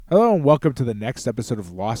Hello and welcome to the next episode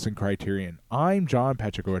of Lost in Criterion. I'm John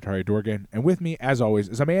Patrick Otari Dorgan, and with me, as always,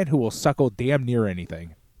 is a man who will suckle damn near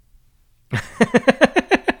anything.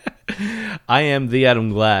 I am the Adam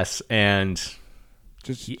Glass, and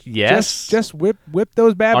just whip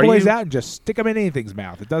those bad boys out and just stick them in anything's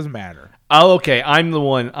mouth. It doesn't matter. Oh, okay. I'm the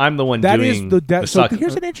one That doing is the so suck.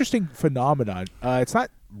 here's an interesting phenomenon. It's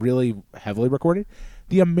not really heavily recorded.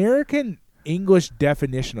 The American English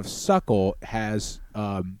definition of suckle has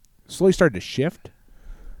slowly started to shift.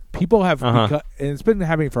 People have and it's been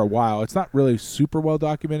happening for a while. It's not really super well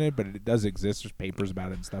documented, but it does exist. There's papers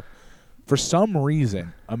about it and stuff. For some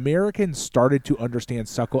reason, Americans started to understand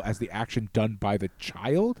suckle as the action done by the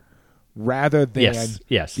child rather than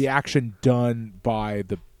the action done by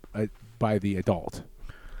the adult.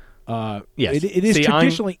 Yes. It is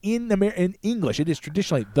traditionally in English. It is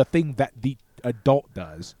traditionally the thing that the adult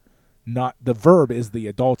does. Not the verb is the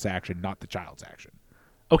adult's action, not the child's action.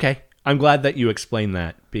 Okay. I'm glad that you explained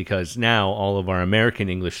that, because now all of our American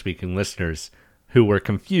English-speaking listeners who were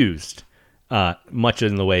confused, much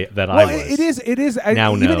in the way that I was. It is.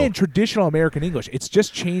 Now even know. in traditional American English, it's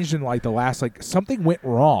just changed in like the last something went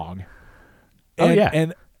wrong.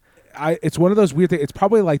 And it's one of those weird things. It's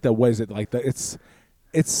probably like it's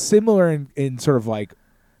similar in sort of like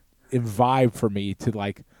in vibe for me to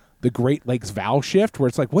like the Great Lakes vowel shift, where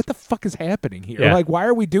it's like, what the fuck is happening here? Yeah. Like, why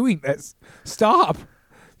are we doing this? Stop!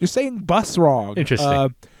 You're saying bus wrong.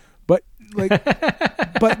 Interesting. But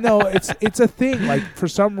no, it's a thing. Like, for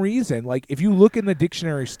some reason, like if you look in the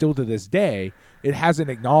dictionary still to this day, it hasn't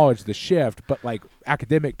acknowledged the shift, but like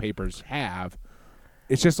academic papers have.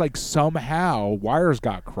 It's just like somehow wires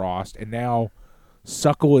got crossed, and now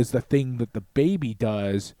suckle is the thing that the baby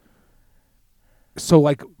does. So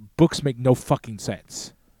like books make no fucking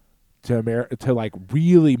sense to like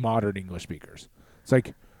really modern English speakers. It's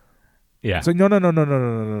like, yeah, it's like no.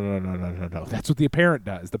 That's what the parent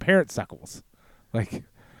does. The parent suckles. Like,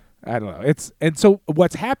 I don't know. And so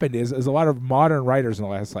what's happened is a lot of modern writers in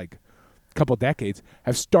the last like couple decades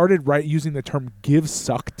have started using the term "give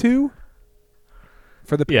suck to"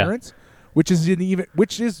 for the parents, which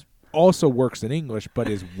is also works in English but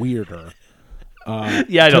is weirder. I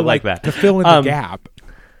don't like that to fill in the gap.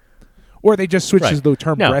 Or they just switch to the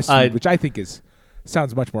term breastfeed, which I think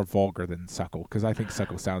sounds much more vulgar than suckle, because I think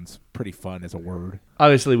suckle sounds pretty fun as a word.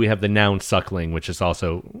 Obviously, we have the noun suckling, which is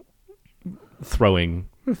also throwing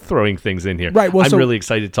things in here. Right. Well, I'm really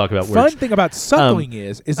excited to talk about words. Fun thing about suckling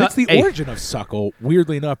is it's the origin of suckle.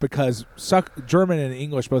 Weirdly enough, because German and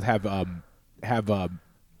English both have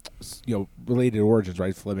related origins,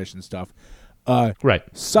 right? Flemish and stuff. Right.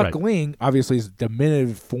 Suckling obviously is a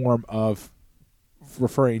diminutive form of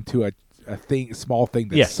referring to a small thing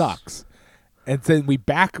that sucks. And then we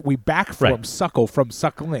back from suckle from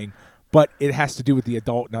suckling, but it has to do with the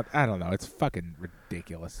adult. I don't know. It's fucking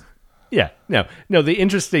ridiculous. Yeah. No. The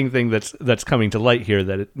interesting thing that's coming to light here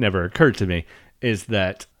that it never occurred to me is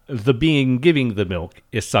that the being giving the milk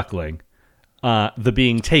is suckling. The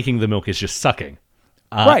being taking the milk is just sucking.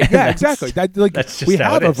 Right. Yeah. Exactly. That's just we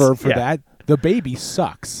how have it a is. verb for that. The baby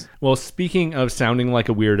sucks. Well, speaking of sounding like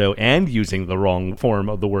a weirdo and using the wrong form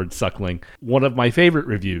of the word suckling, one of my favorite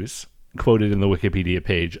reviews quoted in the Wikipedia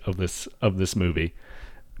page of this movie,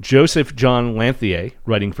 Joseph John Lanthier,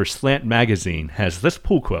 writing for Slant Magazine, has this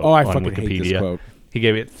pull quote I on fucking Wikipedia. hate this quote. He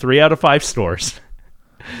gave it 3 out of 5 stars.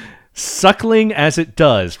 Suckling as it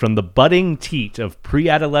does from the budding teat of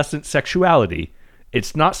pre-adolescent sexuality,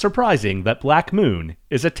 it's not surprising that Black Moon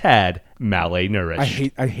is a tad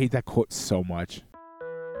malnourished. I hate that quote so much.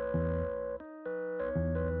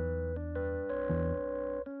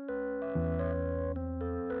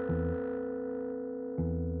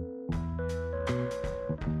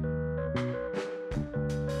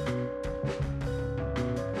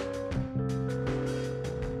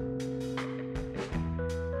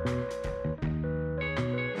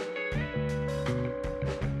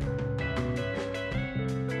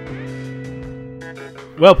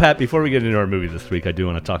 Well, Pat, before we get into our movie this week, I do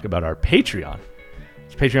want to talk about our Patreon.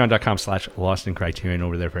 It's patreon.com/LostInCriterion.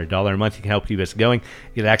 Over there for $1 a month. You can help keep us going.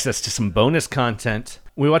 You get access to some bonus content.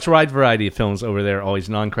 We watch a wide variety of films over there, always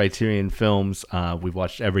non-Criterion films. We've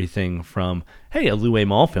watched everything from, a Louis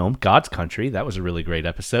Malle film, God's Country. That was a really great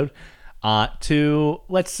episode. To,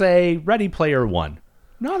 let's say, Ready Player One.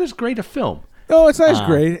 Not as great a film. No, it's not as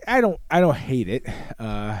great. I don't hate it.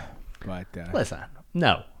 But listen,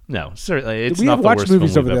 no, certainly it's we not have the watched worst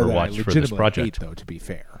movies film over we've there ever that I watched for this legitimately project. hate, though, to be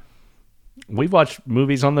fair. We've watched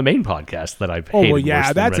movies on the main podcast that I've hated worse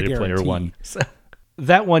than that's Ready a Player guarantee. One. So,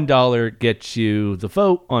 that $1 gets you the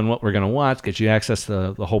vote on what we're going to watch, gets you access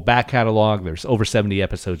to the whole back catalog. There's over 70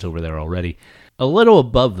 episodes over there already. a little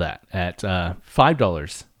above that at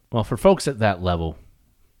 $5. Well, for folks at that level,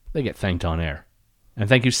 they get thanked on air. And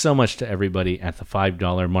thank you so much to everybody at the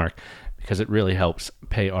 $5 mark, because it really helps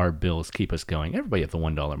pay our bills, keep us going. Everybody at the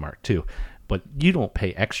 $1 mark, too. But you don't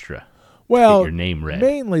pay extra to get your name read.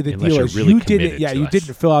 Mainly the deal is you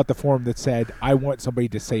didn't fill out the form that said, I want somebody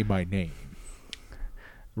to say my name.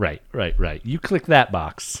 Right. You click that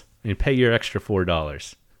box and pay your extra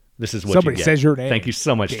 $4. This is what somebody you get. Says your name. Thank you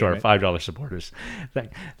so much to our $5 supporters.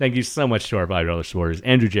 Thank you so much to our $5 supporters.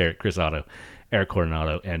 Andrew Jarrett, Chris Otto, Eric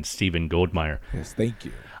Coronado, and Stephen Goldmeyer. Yes, thank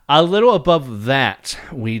you. A little above that,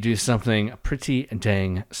 we do something pretty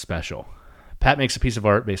dang special. Pat makes a piece of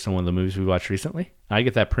art based on one of the movies we watched recently. I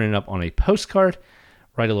get that printed up on a postcard,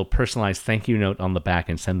 write a little personalized thank you note on the back,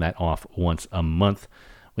 and send that off once a month.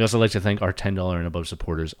 We also like to thank our $10 and above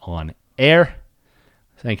supporters on air.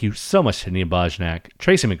 Thank you so much to Nia Bojnak,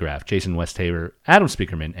 Tracy McGrath, Jason Westhaver, Adam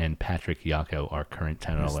Speakerman, and Patrick Yako, our current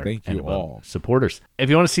 $10 and above supporters. If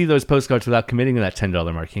you want to see those postcards without committing to that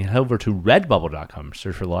 $10 mark, you can head over to redbubble.com,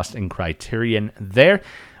 search for Lost in Criterion there.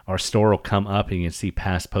 Our store will come up, and you can see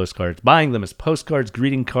past postcards, buying them as postcards,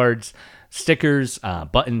 greeting cards, stickers,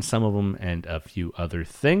 buttons, some of them, and a few other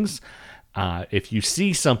things. If you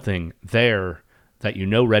see something there that you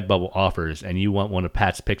know Redbubble offers and you want one of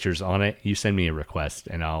Pat's pictures on it, you send me a request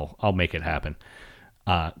and I'll make it happen.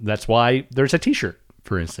 That's why there's a t-shirt,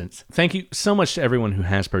 for instance. Thank you so much to everyone who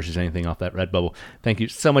has purchased anything off that Redbubble. Thank you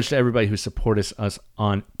so much to everybody who supports us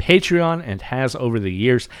on Patreon and has over the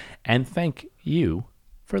years. And thank you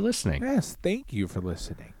for listening. Yes, thank you for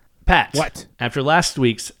listening. Pat. What? After last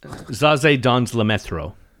week's Zaze dans le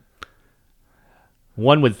métro,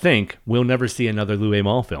 one would think we'll never see another Louis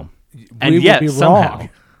Malle film. And yet, somehow,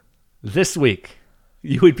 this week,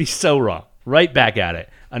 you would be so wrong. Right back at it.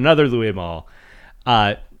 Another Louis Malle.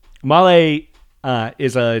 Malle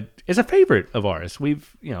is a favorite of ours.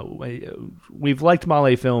 We've liked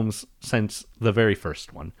Malle films since the very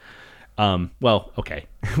first one.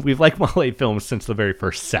 We've liked Malle films since the very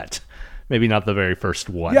first set. Maybe not the very first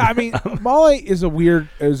one. Yeah, I mean, Malle is a weird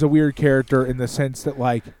character in the sense that,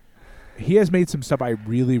 like, he has made some stuff I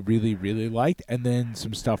really, really, really liked, and then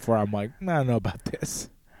some stuff where I'm like, I don't know about this.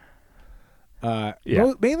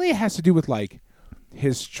 Mainly it has to do with, like,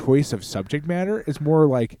 his choice of subject matter. It's more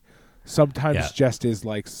like sometimes just is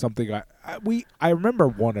like something I remember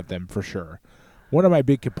one of them for sure. One of my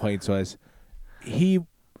big complaints was he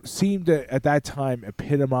seemed to, at that time,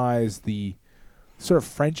 epitomize the sort of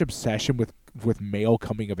French obsession with male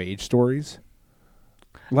coming-of-age stories.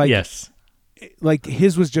 Like, yes. Like,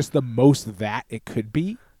 his was just the most that it could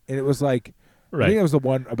be. And it was like, I think it was the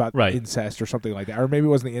one about incest or something like that. Or maybe it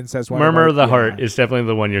wasn't the incest one. Murmur of the Heart is definitely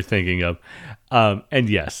the one you're thinking of. And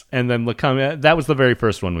yes. And then that was the very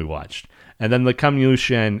first one we watched. And then Le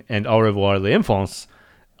Camus and Au revoir les enfants,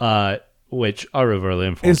 which Au revoir les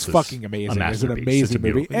enfants is fucking amazing. It's an amazing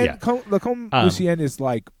movie. And Le Camus is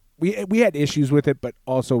like, we had issues with it, but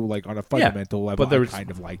also like on a fundamental level, I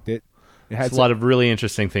kind of liked it. There's a lot of really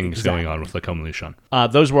interesting things going on with Le Camus.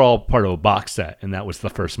 Those were all part of a box set, and that was the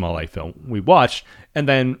first Malle film we watched. And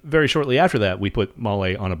then very shortly after that, we put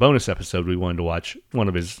Malle on a bonus episode. We wanted to watch one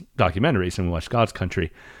of his documentaries, and we watched God's Country.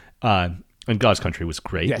 And God's Country was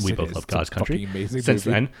great. Yes, we both love God's Country. Since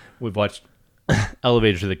then, we've watched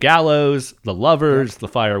Elevator to the Gallows, The Lovers, The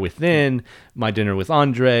Fire Within, My Dinner with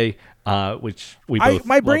Andre, which we both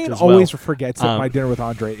my brain loved as always well. forgets that My Dinner with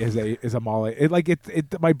Andre is a Malle.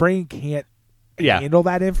 My brain can't handle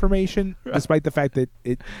that information, despite the fact that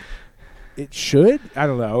it should. I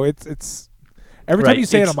don't know. It's every time you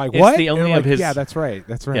say it, I'm like, what? The only of his, that's right.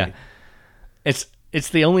 Yeah. It's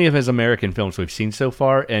the only of his American films we've seen so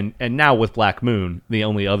far, and now with Black Moon, the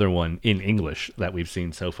only other one in English that we've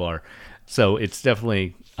seen so far. So it's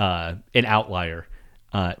definitely an outlier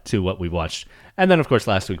to what we watched. And then, of course,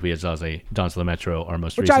 last week we had Zazie dans le Metro, our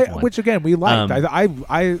most recent one. Which, again, we liked.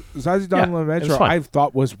 Zazie dans le Metro, I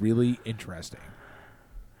thought was really interesting.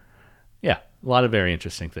 Yeah, a lot of very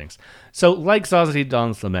interesting things. So, like Zazie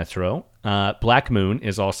dans le Metro, Black Moon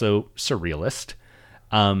is also surrealist.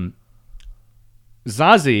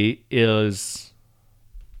 Zazie is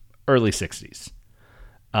early 60s.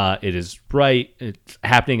 It is bright. It's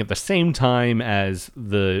happening at the same time as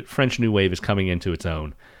the French New Wave is coming into its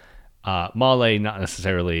own. Malle, not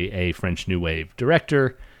necessarily a French New Wave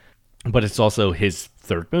director, but it's also his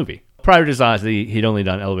third movie. Prior to Zazie, he'd only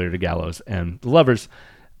done Elevator to Gallows and The Lovers.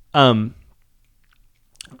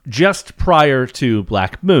 Just prior to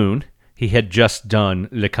Black Moon, he had just done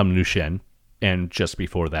Le Camus, and just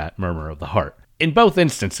before that, Murmur of the Heart. In both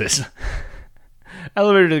instances,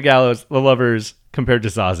 Elevator to the Gallows, The Lovers, compared to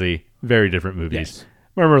Zazie, very different movies.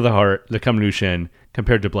 Murmur of the Heart, The Come Nu Shin,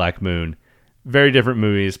 compared to Black Moon. Very different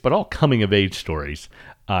movies, but all coming-of-age stories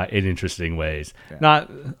in interesting ways. Yeah.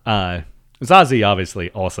 Not Zazie, obviously,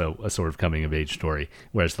 also a sort of coming-of-age story,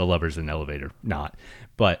 whereas The Lovers in the Elevator, not.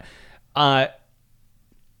 But, yeah,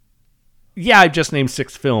 I just named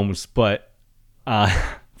 6 films, but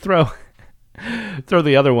throw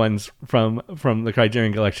the other ones from the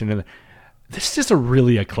Criterion Collection in there. This is a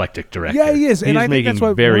really eclectic director. Yeah, he is. And I think making that's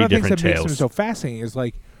what very one of the things different that makes tales. him so fascinating is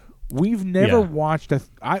like we've never watched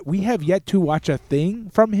we have yet to watch a thing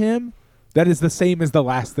from him that is the same as the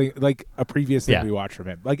last thing, like a previous thing we watched from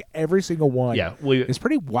him. Like every single one is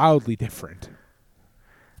pretty wildly different.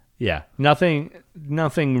 Yeah, nothing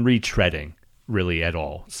retreading really at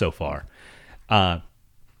all so far. And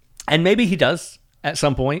maybe he does at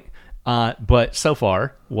some point, but so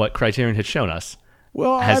far what Criterion has shown us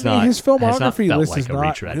his filmography list is not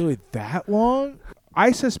retread. really that long.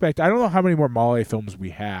 I suspect, I don't know how many more Malle films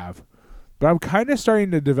we have, but I'm kind of starting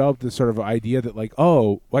to develop this sort of idea that like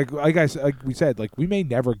we said, like we may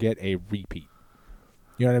never get a repeat.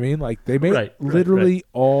 You know what I mean? Like they may literally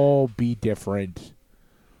all be different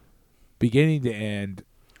beginning to end.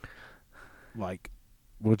 Like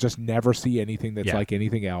we'll just never see anything that's like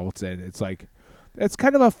anything else. And it's like, it's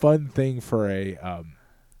kind of a fun thing for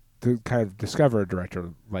to kind of discover a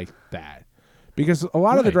director like that, because a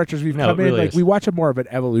lot of the directors we've come in, really like we watch a more of an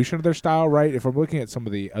evolution of their style, right? If I'm looking at some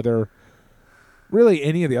of the other, really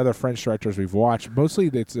any of the other French directors we've watched, mostly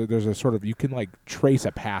there's a sort of, you can like trace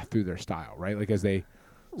a path through their style, right? Like as they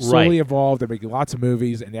slowly evolve, they're making lots of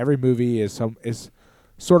movies, and every movie is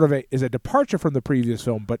sort of a departure from the previous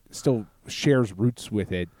film, but still shares roots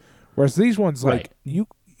with it. Whereas these ones, like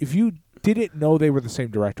if you didn't know they were the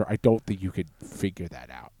same director, I don't think you could figure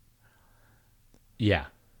that out.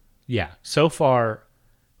 Yeah. So far,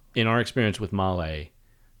 in our experience with Malle,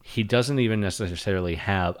 he doesn't even necessarily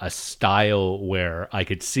have a style where I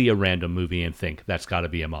could see a random movie and think that's got to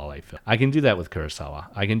be a Malle film. I can do that with Kurosawa.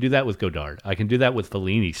 I can do that with Godard. I can do that with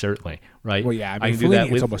Fellini, certainly. Right? Well, yeah. I can Fellini, do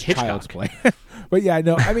that with almost Hitchcock. Child's Play. But yeah,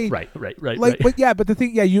 no. I mean, right. But yeah, but the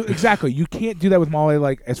thing, you exactly. You can't do that with Malle,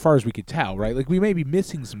 like as far as we could tell, right? Like we may be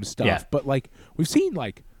missing some stuff, but like we've seen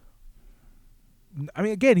like. I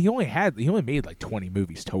mean, again, he only made like 20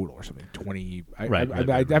 movies total or something. 20. I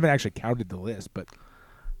haven't actually counted the list, but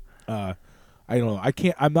I don't know.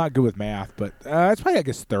 I'm not good with math, but it's probably, I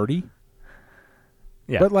guess, 30.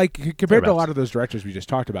 Yeah. But like compared to a lot of those directors we just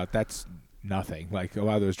talked about, that's nothing. Like a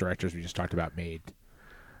lot of those directors we just talked about made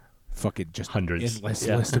fucking just hundreds, endless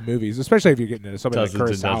list of movies, especially if you're getting into something like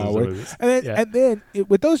Kurosawa. And then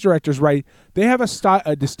with those directors, right, they have a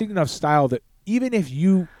distinct enough style that even if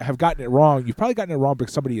you have gotten it wrong, you've probably gotten it wrong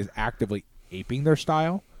because somebody is actively aping their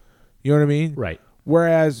style. You know what I mean? Right.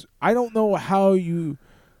 Whereas I don't know how I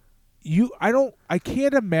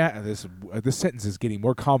can't imagine this sentence is getting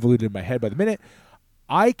more convoluted in my head by the minute.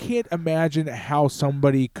 I can't imagine how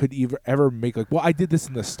somebody could ever make like, well, I did this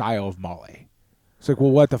in the style of Malle. It's like,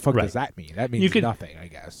 well, what the fuck does that mean? That means nothing, I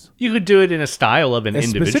guess. You could do it in a style of an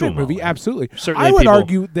individual specific movie, Malle. absolutely. Certainly I would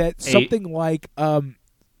argue that something like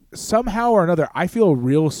somehow or another, I feel a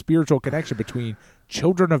real spiritual connection between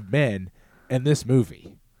Children of Men and this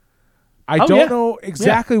movie. I don't know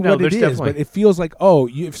exactly what it is, definitely. But it feels like,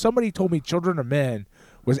 if somebody told me Children of Men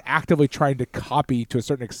was actively trying to copy, to a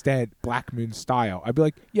certain extent, Black Moon's style, I'd be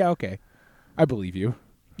like, yeah, okay. I believe you.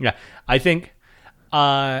 Yeah. I think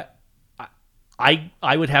I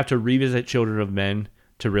would have to revisit Children of Men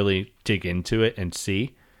to really dig into it and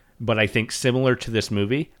see. But I think similar to this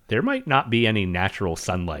movie, there might not be any natural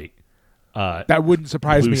sunlight. That wouldn't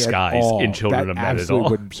surprise me at all. In Children of Men at all.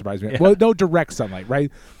 Absolutely wouldn't surprise me. Yeah. Well, no direct sunlight,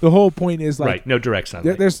 right? The whole point is like no direct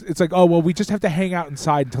sunlight. It's like, we just have to hang out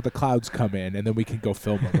inside until the clouds come in, and then we can go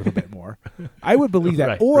film a little bit more. I would believe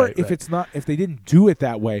that. If they didn't do it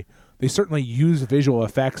that way, they certainly use visual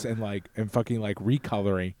effects and fucking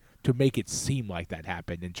recoloring to make it seem like that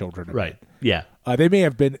happened in Children of Men. Yeah. They may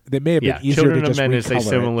have been easier Children to just of Men recolor is a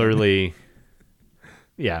similarly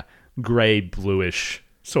gray bluish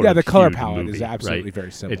sort of the color hued palette movie, is absolutely right?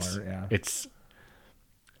 very similar. It's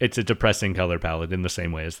a depressing color palette in the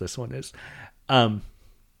same way as this one is.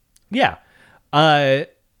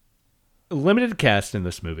 Limited cast in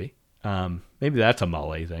this movie. Maybe that's a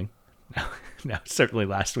Malle thing. No, certainly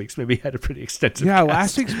last week's movie had a pretty extensive cast.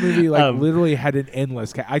 Last week's movie literally had an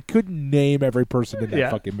endless cast. I couldn't name every person in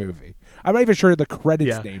that fucking movie. I'm not even sure the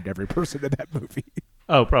credits named every person in that movie.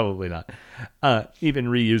 Oh, probably not. Even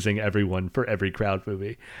reusing everyone for every crowd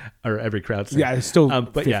movie or every crowd scene. Yeah, it's still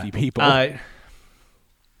 50 people. An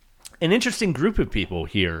interesting group of people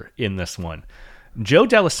here in this one. Joe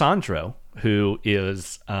D'Alessandro, who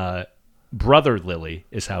is Brother Lily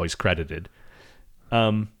is how he's credited.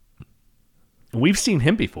 We've seen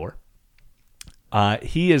him before.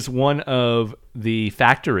 He is one of the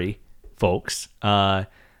factory folks, and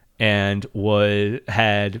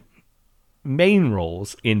had main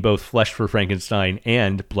roles in both Flesh for Frankenstein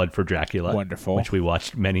and Blood for Dracula. Wonderful. Which we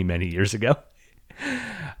watched many, many years ago.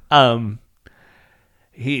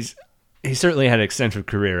 He certainly had an extensive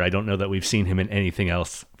career. I don't know that we've seen him in anything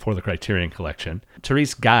else for the Criterion Collection.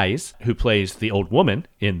 Therese Guise, who plays the old woman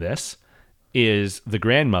in this, is the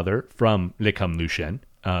grandmother from Le Comme Lucien,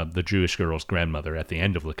 the Jewish girl's grandmother at the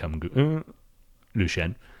end of Le Comme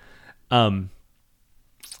Lucien.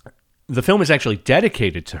 The film is actually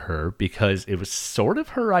dedicated to her because it was sort of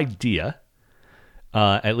her idea.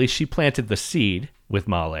 At least she planted the seed with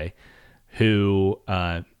Malle, who,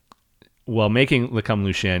 while making Le Comme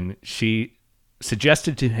Lucien, she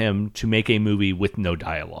suggested to him to make a movie with no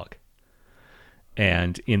dialogue.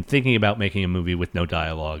 And in thinking about making a movie with no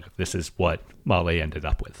dialogue, this is what Malle ended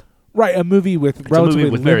up with. Right, a movie with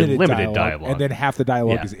relatively very limited dialogue. and then half the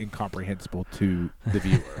dialogue is incomprehensible to the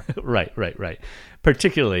viewer. Right.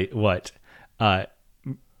 Particularly what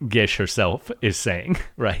Gish herself is saying,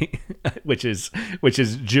 right? which is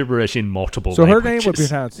gibberish in multiple so languages. Her name would be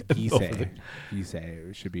pronounced Gise. Gise.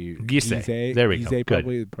 It should be Gise. There we go.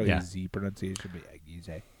 Probably Good. Z pronunciation should be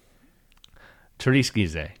Gise. Therese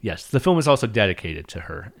Guise, yes. The film is also dedicated to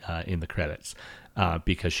her in the credits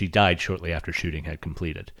because she died shortly after shooting had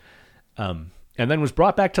completed. And then was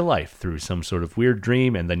brought back to life through some sort of weird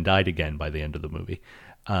dream and then died again by the end of the movie.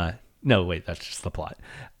 No, wait, that's just the plot.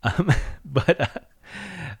 But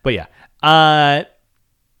yeah.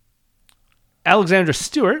 Alexandra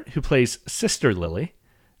Stewart, who plays Sister Lily,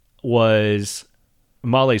 was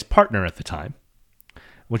Malle's partner at the time,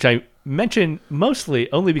 which I mention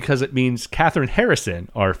mostly only because it means Catherine Harrison,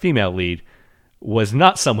 our female lead, was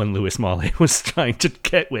not someone Louis Malle was trying to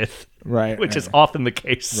get with, which is often the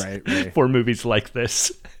case for movies like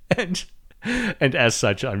this. And as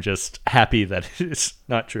such, I'm just happy that it's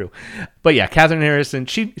not true. But yeah, Catherine Harrison,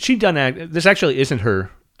 she'd done this actually isn't her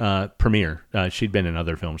premiere. She'd been in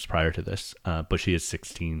other films prior to this, but she is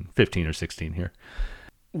 15 or 16 here.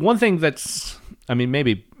 One thing that's, I mean,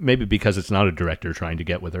 maybe because it's not a director trying to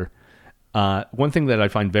get with her. One thing that I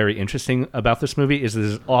find very interesting about this movie is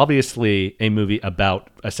this is obviously a movie about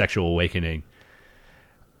a sexual awakening,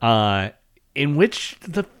 in which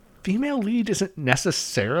the female lead isn't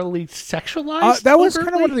necessarily sexualized. That was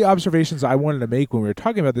kind of one of the observations I wanted to make when we were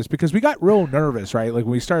talking about this, because we got real nervous, right? Like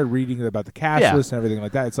when we started reading about the cast list and everything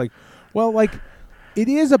like that. It's like, well, like it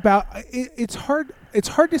is about. It's hard. It's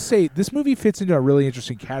hard to say. This movie fits into a really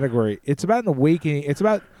interesting category. It's about an awakening. It's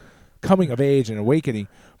about coming of age and awakening.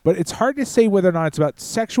 But it's hard to say whether or not it's about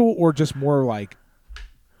sexual or just more like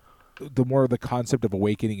the concept of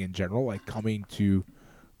awakening in general, like coming to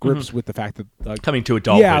grips with the fact that like, coming to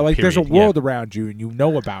adulthood. Yeah, like period. there's a world around you and you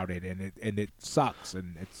know about it, and it sucks,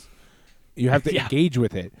 and you have to engage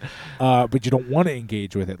with it, but you don't want to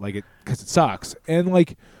engage with it, like it because it sucks, and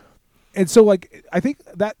so like I think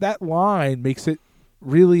that line makes it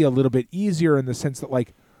really a little bit easier in the sense that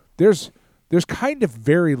like there's kind of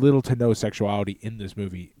very little to no sexuality in this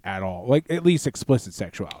movie at all, like at least explicit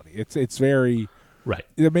sexuality. It's very right.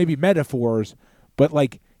 There may be metaphors, but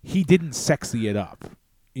like he didn't sexy it up.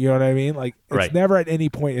 You know what I mean? Like it's never at any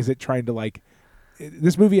point is it trying to like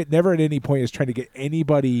this movie. It never at any point is trying to get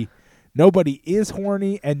anybody. Nobody is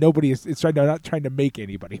horny, and nobody is. It's not trying to make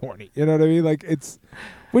anybody horny. You know what I mean? Like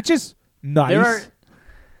which is nice.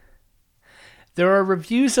 There are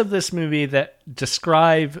reviews of this movie that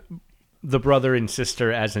describe the brother and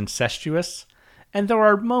sister as incestuous, and there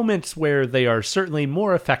are moments where they are certainly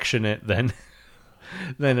more affectionate than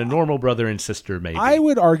a normal brother and sister may be. I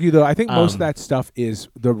would argue, though, I think most of that stuff is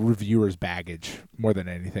the reviewer's baggage more than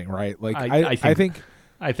anything, right? Like I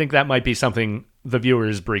think that might be something the viewer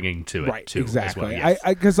is bringing to it, too. Exactly. As well, yes.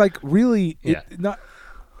 Because like really,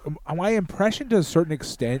 my impression to a certain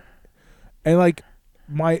extent, and like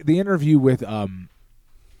the interview with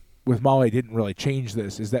Malle didn't really change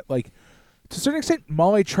this. Is that like to a certain extent,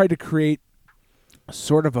 Malle tried to create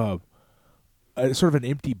sort of an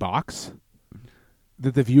empty box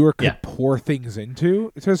that the viewer could pour things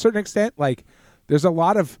into to a certain extent. Like there's a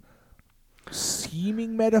lot of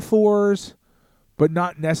seeming metaphors, but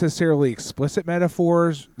not necessarily explicit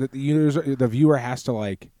metaphors that the viewer has to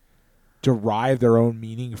like derive their own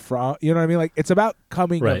meaning from. You know what I mean? Like it's about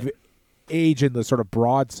coming of age in the sort of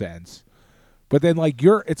broad sense, but then like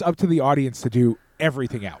it's up to the audience to do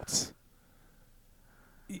everything else.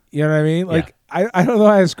 You know what I mean? Like I don't know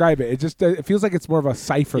how to describe it. It just it feels like it's more of a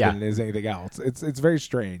cipher than it is anything else. It's very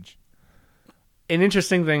strange. An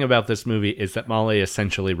interesting thing about this movie is that Malle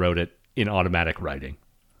essentially wrote it in automatic writing.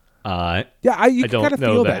 You can kind of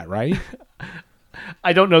feel that, right?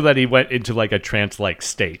 I don't know that he went into like a trance-like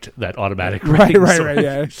state that automatic right,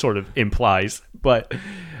 writing sort of implies, but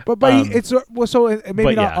it's so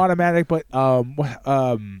maybe not yeah. automatic, but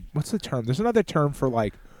what's the term? There's another term for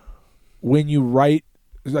like when you write,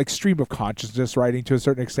 like stream of consciousness writing to a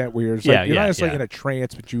certain extent, where you're just like, you're not necessarily in a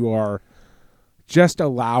trance, but you are just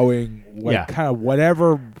allowing kind of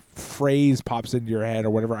whatever phrase pops into your head or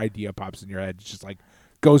whatever idea pops in your head, just like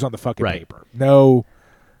goes on the fucking paper. No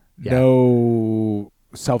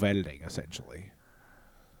self-editing, essentially.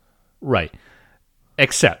 Right.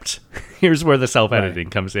 Except, here's where the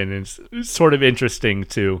self-editing comes in, and it's sort of interesting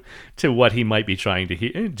to what he might be trying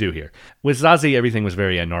to do here. With Zazie, everything was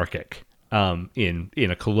very anarchic, in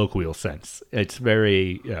a colloquial sense. It's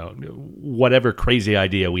very, whatever crazy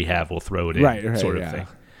idea we have, we'll throw it in, sort of thing.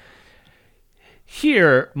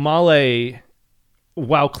 Here, Malle,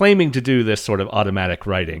 while claiming to do this sort of automatic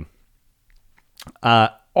writing,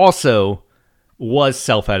 also was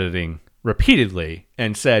self-editing repeatedly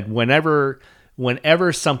and said whenever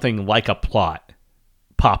something like a plot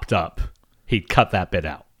popped up, he'd cut that bit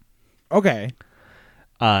out. Okay.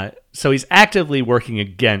 So he's actively working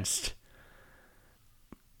against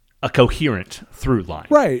a coherent through line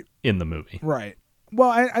in the movie. Right.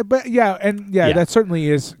 Well, that certainly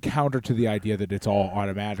is counter to the idea that it's all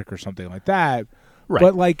automatic or something like that. Right.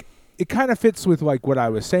 But like, it kind of fits with like what I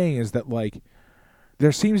was saying is that like,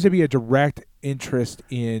 there seems to be a direct interest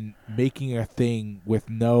in making a thing with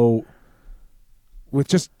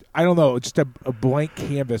just a blank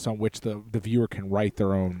canvas on which the viewer can write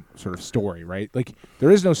their own sort of story, right? Like, there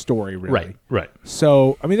is no story, really. Right.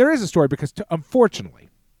 So, I mean, there is a story because, unfortunately,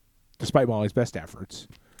 despite Molly's best efforts,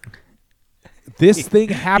 this thing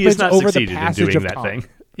happens over the passage of time.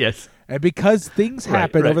 Yes. And because things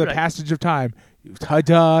happen over the passage of time,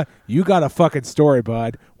 ta-da, you got a fucking story,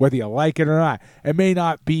 bud, whether you like it or not. It may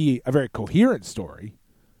not be a very coherent story,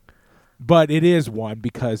 but it is one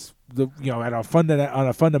because on a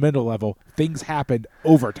fundamental level, things happened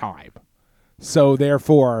over time. So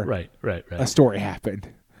therefore, a story happened.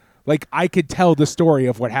 Like, I could tell the story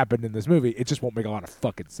of what happened in this movie. It just won't make a lot of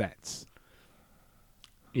fucking sense.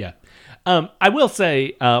 Yeah. I will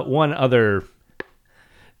say one other,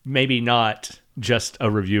 maybe not just a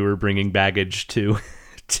reviewer bringing baggage to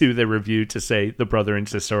the review to say the brother and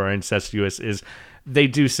sister are incestuous, is they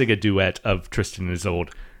do sing a duet of Tristan and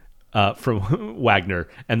Isolde from Wagner,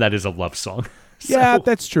 and that is a love song. Yeah,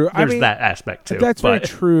 that's true. There's that aspect too. That's very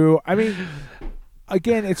true. I mean,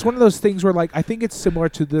 again, it's one of those things where, like, I think it's similar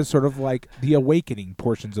to the sort of like the awakening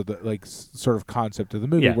portions of the like sort of concept of the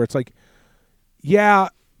movie, where it's like,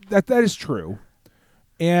 that is true,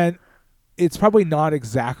 and it's probably not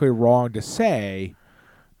exactly wrong to say,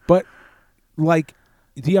 but like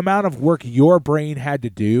the amount of work your brain had to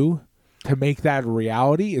do to make that a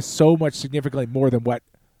reality is so much significantly more than what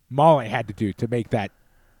Malle had to do to make that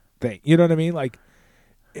thing. You know what I mean? Like,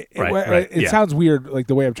 it sounds weird, like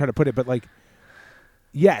the way I'm trying to put it, but like,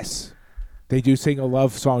 yes, they do sing a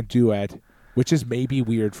love song duet, which is maybe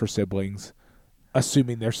weird for siblings,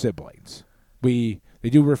 assuming they're siblings. They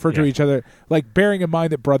do refer to each other, like, bearing in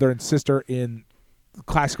mind that brother and sister in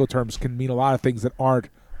classical terms can mean a lot of things that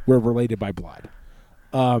we're related by blood.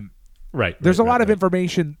 There's a lot of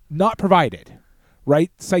information not provided,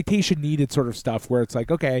 right? Citation needed sort of stuff where it's like,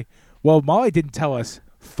 okay, well, Malle didn't tell us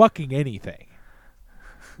fucking anything.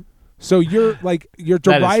 So you're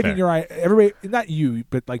deriving everybody, not you,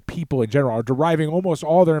 but like people in general are deriving almost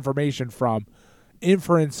all their information from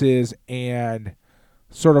inferences and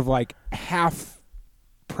sort of like half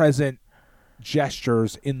present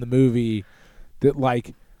gestures in the movie that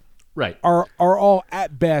like are all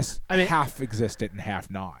at best half existent and half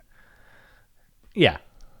not. Yeah.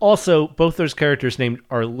 Also, both those characters named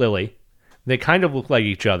are Lily. They kind of look like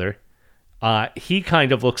each other. He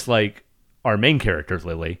kind of looks like our main character,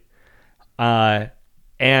 Lily.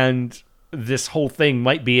 And this whole thing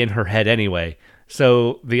might be in her head anyway.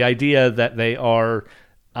 So the idea that they are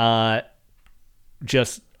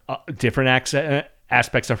just different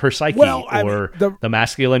aspects of her psyche, the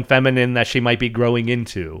masculine, feminine that she might be growing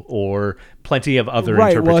into, or plenty of other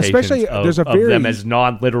interpretations of them as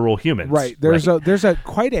non-literal humans. Right. There's a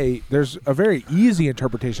very easy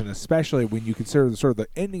interpretation, especially when you consider the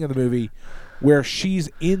ending of the movie, where she's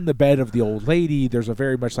in the bed of the old lady. There's a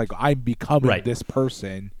very much like, I'm becoming this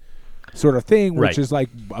person sort of thing, which is like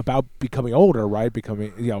about becoming older, right?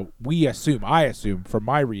 Becoming, I assume from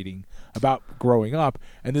my reading, about growing up,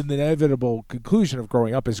 and then the inevitable conclusion of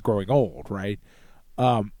growing up is growing old, right?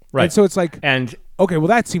 Right. And so it's like, and okay, well,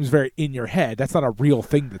 that seems very in your head. That's not a real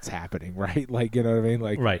thing that's happening, right? Like, you know what I mean?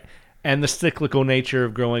 Like, right. And the cyclical nature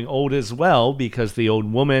of growing old as well, because the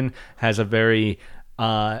old woman has a very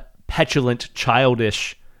petulant,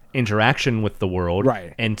 childish interaction with the world,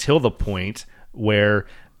 right, until the point where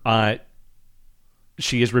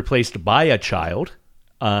she is replaced by a child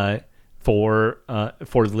for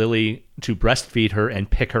Lily to breastfeed her and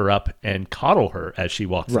pick her up and coddle her as she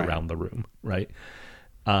walks right. around the room. Right.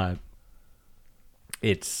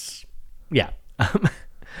 It's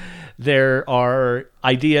there are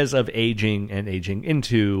ideas of aging and aging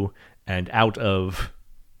into and out of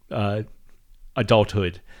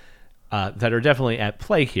adulthood that are definitely at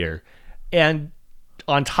play here. And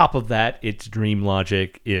on top of that, it's dream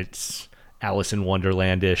logic. It's Alice in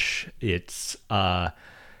Wonderland-ish. It's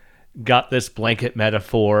got this blanket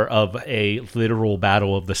metaphor of a literal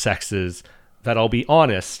battle of the sexes that, I'll be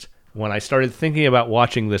honest, when I started thinking about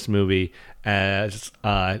watching this movie as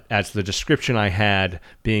the description I had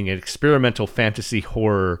being an experimental fantasy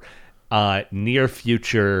horror, near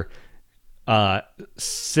future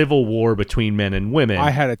civil war between men and women, I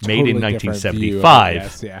had a totally made in different 1975. view of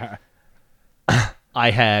it, yes, yeah. I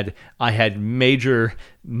had major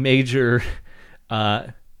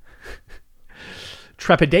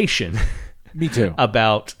trepidation. Me too.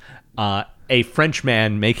 About a French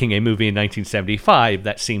man making a movie in 1975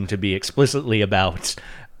 that seemed to be explicitly about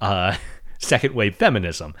second wave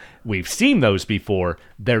feminism. We've seen those before.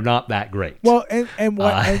 They're not that great. Well, and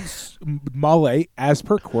Malle, as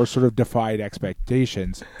per course, sort of defied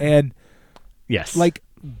expectations, and yes, like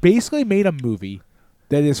basically made a movie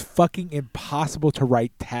that is fucking impossible to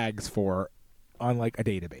write tags for on like a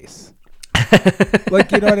database.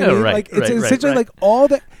 Like, you know what I mean? Right, like it's essentially like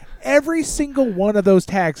every single one of those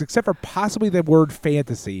tags, except for possibly the word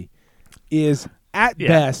fantasy, is at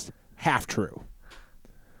best half true.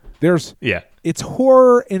 It's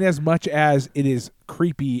horror in as much as it is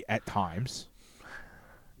creepy at times,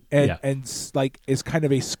 and like is kind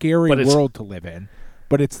of a scary world to live in.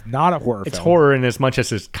 But it's not a horror film. It's horror in as much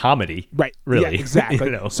as it's comedy. Right. Really. Yeah, exactly.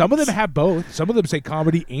 You know? Some of them have both. Some of them say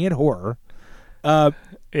comedy and horror.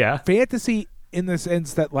 Fantasy in the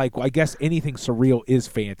sense that, like, I guess anything surreal is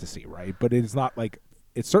fantasy, right? But it's not like,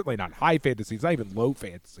 it's certainly not high fantasy. It's not even low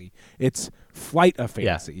fantasy. It's flight of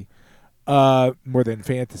fantasy more than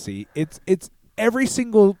fantasy. It's every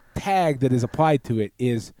single tag that is applied to it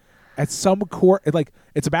is at some core, like,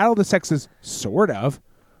 it's a battle of the sexes, sort of,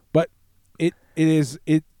 but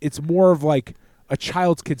it's more of like a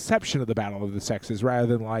child's conception of the battle of the sexes rather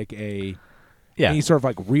than like any sort of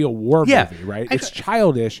like real war movie, right? It's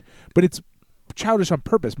childish, but it's childish on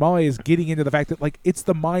purpose. Malle is getting into the fact that like it's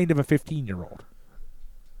the mind of a 15-year-old.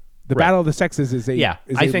 The battle of the sexes is a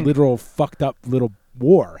literal fucked up little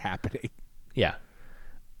war happening. Yeah.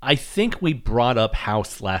 I think we brought up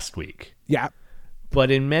House last week. Yeah. But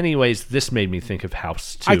in many ways, this made me think of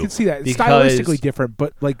House too. I can see that. It's stylistically different,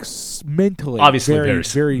 but like mentally, obviously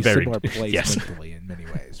very similar place mentally in many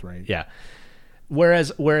ways, right? Yeah.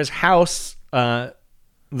 Whereas House, the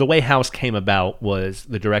way House came about was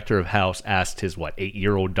the director of House asked his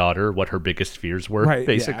 8-year-old daughter what her biggest fears were,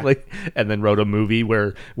 basically, and then wrote a movie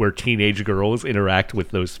where teenage girls interact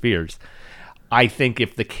with those fears. I think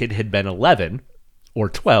if the kid had been 11 or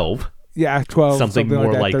 12. Yeah, 12. Something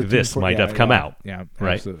more like 13, this 14, might have come out. Yeah,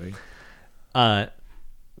 right? Absolutely.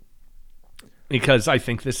 Because I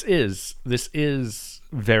think this is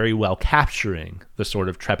very well capturing the sort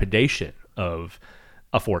of trepidation of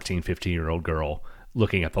a 14, 15-year-old girl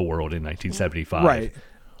looking at the world in 1975. Right.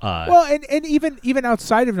 Well, and even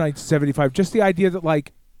outside of 1975, just the idea that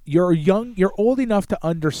like you're old enough to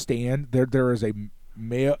understand there's a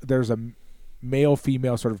male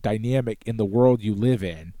female sort of dynamic in the world you live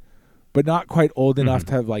in, but not quite old enough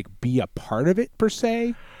to like be a part of it per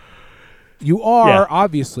se. You are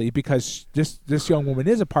obviously, because this young woman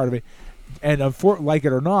is a part of it, and like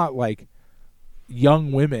it or not, like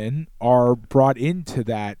young women are brought into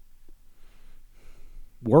that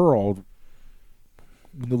world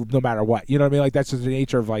no matter what. You know what I mean? Like that's just the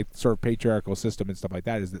nature of like sort of patriarchal system and stuff like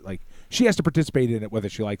that. Is that like she has to participate in it whether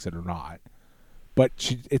she likes it or not. But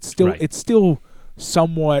it's still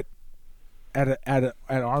somewhat at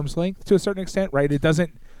arm's length to a certain extent, right?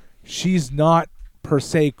 She's not per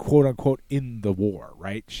se quote unquote in the war,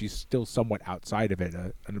 right? She's still somewhat outside of it,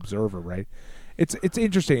 an observer, right? It's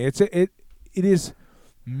interesting. It is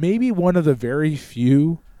maybe one of the very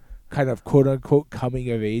few kind of quote unquote coming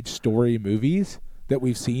of age story movies that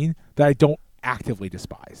we've seen that I don't actively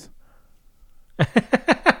despise.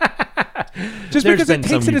 Just There's because been it takes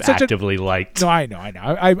some it in you've such actively liked. No, I know.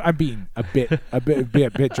 I'm being a bit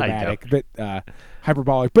dramatic, a bit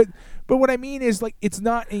hyperbolic. But what I mean is, like, it's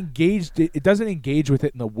not engaged. It doesn't engage with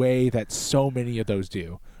it in the way that so many of those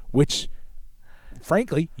do, which,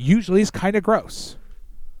 frankly, usually is kind of gross.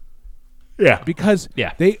 Yeah, Because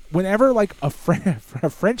whenever like a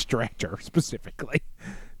French director specifically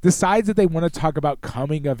decides that they want to talk about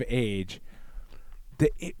coming of age,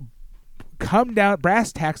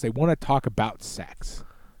 brass tacks, they want to talk about sex.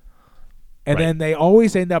 And then they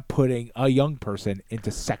always end up putting a young person into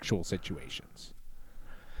sexual situations.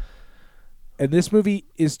 And this movie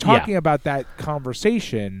is talking about that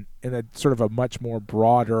conversation in a sort of a much more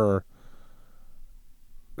broader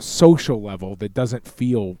social level that doesn't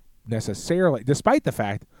feel necessarily, despite the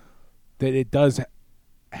fact that it does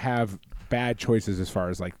have bad choices as far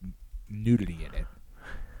as like nudity in it,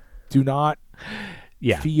 do not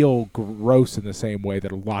feel gross in the same way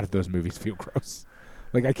that a lot of those movies feel gross.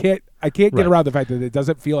 Like I can't get around the fact that it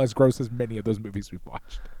doesn't feel as gross as many of those movies we've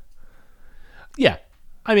watched. Yeah,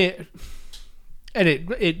 I mean, and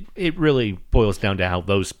it really boils down to how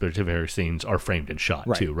those particular scenes are framed and shot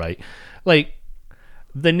too, right? Like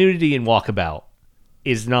the nudity in Walkabout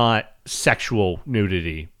is not sexual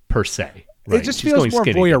nudity per se. Right? It just feels more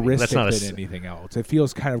voyeuristic than anything else. It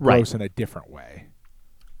feels kind of gross in a different way.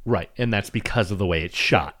 Right, and that's because of the way it's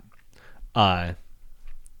shot.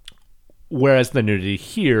 Whereas the nudity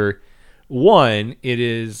here, one, it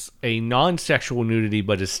is a non-sexual nudity,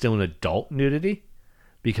 but it's still an adult nudity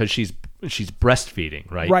because she's breastfeeding,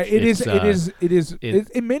 right? Right. It is.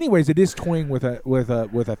 In many ways, it is toying with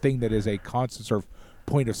a thing that is a constant sort of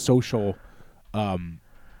point of social kind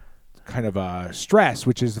of stress,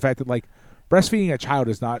 which is the fact that like breastfeeding a child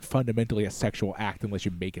is not fundamentally a sexual act unless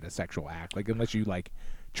you make it a sexual act, like unless you like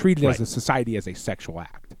treat it as a society as a sexual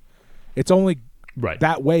act. It's only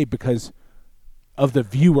that way because of the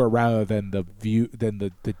viewer rather than the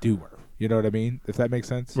doer. You know what I mean? If that makes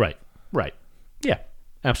sense. Right. Yeah,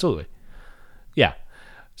 absolutely. Yeah.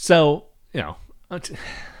 So, you know,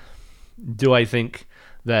 do I think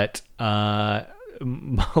that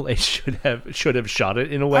Malle should have shot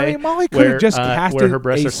it in a way? I mean, Malle could have just casted her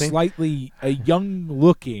breasts a young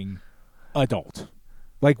looking adult.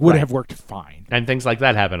 Like, would have worked fine. And things like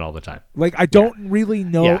that happen all the time. Like, I don't really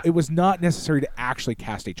know. Yeah. It was not necessary to actually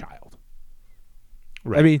cast a child.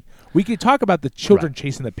 Right. I mean, we could talk about the children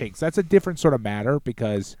chasing the pigs. That's a different sort of matter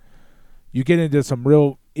because you get into some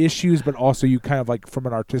real issues, but also you kind of, like, from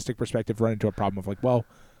an artistic perspective, run into a problem of, like, well,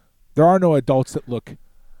 there are no adults that look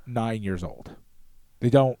 9 years old.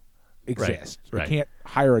 They don't exist. You can't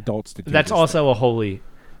hire adults to do That's this also thing.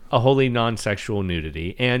 a wholly non-sexual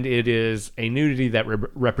nudity, and it is a nudity that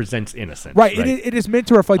represents innocence. Right. It is meant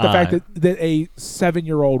to reflect the fact that a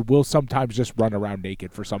 7-year-old will sometimes just run around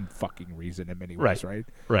naked for some fucking reason in many ways, right?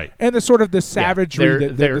 Right. And the sort of the savagery,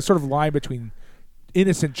 the sort of line between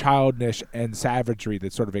innocent childishness and savagery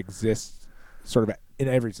that sort of exists sort of in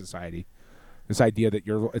every society. This idea that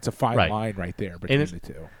it's a fine line right there between the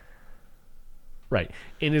two. Right.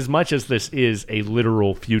 In as much as this is a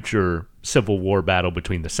literal future Civil War battle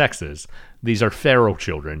between the sexes, these are feral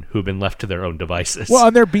children who've been left to their own devices. Well,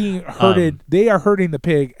 and they're being herded. They are hurting the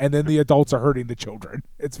pig, and then the adults are hurting the children.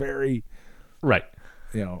 It's very... Right.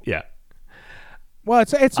 You know... Yeah. Well,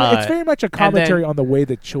 it's very much a commentary on the way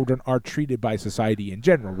that children are treated by society in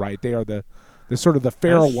general, right? They are the sort of the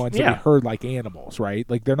feral ones that we herd like animals, right?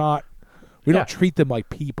 Like, they're not... We don't treat them like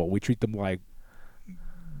people. We treat them like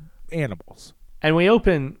animals. And we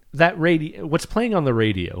open that radio. What's playing on the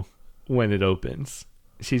radio when it opens?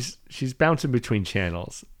 She's bouncing between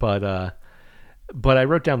channels, but I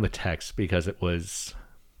wrote down the text because it was.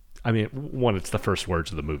 I mean, one, it's the first words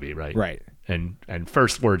of the movie, right? Right. And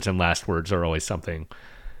first words and last words are always something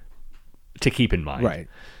to keep in mind. Right.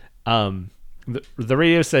 The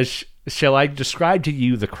radio says, "Shall I describe to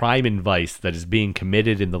you the crime and vice that is being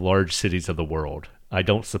committed in the large cities of the world? I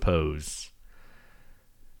don't suppose."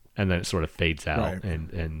 And then it sort of fades out,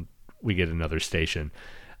 and we get another station.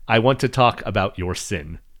 I want to talk about your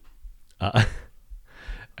sin, and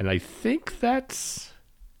I think that's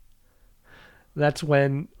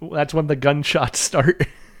when the gunshots start.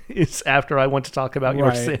 Is after I want to talk about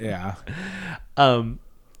your sin. Yeah.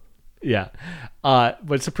 Yeah. But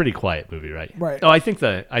it's a pretty quiet movie, right? Right. Oh, I think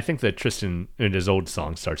that Tristan in his old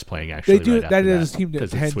song starts playing actually. They do. Right after that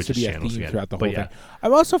tends to be a theme throughout the whole thing.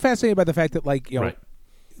 I'm also fascinated by the fact that, like, you know.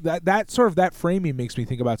 That sort of that framing makes me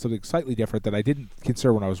think about something slightly different that I didn't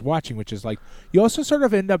consider when I was watching, which is like you also sort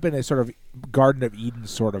of end up in a sort of Garden of Eden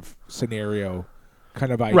sort of scenario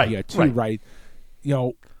kind of idea too, right? You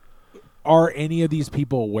know, are any of these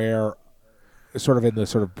people where sort of in the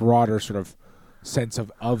sort of broader sort of sense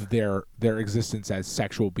of their existence as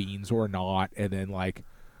sexual beings or not, and then like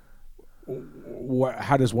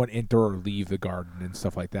how does one enter or leave the garden and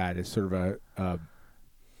stuff like that is sort of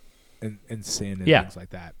and sin and things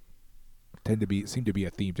like that seem to be a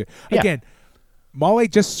theme too. Again, Malle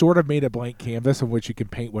just sort of made a blank canvas on which you can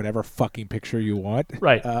paint whatever fucking picture you want.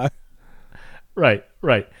 Right.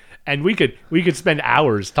 Right. And we could spend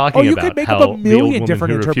hours talking about make how up a million the old woman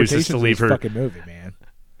different who refuses interpretations to leave of this her fucking movie, man.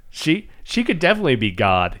 She could definitely be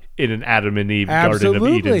God in an Adam and Eve Absolutely.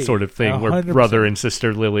 Garden of Eden sort of thing, 100%. Where brother and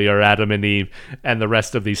sister Lily are Adam and Eve, and the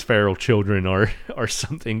rest of these feral children are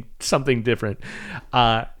something different.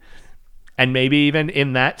 And maybe even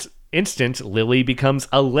in that instance, Lily becomes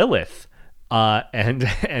a Lilith.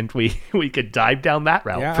 And we could dive down that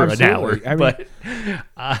route for absolutely. an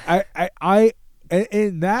hour. I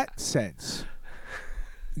in that sense,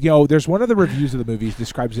 there's one of the reviews of the movie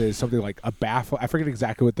describes it as something like a I forget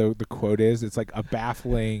exactly what the quote is. It's like a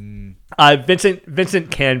baffling.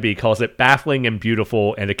 Vincent Canby calls it baffling and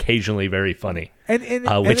beautiful and occasionally very funny. And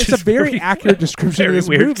it's a very accurate description of this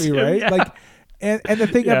movie, right? Yeah. Like, and the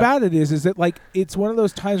thing about it is that like it's one of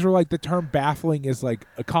those times where like the term baffling is like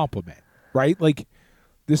a compliment, right? Like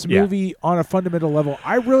this movie on a fundamental level,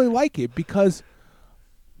 I really like it because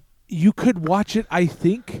you could watch it, I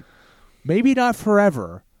think, maybe not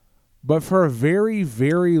forever, but for a very,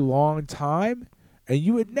 very long time, and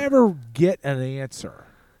you would never get an answer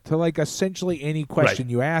to like essentially any question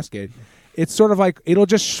you ask it. It's sort of like it'll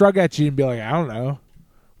just shrug at you and be like, I don't know.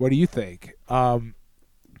 What do you think?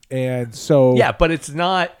 And so but it's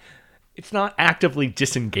not actively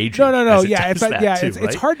disengaging. No.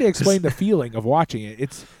 It's hard to explain the feeling of watching it.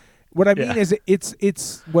 It's what I mean is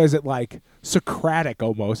it's was it like Socratic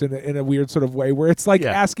almost in a weird sort of way where it's like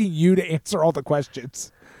asking you to answer all the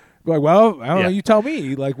questions. Like, well, I don't know. You tell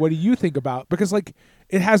me. Like, what do you think about? Because like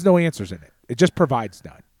it has no answers in it. It just provides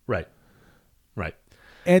none. Right.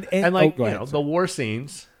 And like the war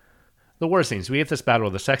scenes. We have this battle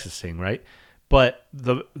of the sexes scene, right? But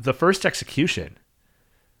the first execution,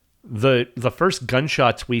 the first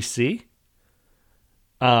gunshots we see,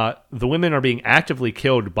 the women are being actively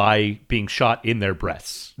killed by being shot in their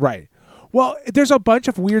breasts. Right. Well, there's a bunch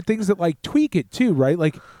of weird things that like tweak it too, right?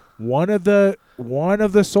 Like one of the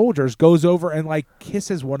soldiers goes over and like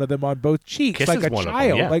kisses one of them on both cheeks, like a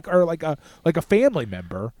child, like a family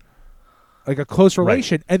member, like a close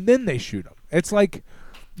relation, and then they shoot him. It's like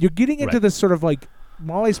you're getting into this sort of like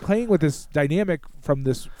Malle's playing with this dynamic from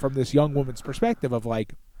this young woman's perspective of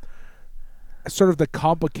like sort of the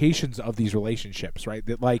complications of these relationships, right?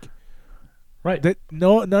 That like that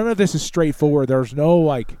none of this is straightforward. There's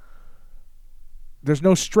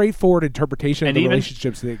no straightforward interpretation of the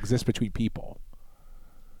relationships that exist between people.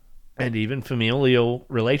 And even familial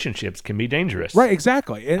relationships can be dangerous. Right,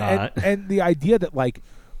 exactly. And the idea that like,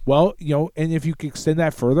 well, and if you could extend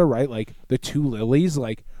that further, right? Like the two Lilies,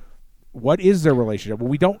 like what is their relationship? Well,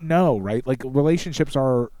 we don't know, right? Like relationships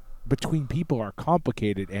between people are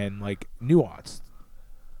complicated and like nuanced.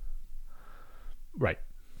 Right.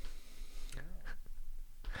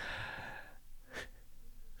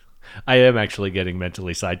 I am actually getting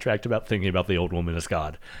mentally sidetracked about thinking about the old woman as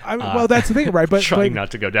God. Well, that's the thing, right? But trying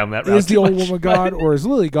not to go down that route. Is the old woman God or is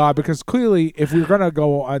Lily God? Because clearly, if we're gonna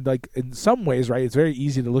go on, like in some ways, right, it's very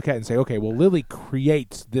easy to look at and say, okay, well, Lily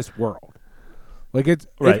creates this world. Like it's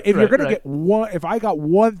if you're gonna get one, if I got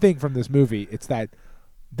one thing from this movie, it's that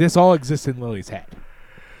this all exists in Lily's head.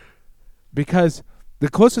 Because the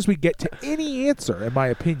closest we get to any answer, in my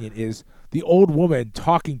opinion, is the old woman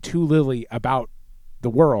talking to Lily about the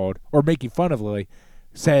world or making fun of Lily,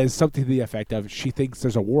 says something to the effect of she thinks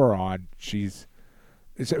there's a war on.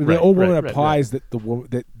 The old woman implies that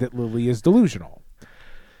that Lily is delusional,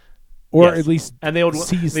 or at least and the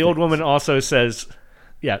old woman also says.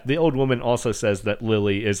 Yeah, the old woman also says that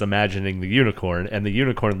Lily is imagining the unicorn, and the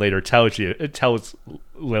unicorn later tells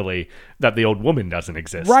Lily that the old woman doesn't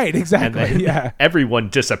exist. Right, exactly. And then everyone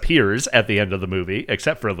disappears at the end of the movie,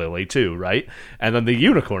 except for Lily too, right? And then the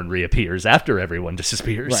unicorn reappears after everyone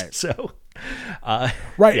disappears. Right. So,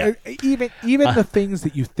 even the things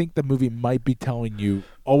that you think the movie might be telling you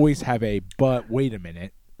always have a "but wait a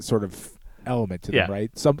minute" sort of element to them,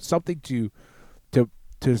 right? Something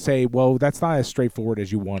to say, well, that's not as straightforward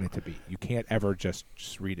as you want it to be. You can't ever just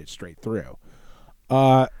read it straight through.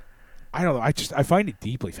 I don't know. I find it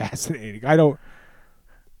deeply fascinating.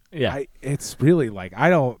 It's really like,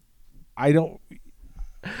 you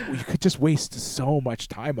could just waste so much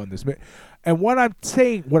time on this. And what I'm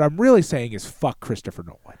really saying is fuck Christopher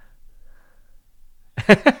Nolan.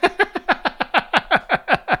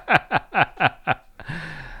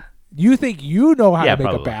 You think you know how to make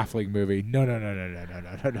probably. a baffling movie?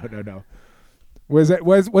 No.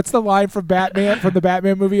 What's the line from Batman from the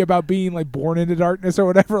Batman movie about being like born into darkness or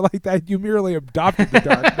whatever like that? You merely adopted the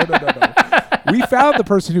dark. No. We found the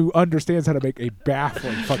person who understands how to make a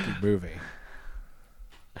baffling fucking movie.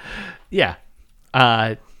 Yeah.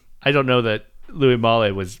 I don't know that Louis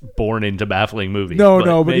Malle was born into baffling movies.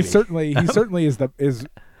 No, but maybe. he certainly is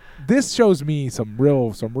this shows me a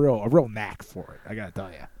real knack for it. I gotta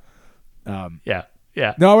tell you.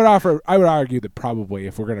 Yeah. No, I would argue that probably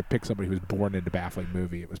if we're gonna pick somebody who was born into baffling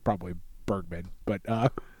movie, it was probably Bergman. But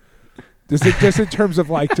just in terms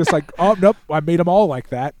of oh nope, I made them all like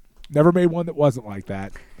that. Never made one that wasn't like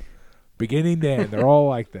that. Beginning to end, they're all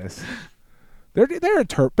like this. But they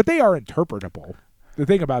are interpretable. The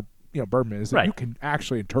thing about Bergman is that you can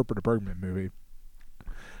actually interpret a Bergman movie.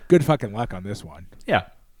 Good fucking luck on this one. Yeah.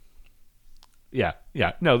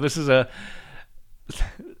 No, this is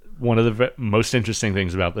one of the most interesting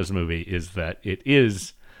things about this movie is that it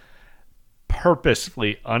is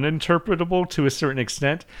purposefully uninterpretable to a certain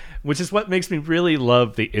extent, which is what makes me really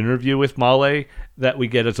love the interview with Malle that we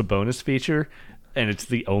get as a bonus feature, and it's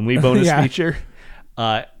the only bonus feature,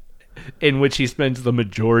 in which he spends the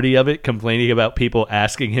majority of it complaining about people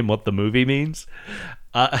asking him what the movie means.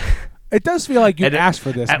 It does feel like you asked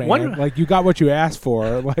for this, man. Like you got what you asked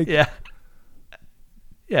for. Like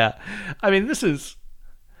Yeah. I mean, this is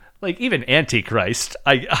like even Antichrist.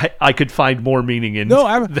 I could find more meaning in. No,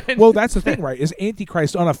 well, that's the thing, right? Is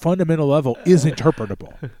Antichrist on a fundamental level is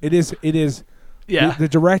interpretable. It is. Yeah. The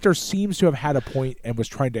director seems to have had a point and was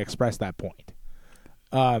trying to express that point.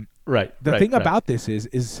 Right. The thing about this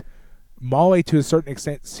is Malle to a certain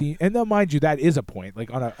extent and then mind you that is a point. Like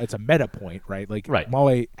it's a meta point, right? Like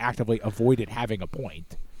Malle actively avoided having a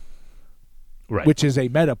point. Right. Which is a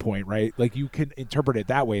meta point, right? Like you can interpret it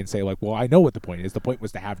that way and say, like, well, I know what the point is. The point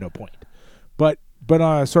was to have no point. But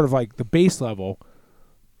on a sort of like the base level,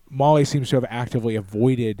 Malle seems to have actively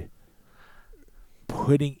avoided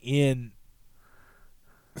putting in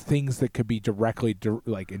things that could be directly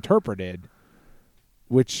like interpreted,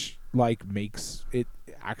 which like makes it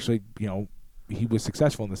actually, he was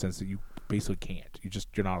successful in the sense that you basically can't.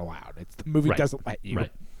 You're not allowed. The movie doesn't let you.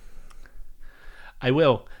 Right.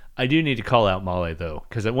 I do need to call out Malle, though,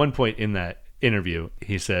 because at one point in that interview,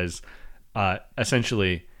 he says,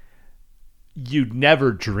 essentially, you'd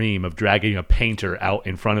never dream of dragging a painter out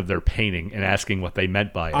in front of their painting and asking what they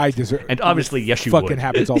meant by it. And obviously, yes, you would. Fucking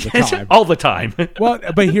happens all the time. All the time. Well,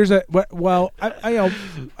 but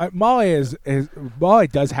Malle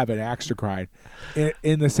does have an axe to grind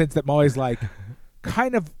in the sense that Molly's like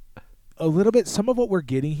kind of a little bit. Some of what we're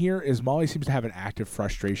getting here is Malle seems to have an active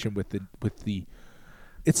frustration with the.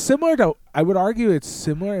 It's similar to, I would argue it's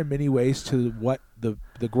similar in many ways to what the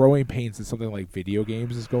growing pains that something like video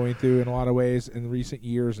games is going through in a lot of ways in recent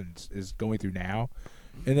years and is going through now.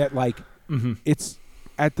 And that like, it's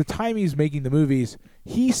at the time he's making the movies,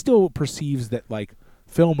 he still perceives that like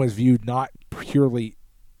film was viewed not purely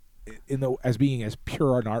as being as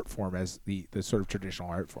pure an art form as the sort of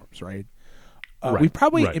traditional art forms, right? We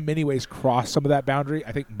probably in many ways crossed some of that boundary.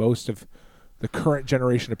 I think most of the current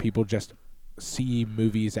generation of people just see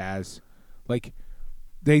movies as like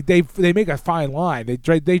they make a fine line. They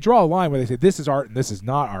draw a line where they say this is art and this is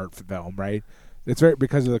not art for film, right? It's very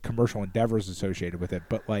because of the commercial endeavors associated with it.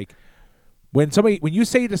 But like when you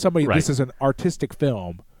say to somebody this is an artistic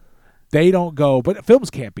film, they don't go, but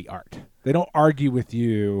films can't be art. They don't argue with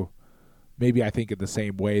you. Maybe I think in the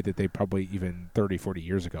same way that they probably even 30, 40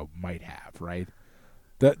 years ago might have, right?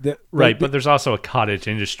 But there's also a cottage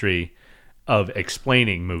industry of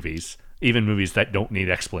explaining movies. Even movies that don't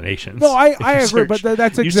need explanations. No, I agree, but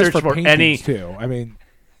that's exists for paintings too. I mean,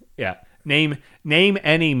 name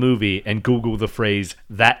any movie and Google the phrase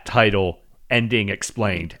 "that title ending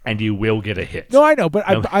explained," and you will get a hit. No, I know, but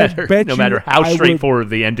I bet no matter how straightforward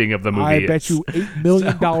the ending of the movie is. I bet you $8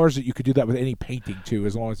 million that you could do that with any painting too,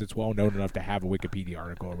 as long as it's well known enough to have a Wikipedia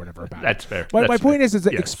article or whatever about That's it. fair. My point is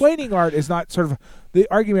that explaining art is not sort of the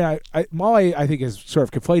argument. Malle, I think, has sort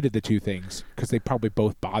of conflated the two things because they probably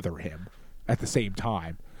both bother him at the same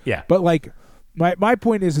time. Yeah. But like, my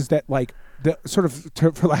point is that like the sort of,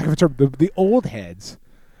 for lack of a term, the old heads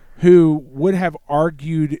who would have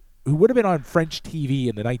been on French TV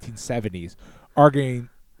in the 1970s arguing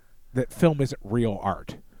that film isn't real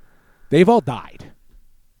art, they've all died.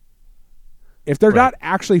 If they're not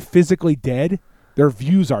actually physically dead, their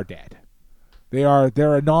views are dead.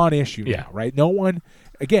 They're a non-issue now, right? No one,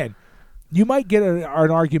 again, you might get an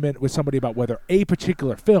argument with somebody about whether a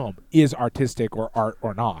particular film is artistic or art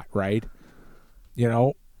or not, right?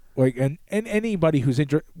 Like, and anybody who's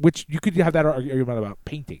which you could have that argument about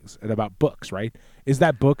paintings and about books, right? Is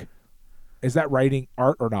that writing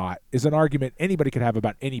art or not? Is an argument anybody could have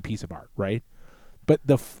about any piece of art, right? But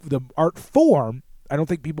the art form, I don't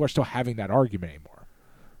think people are still having that argument anymore.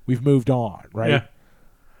 We've moved on, right?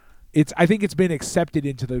 Yeah. I think it's been accepted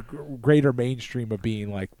into the greater mainstream of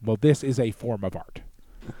being like, well, this is a form of art.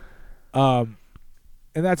 And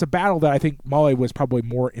that's a battle that I think Malle was probably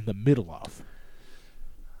more in the middle of.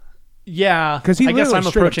 Yeah, because I guess I'm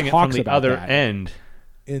approaching it from the other end.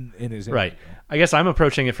 In his interview. Right. I guess I'm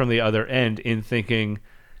approaching it from the other end in thinking,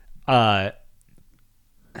 the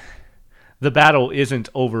battle isn't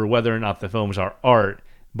over whether or not the films are art,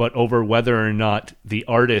 but over whether or not the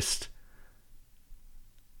artist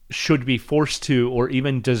should be forced to, or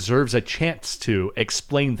even deserves a chance to,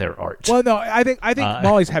 explain their art. Well, no, I think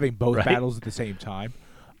Malle's having both battles at the same time.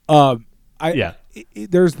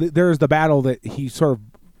 There's the battle that he sort of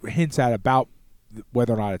hints at about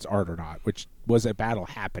whether or not it's art or not, which was a battle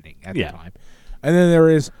happening at the time. And then there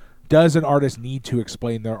is, does an artist need to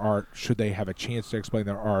explain their art? Should they have a chance to explain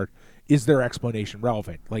their art? Is their explanation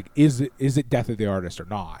relevant? Like, is it death of the artist or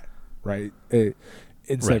not? Right?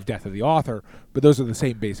 Instead of death of the author. But those are the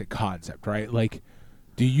same basic concept, right? Like,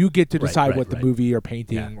 do you get to decide what the movie or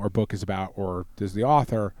painting or book is about, or does the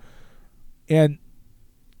author? And,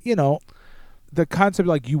 you know, the concept,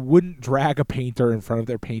 like, you wouldn't drag a painter in front of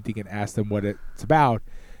their painting and ask them what it's about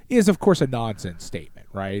is, of course, a nonsense statement,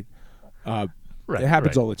 right? It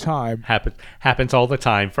happens all the time. Happens all the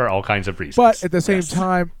time for all kinds of reasons. But at the same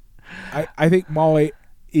time, I think Malle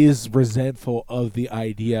is resentful of the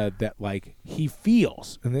idea that, like, he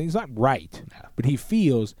feels, and he's not right, but he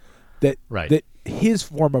feels that that his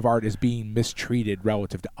form of art is being mistreated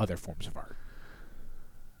relative to other forms of art.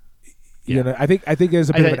 You know, I think there's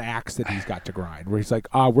a bit of an axe that he's got to grind, where he's like,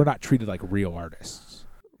 we're not treated like real artists.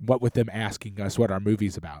 What with them asking us what our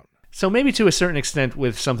movie's about? So maybe to a certain extent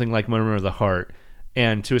with something like Murmur of the Heart,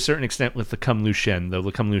 and to a certain extent with Le Comme Lu Chien, though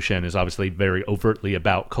Le Comme Lu Chien is obviously very overtly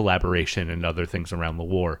about collaboration and other things around the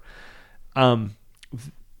war.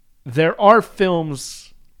 There are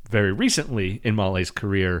films very recently in Malle's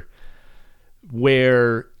career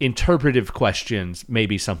where interpretive questions may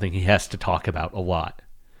be something he has to talk about a lot.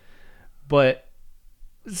 But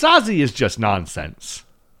Zazie is just nonsense.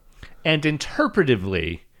 And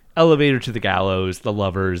interpretively, Elevator to the Gallows, The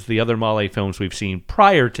Lovers, the other Malle films we've seen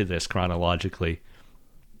prior to this chronologically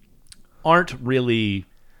aren't really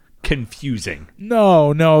confusing.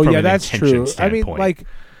 No, yeah, that's true. Standpoint. I mean, like,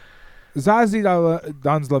 Zazie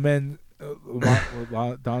dans le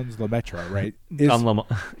Metro, right?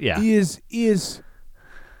 Is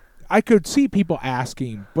I could see people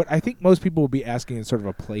asking, but I think most people would be asking in sort of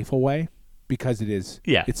a playful way because it's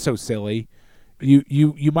so silly.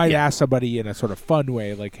 You might ask somebody in a sort of fun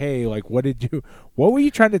way, like, hey, like, what were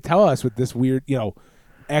you trying to tell us with this weird,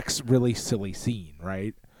 X really silly scene,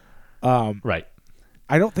 right? Right.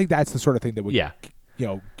 I don't think that's the sort of thing that would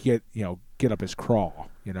get up his craw,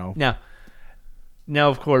 Now,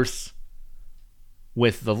 of course,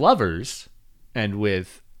 with The Lovers and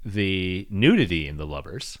with the nudity in The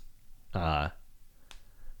Lovers,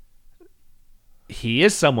 he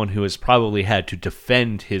is someone who has probably had to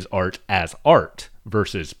defend his art as art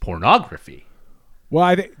versus pornography. Well,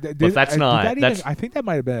 I think I think that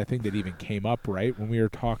might have been a thing that even came up, right, when we were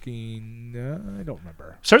talking. I don't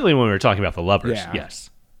remember. Certainly, when we were talking about The Lovers, yes,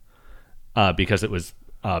 because it was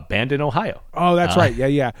banned in Ohio. Oh, that's right.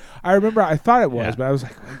 Yeah. I remember. I thought it was, but I was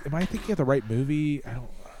like, "Am I thinking of the right movie?" I don't.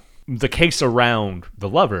 The case around The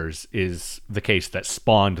Lovers is the case that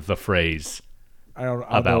spawned the phrase.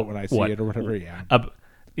 I'll know it when I see it or whatever. Yeah.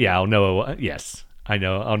 I'll know. Yes, I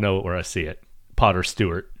know. I'll know it where I see it. Potter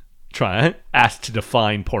Stewart asked to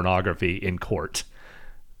define pornography in court.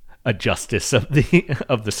 A justice of the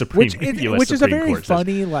Supreme U.S. Which is Supreme a very Court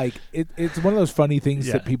funny, like, it's one of those funny things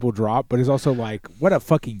that people drop, but it's also like, what a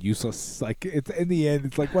fucking useless, like, it's in the end,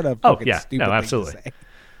 it's like, what a fucking stupid thing to say.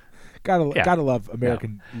 Gotta love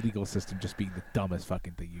American legal system just being the dumbest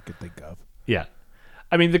fucking thing you could think of. Yeah,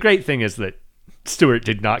 I mean, the great thing is that Stewart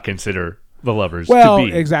did not consider The Lovers to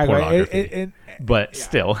be pornography, but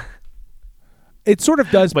still. It sort of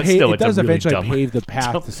does. It does eventually pave the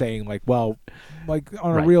path to saying, like, well, like,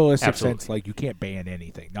 on a realistic sense, like, you can't ban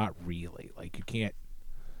anything. Not really. Like, you can't.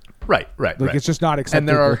 Right. Like, it's just not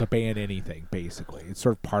acceptable to ban anything. Basically, it's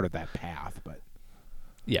sort of part of that path. But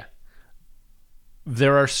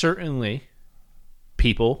there are certainly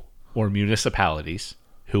people or municipalities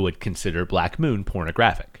who would consider Black Moon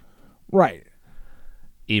pornographic. Right.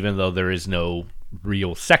 Even though there is no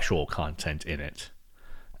real sexual content in it.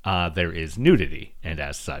 There is nudity, and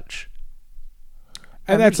as such,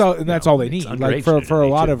 And that's all. And that's all they need. Like for a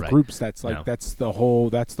lot of groups, that's like that's the whole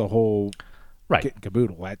right kit and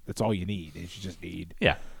caboodle. That's all you need. Is you just need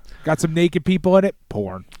got some naked people in it.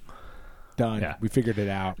 Porn. Done. Yeah. We figured it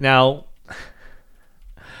out. Now,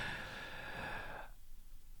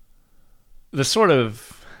 the sort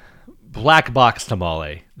of black box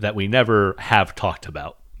tamale that we never have talked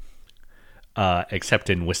about, except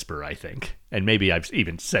in whisper, I think, and maybe I've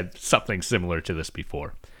even said something similar to this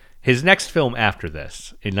before. His next film after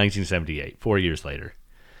this, in 1978, 4 years later,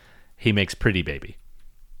 he makes Pretty Baby,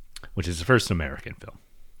 which is the first American film.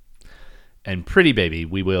 And Pretty Baby,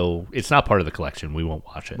 it's not part of the collection. We won't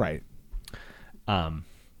watch it. Right.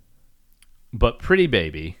 But Pretty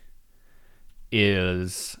Baby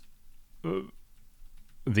is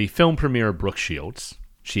the film premiere of Brooke Shields.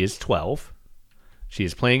 She is 12. She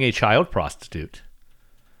is playing a child prostitute.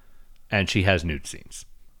 And she has nude scenes.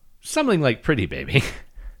 Something like Pretty Baby.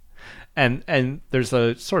 And there's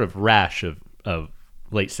a sort of rash of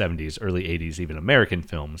late 70s, early 80s, even American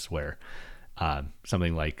films where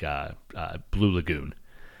something like Blue Lagoon,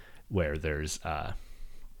 where there's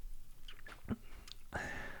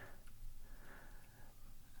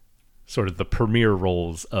sort of the premiere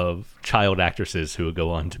roles of child actresses who would go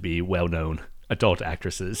on to be well-known adult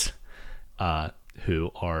actresses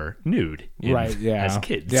who are nude as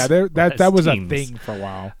kids. Yeah, that was teens. A thing for a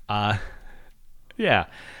while. Yeah.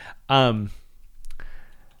 And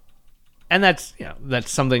that's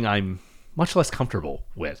something I'm much less comfortable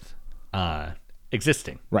with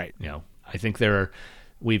existing. Right. I think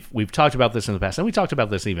we've talked about this in the past, and we talked about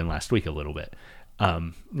this even last week a little bit.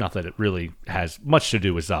 Not that it really has much to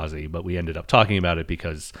do with Zazie, but we ended up talking about it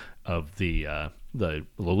because of the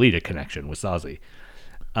Lolita connection with Zazie.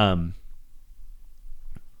 I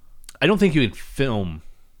don't think you could film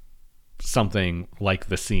something like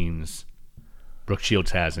the scenes Brooke Shields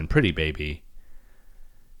has in Pretty Baby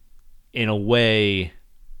in a way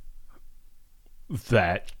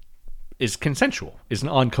that is consensual, is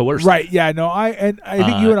uncoercive. Right. Yeah. No. I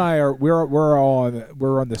think you and I are we're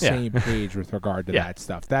on the same page with regard to that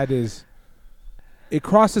stuff. That is, it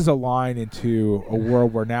crosses a line into a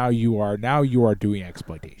world where now you are doing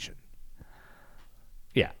exploitation.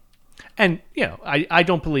 Yeah. And I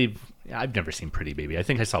don't believe. I've never seen Pretty Baby. I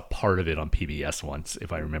think I saw part of it on PBS once,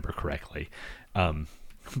 if I remember correctly.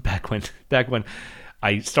 Back when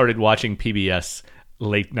I started watching PBS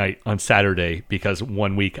late night on Saturday because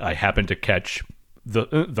one week I happened to catch the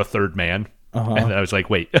Third Man, and I was like,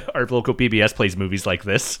 "Wait, our local PBS plays movies like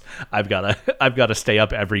this. I've got to stay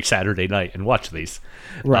up every Saturday night and watch these."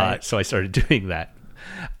 Right. So I started doing that,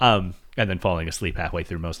 and then falling asleep halfway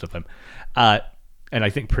through most of them. And I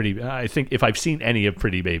think if I've seen any of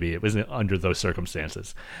Pretty Baby, it was under those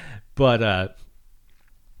circumstances. But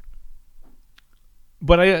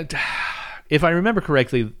if I remember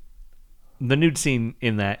correctly, the nude scene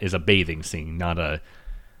in that is a bathing scene, not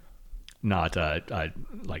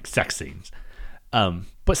like sex scenes.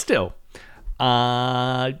 But still,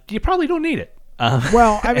 you probably don't need it.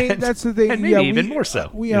 Well, I mean, that's the thing. And maybe even more so.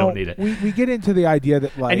 You don't need it. We get into the idea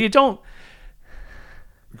that like, and you don't.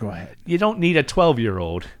 Go ahead. You don't need a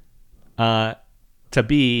 12-year-old to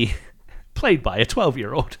be played by a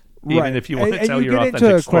 12-year-old, even if you want to tell your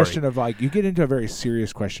authentic story. You get into a very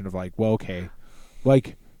serious question of like, well, okay,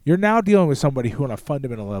 like you're now dealing with somebody who on a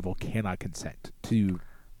fundamental level cannot consent to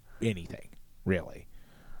anything, really.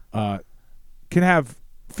 Can have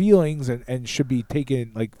feelings and should be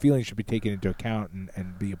taken, like feelings should be taken into account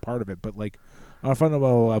and be a part of it. But like on a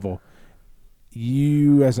fundamental level,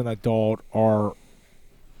 you as an adult are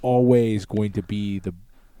always going to be the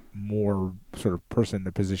more sort of person in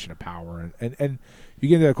the position of power, and you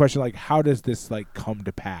get into the question like, how does this like come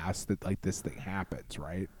to pass that like this thing happens,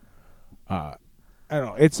 right? I don't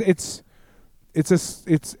know. It's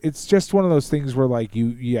just one of those things where like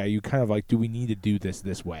you kind of like, do we need to do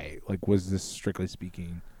this way? Like, was this strictly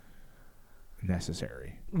speaking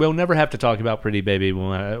necessary? We'll never have to talk about Pretty Baby.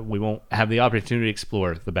 We won't have the opportunity to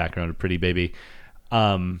explore the background of Pretty Baby.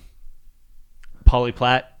 Polly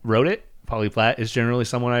Platt wrote it. Polly Platt is generally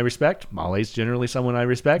someone I respect. Malle's generally someone I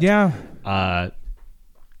respect. Yeah.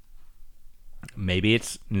 Maybe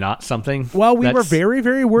it's not something. Well, we were very,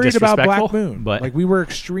 very worried about Black Moon. But like we were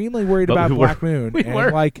extremely worried about Black Moon.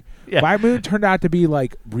 Black Moon turned out to be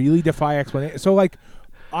like really defy explanation. So like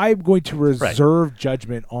I'm going to reserve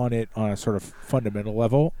judgment on it on a sort of fundamental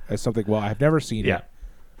level as something. Well, I've never seen it.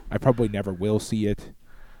 I probably never will see it.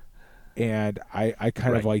 And I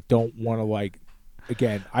kind of like don't want to like.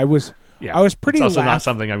 Again, I was pretty. It's also not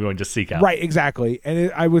something I'm going to seek out. Right, exactly,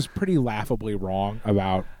 and I was pretty laughably wrong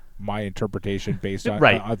about my interpretation based on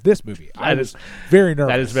of this movie. I was very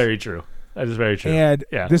nervous. That is very true. That is very true. And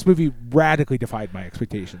yeah. this movie radically defied my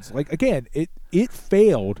expectations. Like, again, it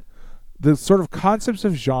failed the sort of concepts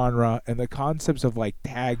of genre and the concepts of like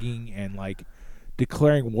tagging and like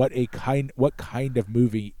declaring what kind of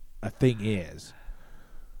movie a thing is.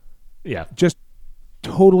 Yeah. Just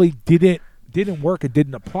totally didn't work and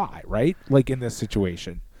didn't apply, right? Like in this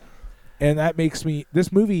situation. And that makes me,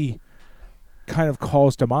 this movie kind of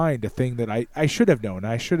calls to mind a thing that I should have known.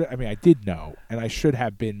 I did know, and I should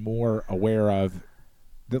have been more aware of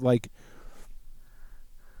that, like,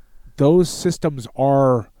 those systems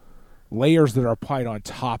are layers that are applied on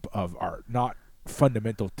top of art, not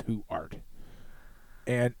fundamental to art.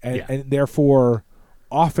 And therefore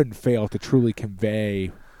often fail to truly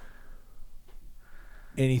convey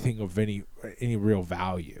anything of any real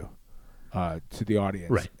value to the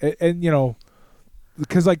audience. Right. And you know,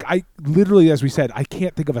 because like I literally, as we said, I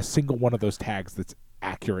can't think of a single one of those tags that's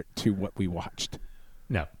accurate to what we watched.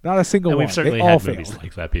 No. Not a single and one. We've certainly they all had movies failed.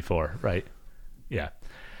 like that before, right? Yeah.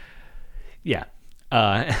 Yeah.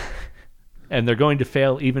 And they're going to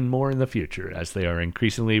fail even more in the future as they are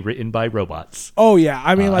increasingly written by robots. Oh yeah,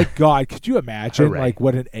 I mean, like, God, could you imagine hooray. like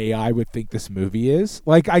what an AI would think this movie is?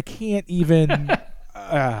 Like, I can't even.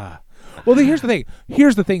 Well, here's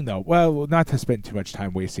the thing, though. Well, not to spend too much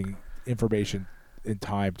time wasting information and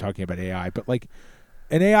time talking about AI, but like,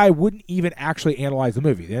 an AI wouldn't even actually analyze the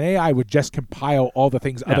movie. An AI would just compile all the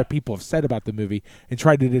things other people have said about the movie and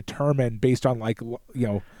try to determine based on like, you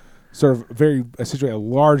know, sort of essentially a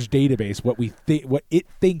large database what it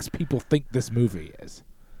thinks people think this movie is.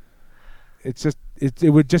 It's just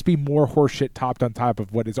it would just be more horseshit topped on top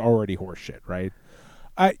of what is already horseshit, right?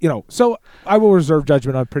 So I will reserve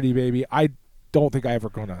judgment on Pretty Baby. I don't think I ever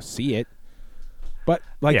gonna see it, but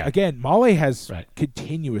again, Malle has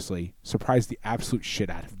continuously surprised the absolute shit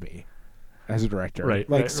out of me as a director. Right.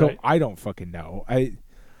 I don't fucking know.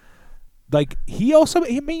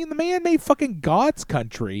 The man made fucking God's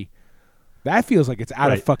Country. That feels like it's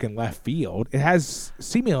out of fucking left field. It has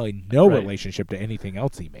seemingly no relationship to anything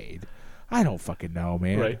else he made. I don't fucking know,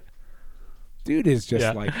 man. Right. Dude is just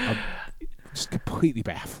just completely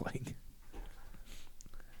baffling.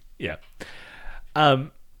 Yeah.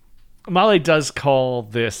 Malle does call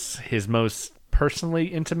this his most personally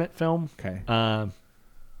intimate film. Okay.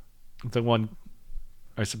 The one,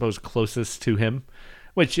 I suppose, closest to him,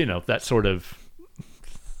 which, you know, that sort of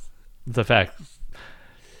the fact,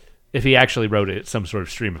 if he actually wrote it, some sort of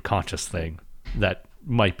stream of conscious thing, that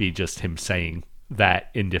might be just him saying that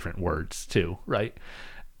in different words too, right?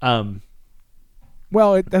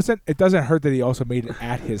 Well, it doesn't hurt that he also made it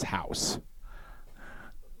at his house.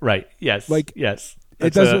 Right. Yes. Like, yes.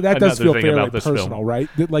 It does. That does feel fairly personal, film. right?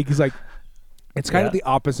 Like, he's like, it's kind of the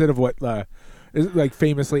opposite of what, like,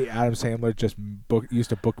 famously Adam Sandler just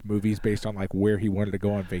used to book movies based on like where he wanted to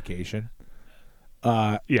go on vacation.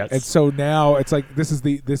 Yes. And so now it's like this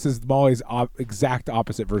is Malle's exact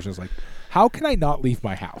opposite version. It's like, how can I not leave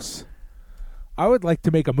my house? I would like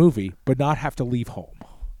to make a movie, but not have to leave home.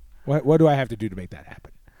 What do I have to do to make that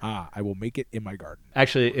happen? I will make it in my garden.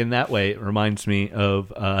 Actually, in that way, it reminds me of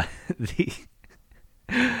the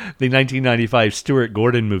 1995 Stuart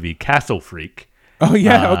Gordon movie Castle Freak. Oh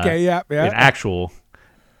yeah, okay, yeah.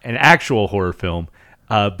 An actual horror film,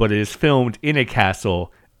 but it is filmed in a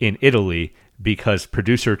castle in Italy because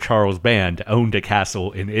producer Charles Band owned a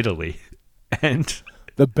castle in Italy, and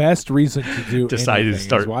the best reason to do decided to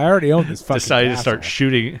start. Is, well, I already own this fucking decided castle.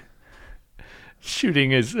 to start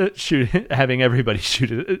having everybody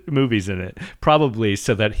shoot movies in it, probably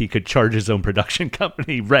so that he could charge his own production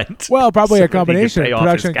company rent. Well, probably so a combination of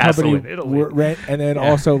production company in rent, and then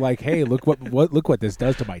also like, hey, look what this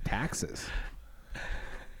does to my taxes.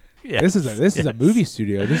 Yes, this is a movie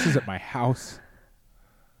studio. This isn't my house.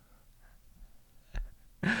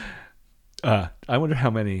 I wonder how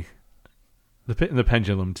many. The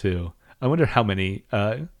Pendulum too. I wonder how many.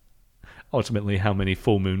 Ultimately, how many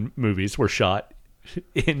Full Moon movies were shot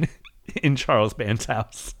in Charles Band's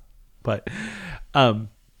house? But,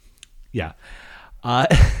 yeah,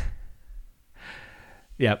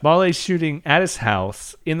 yeah. Malle's shooting at his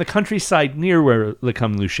house in the countryside near where Le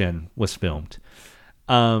Comme Lucien was filmed.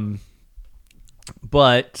 But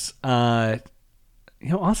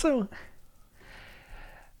also,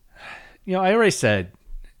 I already said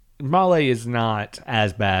Malle is not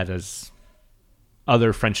as bad as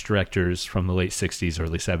other French directors from the late 60s,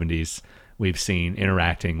 early 70s we've seen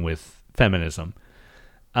interacting with feminism.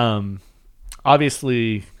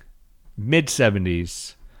 Obviously,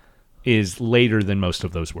 mid-70s is later than most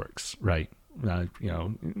of those works, right?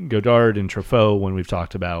 Godard and Truffaut, when we've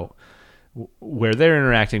talked about where they're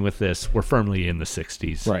interacting with this, we're firmly in the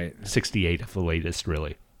 60s. Right. 68 at the latest,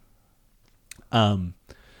 really.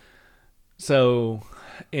 So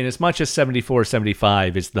in as much as 74,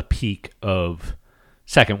 75 is the peak of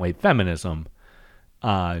second wave feminism,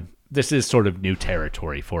 this is sort of new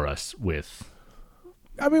territory for us with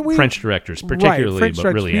French directors, particularly, French but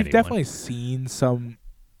directors, really we've anyone. definitely seen some.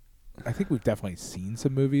 I think we've definitely seen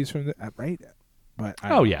some movies from the right, but I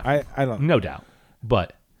don't. No doubt,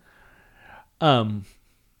 but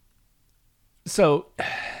so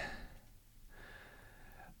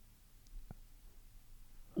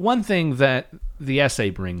one thing that the essay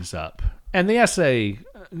brings up, and the essay,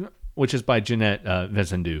 which is by Jeanette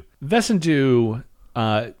Vesendu,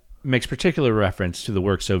 makes particular reference to the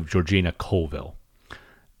works of Georgina Colville,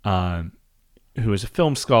 who is a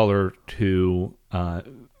film scholar who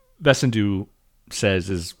Vesendu says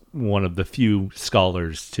is one of the few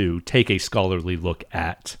scholars to take a scholarly look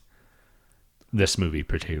at this movie,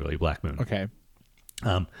 particularly Black Moon. Okay.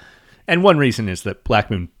 And one reason is that Black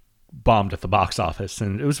Moon bombed at the box office,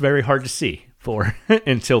 and it was very hard to see for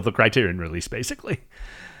until the Criterion release, basically.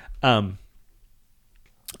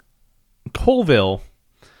 Colville,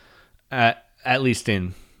 at least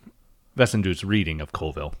in Vesendu's reading of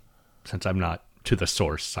Colville, since I'm not to the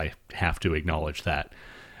source, I have to acknowledge that,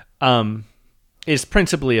 is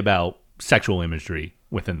principally about sexual imagery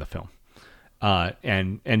within the film,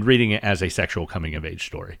 and reading it as a sexual coming-of-age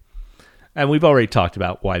story. And we've already talked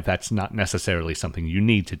about why that's not necessarily something you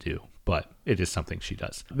need to do, but it is something she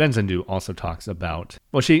does. Vesendu also talks about,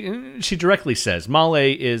 well, she directly says Malle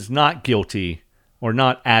is not guilty, or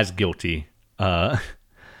not as guilty as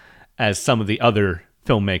some of the other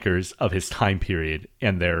filmmakers of his time period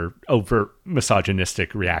and their overt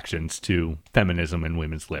misogynistic reactions to feminism and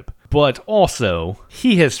women's lib. But also,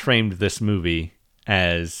 he has framed this movie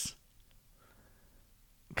as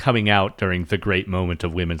coming out during the great moment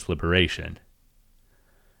of women's liberation.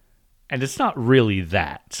 And it's not really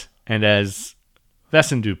that. And as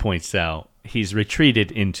Vesendu points out, he's retreated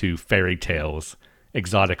into fairy tales,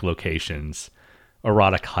 exotic locations,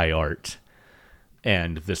 erotic high art,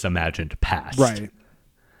 and this imagined past. Right.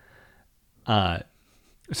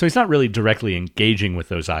 So he's not really directly engaging with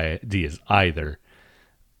those ideas either.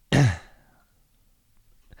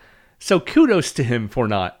 So kudos to him for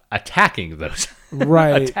not attacking those.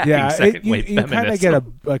 Right. attacking you kind of get a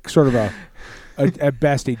sort of a at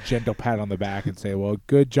best a gentle pat on the back and say, well,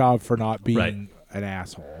 good job for not being an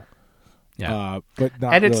asshole. Yeah. But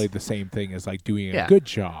not really the same thing as like doing a good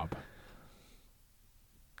job.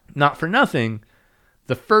 Not for nothing,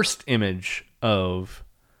 the first image of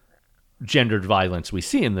gendered violence we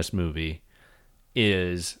see in this movie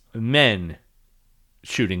is men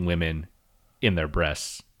shooting women in their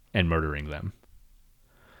breasts and murdering them.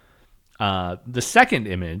 The second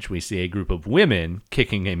image, we see a group of women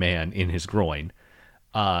kicking a man in his groin.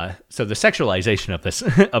 So the sexualization of this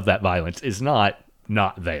of that violence is not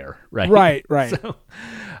there, right? Right. So,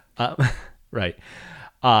 right.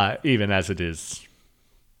 Even as it is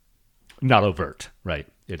not overt, right?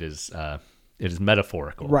 It is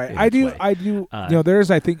metaphorical, right? I do.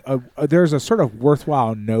 There's, I think, there's a sort of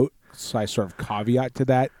worthwhile note, sort of caveat to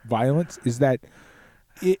that violence is that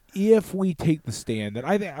if we take the stand that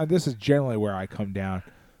I think this is generally where I come down,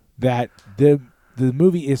 that the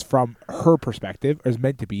movie is from her perspective, or is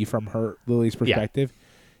meant to be from Lily's perspective.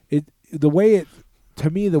 Yeah. The way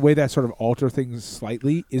that sort of alter things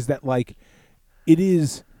slightly is that like it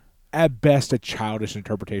is at best a childish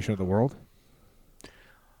interpretation of the world.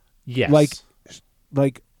 Yes.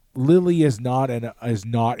 Like Lily is not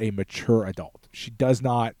a mature adult. She does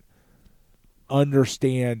not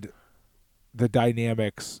understand the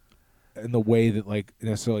dynamics in the way that like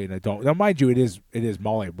necessarily an adult. Now, mind you, it is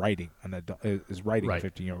Malle writing a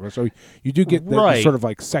 15-year-old. So you do get the sort of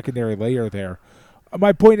like secondary layer there.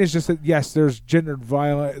 My point is just that yes, there's gendered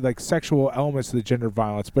violence, like sexual elements to the gendered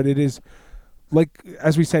violence, but it is like,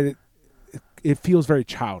 as we said, it feels very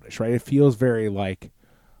childish, right? It feels very like,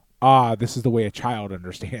 this is the way a child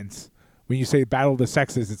understands. When you say Battle of the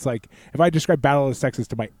Sexes, it's like, if I describe Battle of the Sexes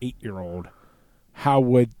to my 8-year-old, how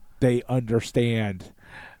would they understand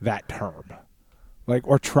that term? Like,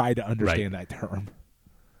 or try to understand that term.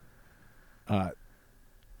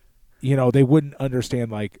 They wouldn't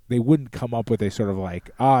understand, like, they wouldn't come up with a sort of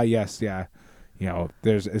like, there's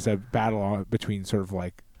a battle between sort of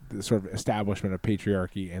like the sort of establishment of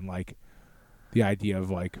patriarchy and like the idea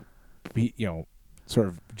of like, sort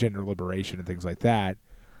of gender liberation and things like that.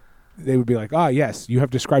 They would be like, yes, you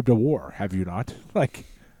have described a war, have you not? Like,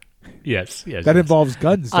 yes. That involves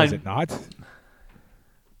guns, does it not?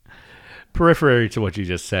 Periphery to what you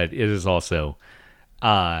just said, it is also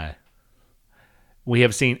we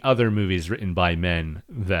have seen other movies written by men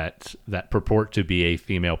that purport to be a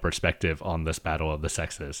female perspective on this battle of the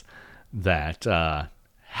sexes that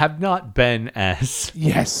have not been as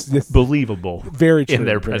believable very true, in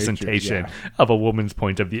their very presentation true, of a woman's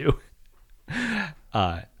point of view.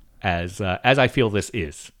 As I feel this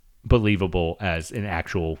is believable as an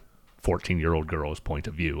actual 14-year-old girl's point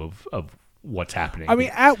of view of what's happening. I mean,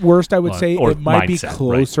 at worst, I would say it might be mindset,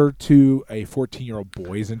 closer to a 14-year-old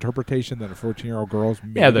boy's interpretation than a 14-year-old girl's.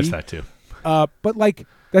 Maybe. Yeah, there's that too. But like,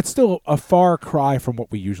 that's still a far cry from what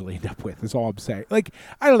we usually end up with. Is all I'm saying. Like,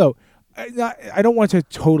 I don't know. I don't want to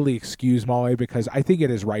totally excuse Malle because I think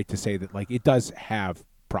it is right to say that like it does have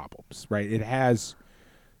problems, right? It has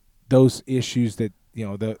those issues that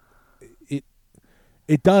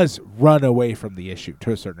it does run away from the issue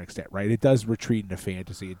to a certain extent, right? It does retreat into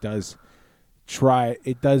fantasy. It does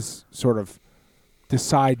sort of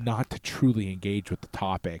decide not to truly engage with the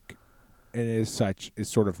topic, and as such is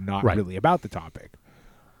sort of not really about the topic.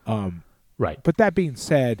 Right. But that being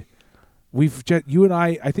said, you and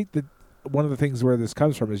I think that one of the things where this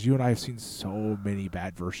comes from is you and I have seen so many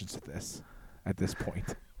bad versions of this at this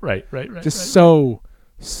point. Right. Just so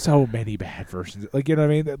many bad versions. Like, you know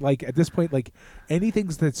what I mean? Like at this point, like anything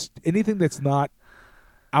that's not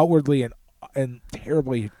outwardly and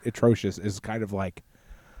terribly atrocious is kind of like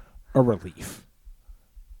a relief.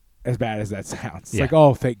 As bad as that sounds. It's like,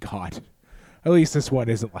 oh, thank God. At least this one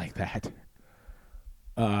isn't like that.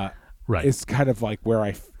 Right. It's kind of like where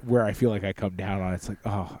I feel like I come down on it. It's like,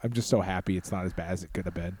 oh, I'm just so happy it's not as bad as it could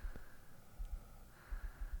have been.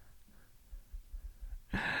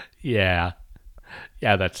 Yeah,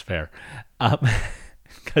 that's fair.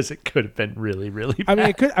 Because it could have been really, really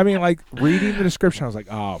bad. I mean, like reading the description, I was like,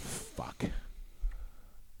 oh, fuck.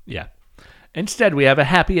 Yeah. Instead, we have a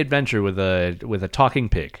happy adventure with a talking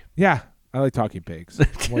pig. Yeah, I like talking pigs. I'm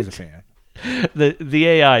always a fan. The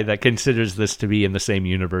AI that considers this to be in the same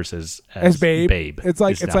universe as Babe. It's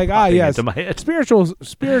like yes,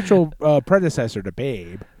 spiritual predecessor to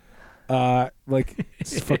Babe. Like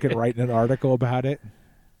it's fucking writing an article about it.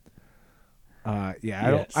 I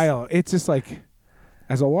don't. It's just like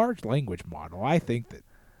as a large language model, I think that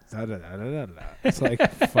it's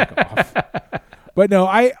like fuck off. But no,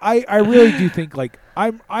 I really do think like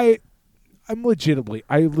I legitimately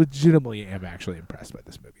am actually impressed by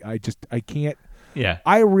this movie. I can't. Yeah.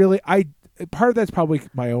 Part of that's probably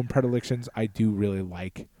my own predilections. I do really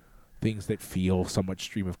like things that feel somewhat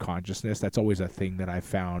stream of consciousness. That's always a thing that I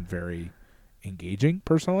found very engaging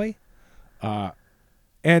personally.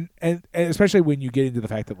 And especially when you get into the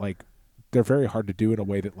fact that like they're very hard to do in a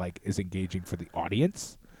way that like is engaging for the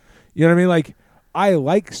audience. You know what I mean? Like I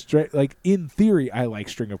like in theory I like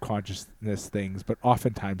string of consciousness things, but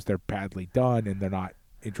oftentimes they're badly done and they're not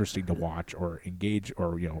interesting to watch or engage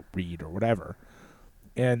or read or whatever.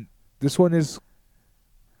 And this one is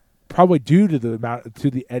probably due to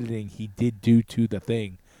the editing he did do to the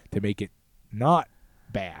thing to make it not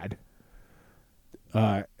bad.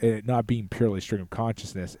 And it not being purely string of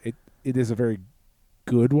consciousness, it is a very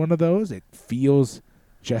good one of those. It feels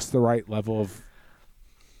just the right level of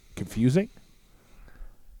confusing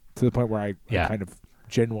to the point where I kind of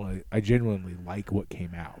genuinely like what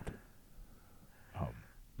came out.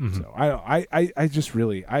 So I just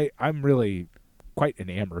really I'm really quite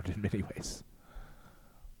enamored in many ways.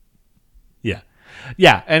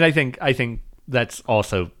 Yeah, and I think that's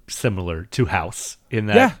also similar to House in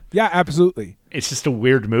that. Yeah, absolutely. It's just a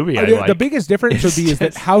weird movie. The biggest difference would be is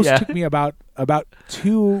that House took me about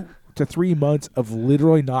 2 to 3 months of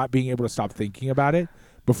literally not being able to stop thinking about it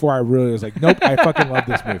before I really was like, nope, I fucking love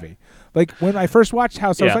this movie. Like when I first watched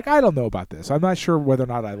House, I was like, I don't know about this. I'm not sure whether or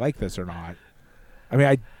not I like this or not. I mean,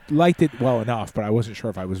 I liked it well enough, but I wasn't sure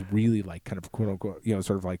if I was really like kind of quote unquote,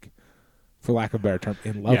 sort of like, for lack of a better term,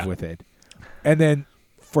 in love with it. And then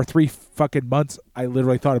for 3 fucking months, I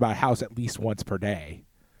literally thought about House at least once per day.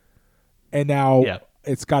 And now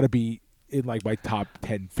it's got to be in like my top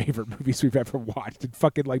 10 favorite movies we've ever watched. It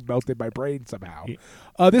fucking like melted my brain somehow.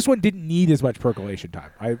 This one didn't need as much percolation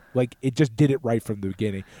time. It just did it right from the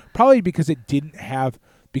beginning. Probably because it didn't have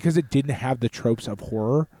the tropes of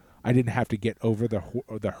horror. I didn't have to get over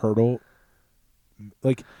the hurdle.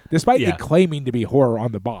 Like despite it claiming to be horror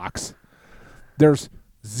on the box, there's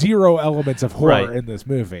 0 elements of horror in this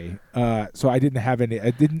movie. So I didn't have any.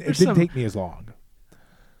 It didn't take me as long.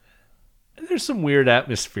 There's some weird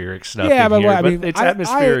atmospheric stuff in here, but it's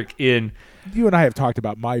atmospheric in... You and I have talked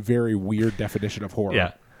about my very weird definition of horror.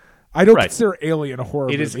 Yeah. I don't consider Alien a horror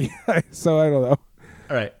movie, so I don't know.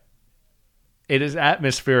 All right. It is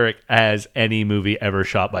atmospheric as any movie ever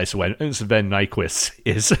shot by Sven Nykvist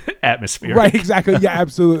is atmospheric. Right, exactly. Yeah,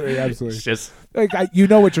 absolutely. It's just like you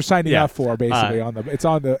know what you're signing Yeah. up for, basically. It's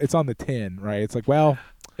on the tin, right? It's like, well,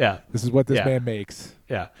 yeah, this is what this Yeah. man makes,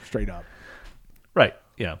 yeah, straight up. right.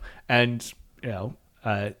 And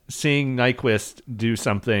seeing Nyquist do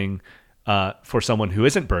something for someone who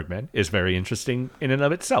isn't Bergman is very interesting in and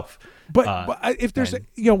of itself. But if there's, and-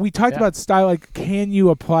 we talked about style, like, can you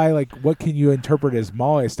apply, like, what can you interpret as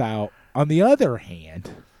Malle style? On the other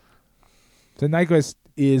hand, the Nyquist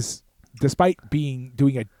is, despite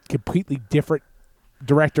doing a completely different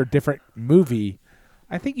director, different movie,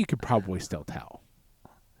 I think you could probably still tell.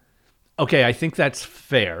 Okay, I think that's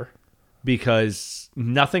fair because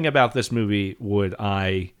nothing about this movie would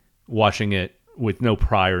I, watching it with no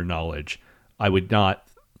prior knowledge, I would not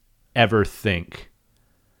ever think,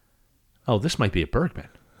 oh, this might be a Bergman.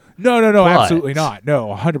 No, But absolutely not.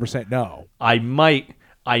 No, 100% no. I might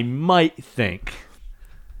think,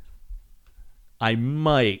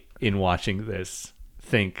 in watching this,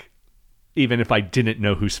 think, even if I didn't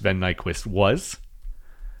know who Sven Nykvist was,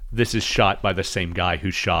 this is shot by the same guy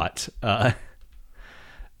who shot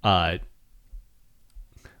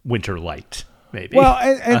Winter Light, maybe. Well,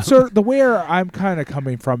 and so the where I'm kind of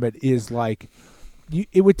coming from it is like,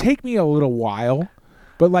 it would take me a little while,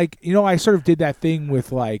 but like, I sort of did that thing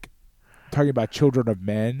with like talking about Children of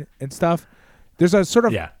Men and stuff. There's a sort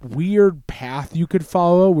of weird path you could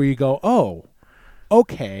follow where you go, oh,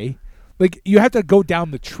 okay, like you have to go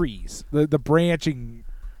down the trees, the branches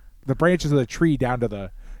of the tree down to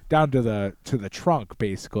the trunk,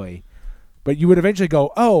 basically. But you would eventually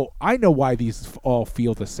go, oh, I know why these all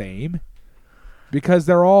feel the same. Because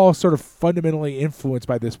they're all sort of fundamentally influenced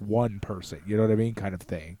by this one person, you know what I mean, kind of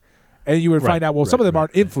thing. And you would find out, well, some of them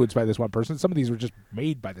aren't influenced by this one person. Some of these were just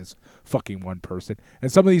made by this fucking one person.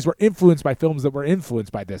 And some of these were influenced by films that were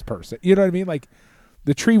influenced by this person. You know what I mean? Like,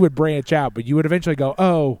 the tree would branch out, but you would eventually go,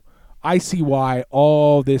 oh, I see why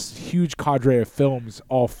all this huge cadre of films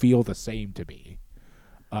all feel the same to me.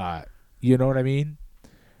 You know what I mean?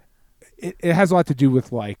 It has a lot to do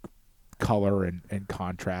with, like, color and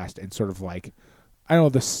contrast and sort of, like, I don't know,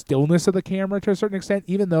 the stillness of the camera to a certain extent,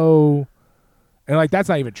 even though, and like that's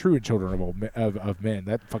not even true in Children of Men.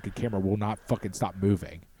 That fucking camera will not fucking stop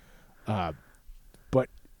moving. But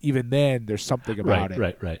even then, there's something about it.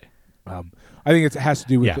 Right. I think it has to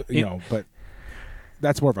do with but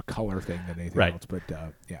that's more of a color thing than anything else. But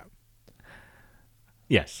yeah.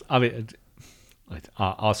 Yes, I mean,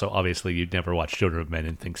 also obviously you'd never watch Children of Men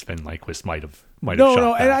and think Sven Nykvist might have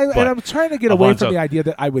shot that. And I'm trying to get away from the idea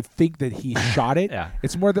that I would think that he shot it. Yeah.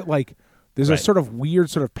 It's more that like there's a sort of weird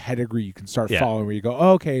sort of pedigree you can start following where you go,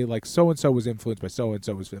 oh, okay, like so and so was influenced by so and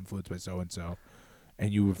so was influenced by so and so,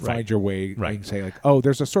 and you would find your way and say like, oh,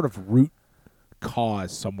 there's a sort of root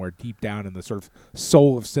cause somewhere deep down in the sort of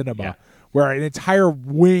soul of cinema where an entire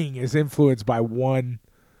wing is influenced by one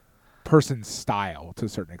person's style to a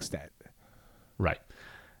certain extent. Right.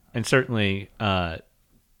 And certainly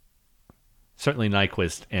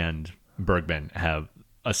Nykvist and Bergman have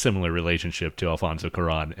a similar relationship to Alfonso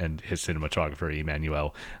Cuarón and his cinematographer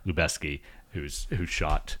Emmanuel Lubezki, who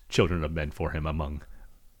shot Children of Men for him, among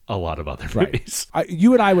a lot of other movies.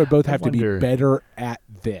 You and I would both have to be better at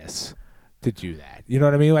this to do that. You know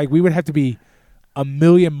what I mean? Like, we would have to be a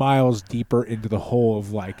million miles deeper into the hole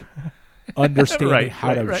of like understanding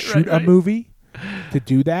how to shoot a movie to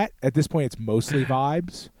do that. At this point, it's mostly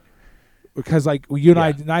vibes. Because like you and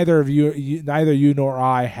I, neither you nor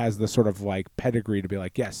I has the sort of like pedigree to be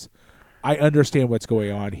like, yes, I understand what's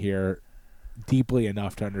going on here deeply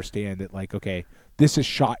enough to understand that like, okay, this is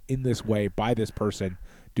shot in this way by this person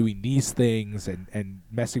doing these things and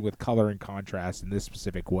messing with color and contrast in this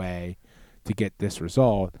specific way to get this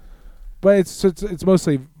result. But it's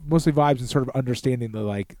mostly vibes and sort of understanding the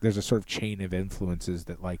like there's a sort of chain of influences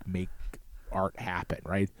that like make art happen,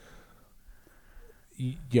 right?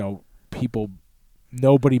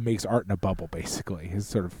 Nobody makes art in a bubble, basically, is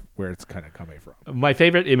sort of where it's kind of coming from. My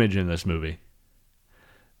favorite image in this movie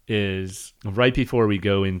is right before we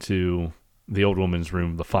go into the old woman's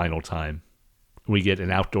room the final time. We get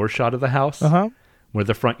an outdoor shot of the house where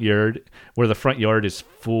the front yard is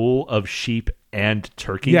full of sheep and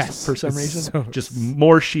turkeys for some reason. So just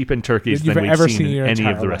more sheep and turkeys than we've seen in any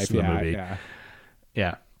of the rest of the movie.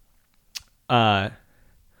 Yeah.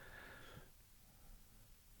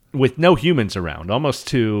 With no humans around, almost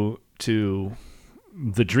to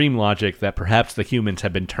the dream logic that perhaps the humans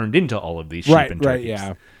have been turned into all of these sheep and turkeys.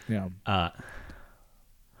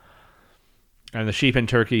 And the sheep and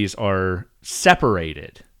turkeys are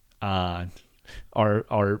separated.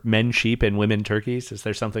 are men sheep and women turkeys? Is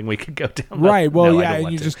there something we could go down? Right. Well, No, yeah,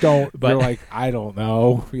 and you just don't. But, you're like, I don't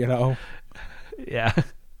know. Yeah.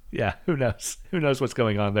 Yeah. Who knows? Who knows what's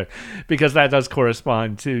going on there? Because that does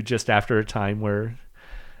correspond to just after a time where,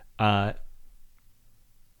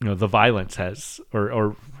 the violence has,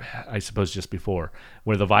 or I suppose just before,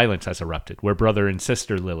 where the violence has erupted, where brother and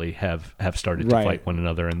sister Lily have started to fight one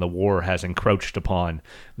another, and the war has encroached upon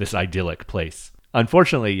this idyllic place.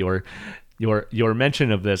 Unfortunately, your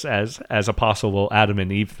mention of this as a possible Adam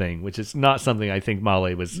and Eve thing, which is not something I think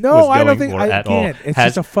Malle was going for at all. It's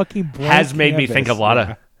just a fucking blank has made canvas. me think a lot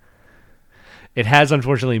of. It has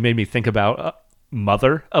unfortunately made me think about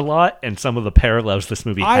Mother a lot, and some of the parallels this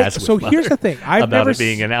movie has with Mother. Here's the thing: about it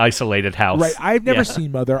being an isolated house. Right, I've never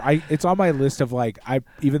seen Mother. It's on my list of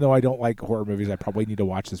even though I don't like horror movies, I probably need to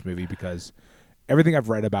watch this movie because everything I've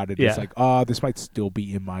read about it is this might still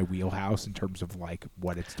be in my wheelhouse in terms of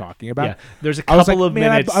what it's talking about. Yeah, there's a couple of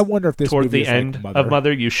minutes. I wonder if this toward movie the end of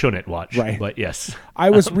Mother you shouldn't watch. Right, but yes, I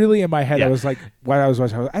was really in my head. I was like, while I was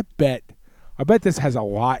watching, I bet this has a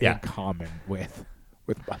lot in common with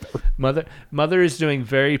Mother is doing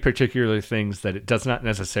very particular things that it does not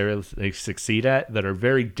necessarily succeed at, that are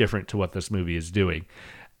very different to what this movie is doing.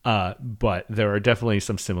 But there are definitely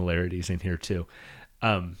some similarities in here too.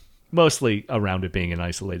 Mostly around it being an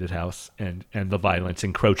isolated house and the violence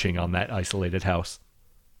encroaching on that isolated house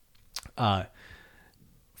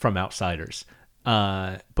from outsiders.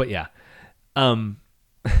 But yeah.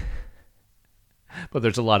 But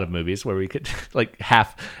there's a lot of movies where we could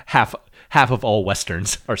half of all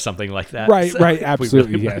westerns or something like that. Right, right,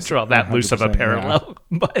 absolutely. We really draw that loose of a parallel.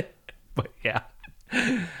 Yeah.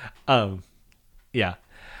 But yeah.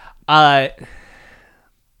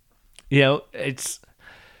 Yeah.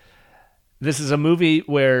 This is a movie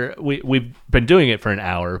where we've been doing it for an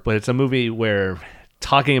hour, but it's a movie where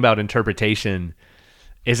talking about interpretation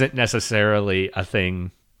isn't necessarily a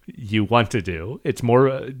thing you want to do. It's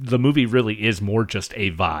more, the movie really is more just a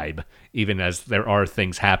vibe, even as there are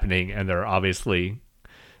things happening and there are obviously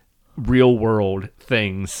real world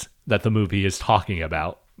things that the movie is talking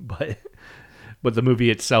about, but the movie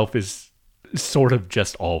itself is sort of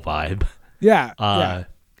just all vibe. Yeah.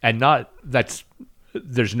 And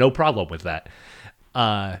there's no problem with that.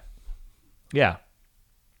 Yeah.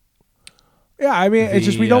 Yeah, I mean, it's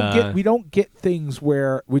just we don't get things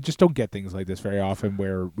where we just don't get things like this very often,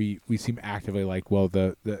 where we seem actively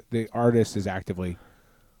the artist is actively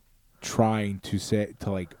trying to say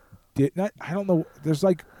I don't know. There's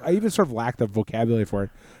I even sort of lack the vocabulary for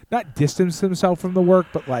it. Not distance himself from the work,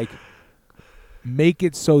 but make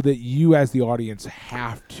it so that you as the audience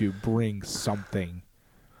have to bring something.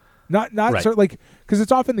 Not right. Sort of because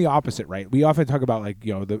it's often the opposite, right? We often talk about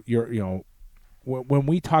when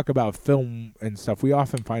we talk about film and stuff, we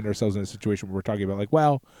often find ourselves in a situation where we're talking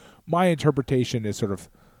about my interpretation is sort of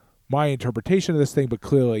my interpretation of this thing, but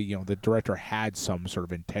clearly, the director had some sort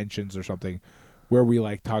of intentions or something, where we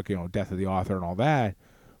talk, death of the author and all that.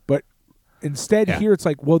 But instead here it's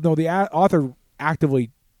no, the author actively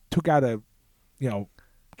took out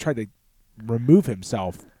tried to remove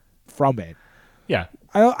himself from it. Yeah.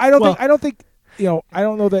 I don't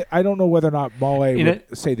know whether or not Malle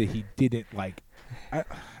would say that he didn't I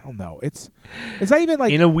don't know. It's not even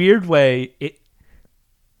in a weird way.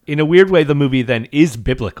 The movie then is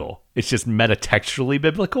biblical. It's just metatextually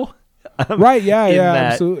biblical, right? Yeah,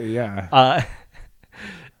 absolutely, yeah.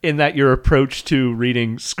 In that your approach to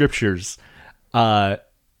reading scriptures, you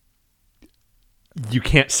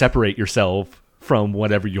can't separate yourself from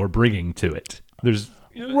whatever you're bringing to it.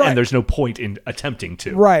 And there's no point in attempting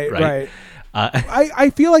to. Right. I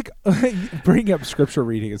feel like bringing up scripture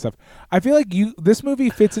reading and stuff. I feel like this movie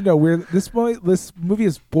fits into a weird. This movie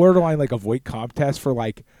is borderline like a Voight comp test for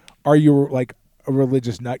are you a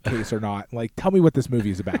religious nutcase or not? Tell me what this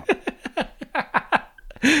movie is about.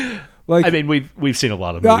 I mean, we've seen a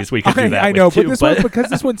lot of movies we could do that. I know, but this one, because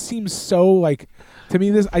this one seems so to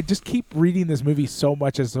me. I just keep reading this movie so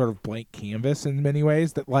much as sort of blank canvas in many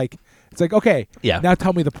ways that it's okay. Yeah. Now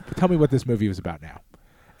tell me what this movie was about now,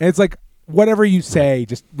 and it's whatever you say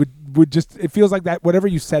just would just, it feels like that whatever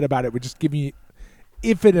you said about it would just give me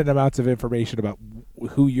infinite amounts of information about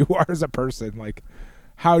who you are as a person.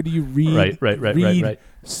 How do you read read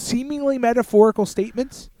seemingly metaphorical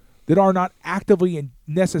statements that are not actively and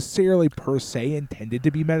necessarily per se intended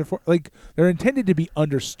to be they're intended to be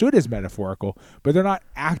understood as metaphorical, but they're not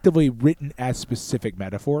actively written as specific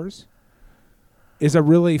metaphors, is a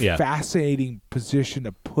really fascinating position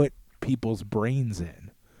to put people's brains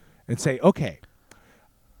in. And say, okay,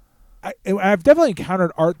 I've definitely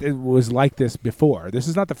encountered art that was like this before. This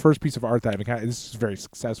is not the first piece of art that I've encountered. This is a very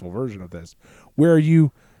successful version of this, where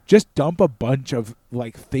you just dump a bunch of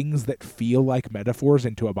like things that feel like metaphors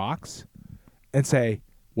into a box and say,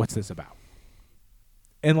 what's this about?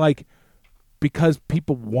 And like, because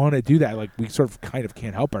people want to do that, like we sort of kind of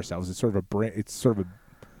can't help ourselves. It's sort of a, for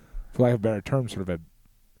lack of a better term, sort of a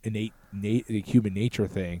innate human nature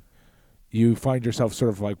thing. You find yourself sort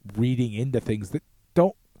of like reading into things that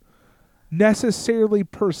don't necessarily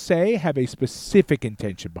per se have a specific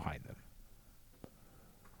intention behind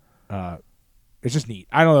them. It's just neat.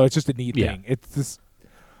 I don't know. It's just a neat thing. It's just,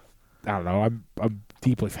 I don't know. I'm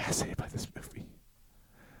deeply fascinated by this movie.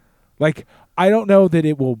 Like, I don't know that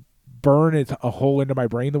it will burn a hole into my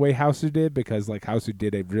brain the way Hauser did, because like Hauser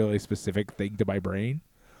did a really specific thing to my brain.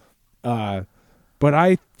 But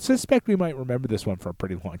I suspect we might remember this one for a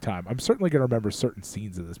pretty long time. I'm certainly going to remember certain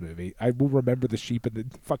scenes of this movie. I will remember the sheep and the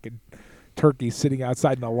fucking turkey sitting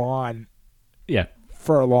outside in the lawn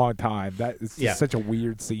for a long time. That is just such a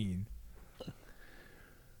weird scene.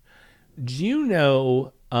 Do you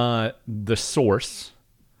know the source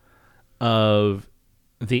of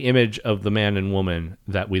the image of the man and woman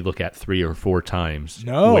that we look at 3 or 4 times?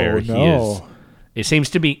 No. It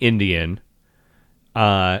seems to be Indian.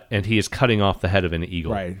 And he is cutting off the head of an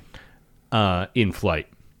eagle, right, in flight.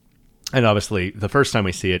 And obviously, the first time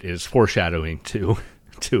we see it is foreshadowing to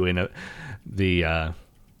the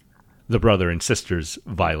brother and sister's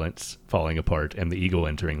violence falling apart and the eagle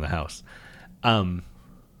entering the house. I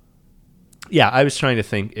was trying to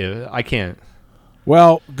think. I can't.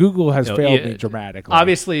 Well, Google has failed me dramatically.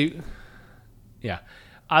 Obviously,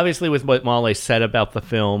 with what Malle said about the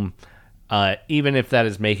film. Even if that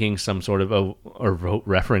is making some sort of a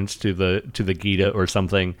reference to the Gita or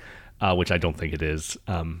something, which I don't think it is,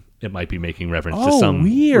 it might be making reference to some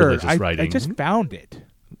religious writing. I just found it.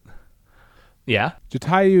 Yeah?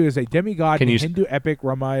 Jatayu is a demigod in the Hindu epic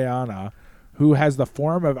Ramayana who has the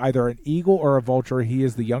form of either an eagle or a vulture. He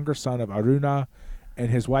is the younger son of Aruna and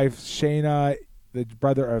his wife Shena, the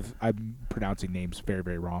brother of... I'm pronouncing names very,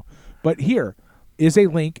 very wrong. But here is a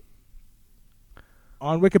link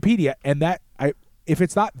on Wikipedia, and if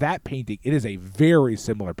it's not that painting, it is a very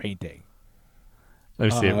similar painting.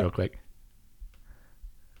 Let me see it real quick.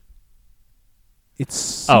 It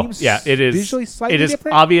seems it is visually slightly different. It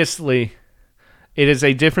is obviously, it is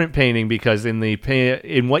a different painting because in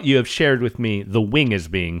what you have shared with me, the wing is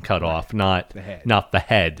being cut off, not the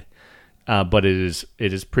head. But it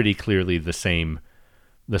is pretty clearly the same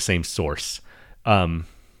source.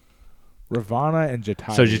 Ravana and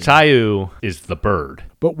Jatayu. So Jatayu is the bird.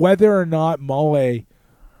 But whether or not Malle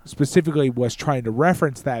specifically was trying to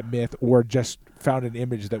reference that myth or just found an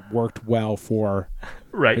image that worked well for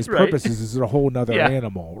his purposes is a whole nother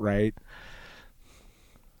animal, right?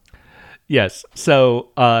 Yes.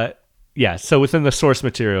 So, so within the source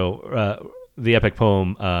material, the epic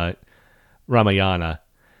poem Ramayana,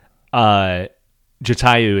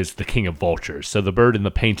 Jatayu is the king of vultures. So the bird in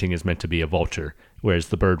the painting is meant to be a vulture, whereas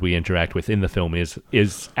the bird we interact with in the film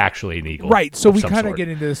is actually an eagle. Right. So we kind of get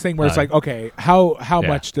into this thing where it's like, okay, how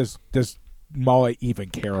much does Malle even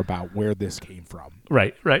care about where this came from?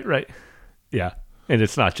 Right. Yeah. And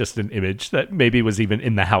it's not just an image that maybe was even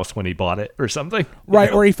in the house when he bought it or something. Right.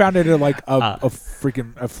 You know? Or he found it at like a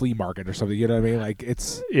flea market or something. You know what I mean? Like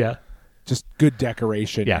it's just good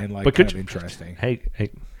decoration and like kind of interesting. Hey.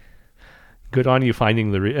 Good on you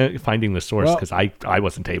finding the source, because I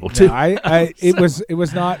wasn't able to.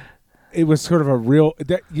 It was sort of a real.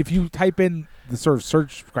 If you type in the sort of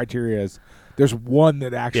search criterias, there's one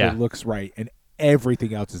that actually looks right, and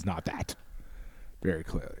everything else is not that. Very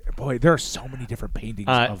clearly, boy, there are so many different paintings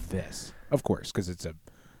of this. Of course, because it's an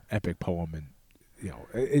epic poem, and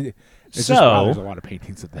there's a lot of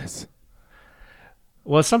paintings of this.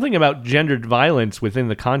 Well, something about gendered violence within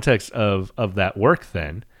the context of that work,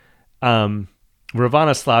 then.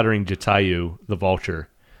 Ravana slaughtering Jatayu, the vulture,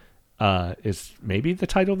 is maybe the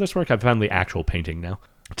title of this work. I've found the actual painting now.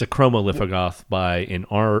 It's a chromolithograph by an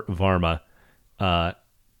R. Varma,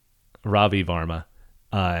 Ravi Varma,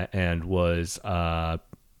 and was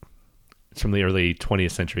it's from the early 20th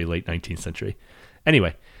century, late 19th century.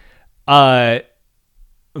 Anyway, the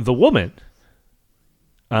woman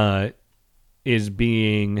is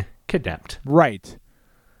being kidnapped, right,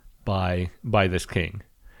 by this king.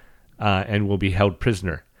 And will be held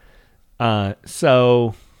prisoner. And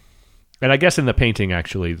I guess in the painting,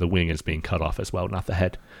 actually, the wing is being cut off as well, not the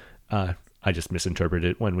head. I just misinterpreted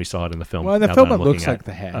it when we saw it in the film. Well, in the film, it looks like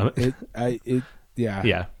the head.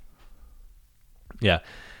 Yeah.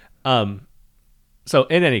 So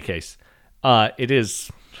in any case, it is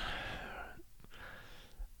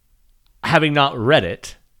having not read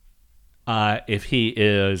it, if he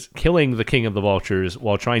is killing the king of the vultures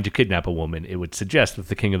while trying to kidnap a woman, it would suggest that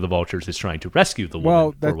the king of the vultures is trying to rescue the woman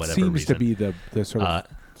Well, for that whatever seems reason. to be the sort of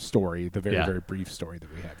story, the very, yeah. very brief story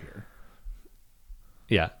that we have here.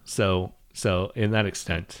 Yeah. So in that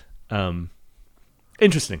extent,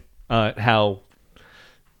 interesting how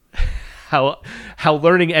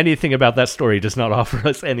learning anything about that story does not offer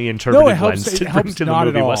us any interpretive lens to bring to the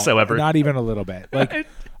movie whatsoever. Not even a little bit. Like,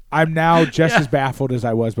 I'm now just as baffled as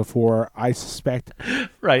I was before. I suspect,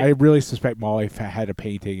 I really suspect Malle had a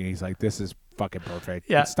painting and he's like, this is fucking perfect.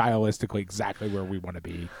 Yeah. It's stylistically exactly where we want to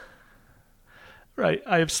be. Right.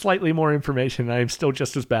 I have slightly more information. I am still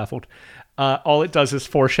just as baffled. All it does is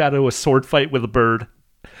foreshadow a sword fight with a bird.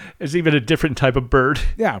 There's even a different type of bird.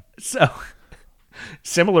 Yeah. So,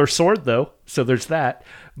 similar sword, though. So there's that.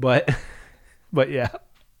 But yeah.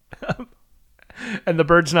 And the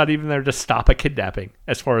bird's not even there to stop a kidnapping,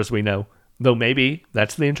 as far as we know. Though maybe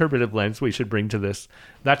that's the interpretive lens we should bring to this.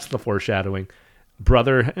 That's the foreshadowing.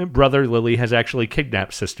 Brother Lily has actually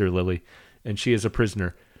kidnapped Sister Lily, and she is a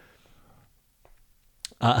prisoner.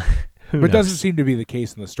 But it doesn't seem to be the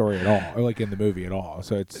case in the story at all, or like in the movie at all.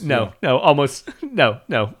 So it's almost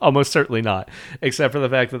certainly not. Except for the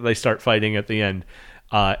fact that they start fighting at the end,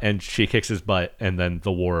 and she kicks his butt, and then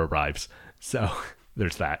the war arrives. So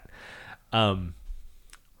there's that.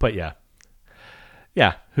 But yeah,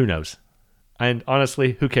 who knows? And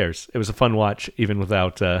honestly, who cares? It was a fun watch, even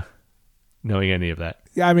without knowing any of that.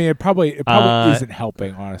 Yeah, I mean, it probably isn't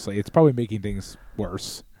helping. Honestly, it's probably making things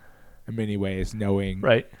worse in many ways, knowing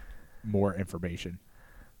more information.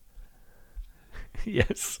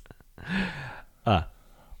 Yes. I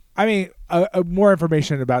mean, more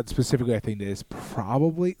information about specifically, I think is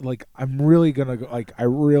probably like I'm really gonna go, like I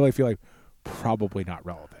really feel like probably not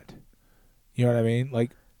relevant. You know what I mean?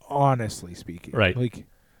 Like, honestly speaking, right? Like,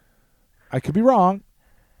 I could be wrong.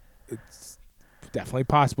 It's definitely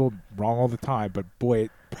possible, wrong all the time. But boy,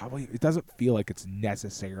 it doesn't feel like it's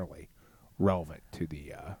necessarily relevant to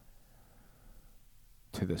the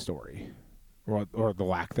story, or the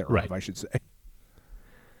lack thereof, I should say.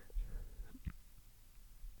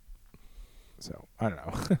 So I don't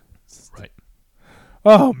know. Right.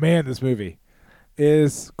 Oh man, this movie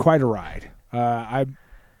is quite a ride.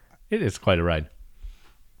 It is quite a ride.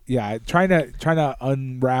 Yeah, trying to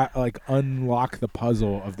unlock the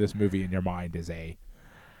puzzle of this movie in your mind is a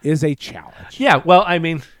challenge. Yeah, well, I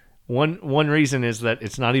mean, one reason is that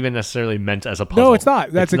it's not even necessarily meant as a puzzle. No, it's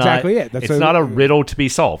not. That's exactly it. It's not a riddle to be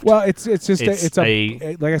solved. Well, it's just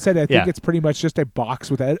like I said, I think it's pretty much just a box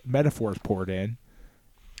with metaphors poured in,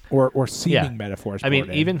 or seeming metaphors. I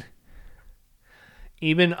mean,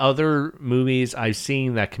 even other movies I've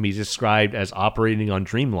seen that can be described as operating on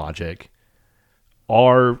dream logic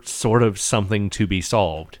are sort of something to be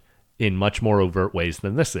solved in much more overt ways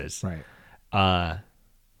than this is. Right.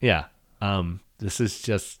 This is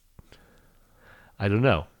just, I don't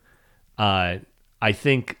know. I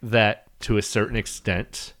think that to a certain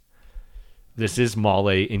extent, this is Malle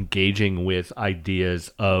engaging with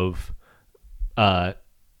ideas of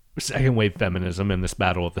second wave feminism and this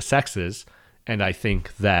battle of the sexes. And I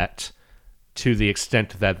think that to the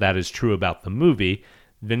extent that that is true about the movie,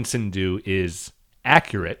 Vincent Du is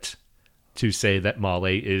accurate to say that Malle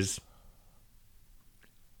is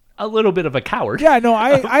a little bit of a coward. Yeah, no,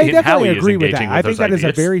 I definitely agree with that. I think that is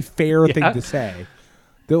a very fair thing to say.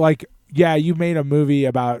 That, like, yeah, you made a movie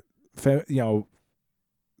about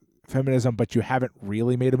feminism, but you haven't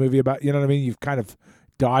really made a movie about, you know what I mean? You've kind of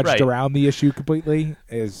dodged around the issue completely.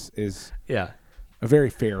 Is a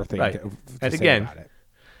very fair thing to say about it.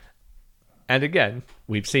 And again,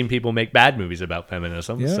 we've seen people make bad movies about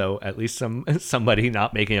feminism, so at least somebody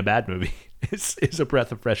not making a bad movie is a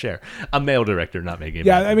breath of fresh air. A male director not making a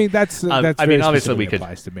bad movie. I mean, that's I mean, obviously we could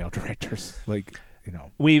applies to male directors. Like, you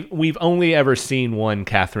know. We've only ever seen one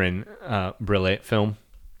Catherine Breillat film.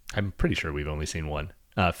 I'm pretty sure we've only seen one.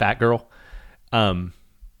 Fat Girl. Unless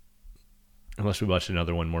we watched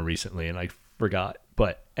another one more recently and I forgot.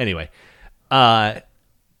 But anyway, her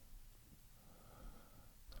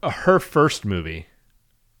first movie,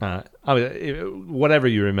 whatever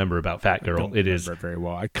you remember about Fat Girl, it is very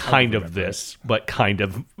well. I kind of this, but kind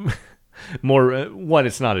of more. One,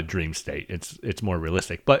 it's not a dream state; it's more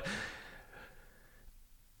realistic. But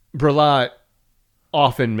Breillat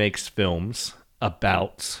often makes films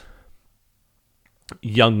about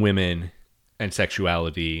young women and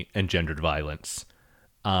sexuality and gendered violence.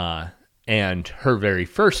 And her very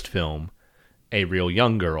first film, A Real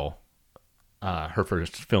Young Girl, her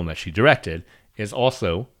first film that she directed, is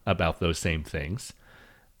also about those same things.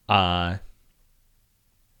 And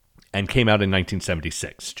and came out in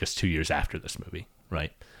 1976, just 2 years after this movie,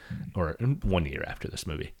 right? Or 1 year after this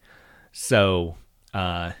movie. So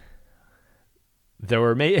there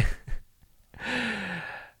were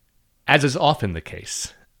as is often the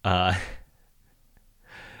case,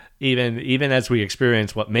 even as we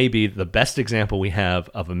experience what may be the best example we have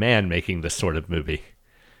of a man making this sort of movie,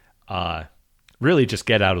 really just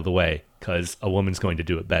get out of the way because a woman's going to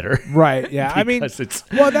do it better. Right. Yeah. I mean, that's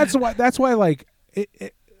why like,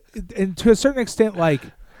 and to a certain extent, like,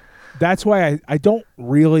 that's why I don't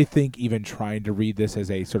really think even trying to read this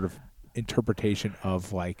as a sort of interpretation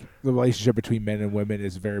of like the relationship between men and women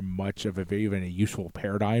is very much of even a useful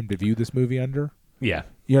paradigm to view this movie under. Yeah.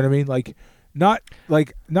 You know what I mean?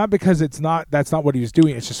 Not because that's not what he was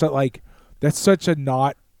doing. It's just that, like, that's such a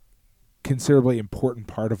not considerably important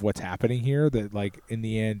part of what's happening here that, like, in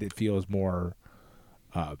the end it feels more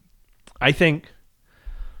I think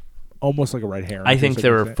almost like a red herring. I think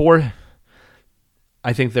there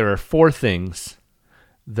are four things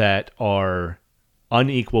that are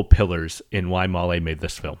unequal pillars in why Malle made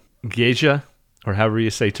this film. Geisha, or however you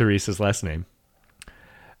say Teresa's last name.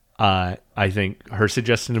 I think her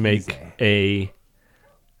suggestion to make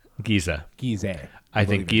Giza. I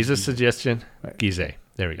think Giza's suggestion. Right. Giza.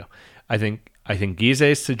 There we go. I think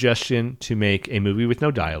Giza's suggestion to make a movie with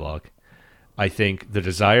no dialogue. I think the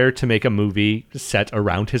desire to make a movie set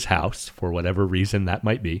around his house for whatever reason that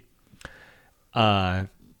might be. I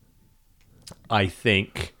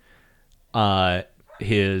think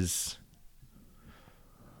his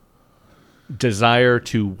desire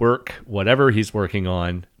to work whatever he's working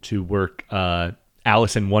on to work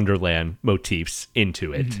Alice in Wonderland motifs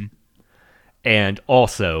into it. Mm-hmm. And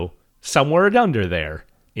also, somewhere under there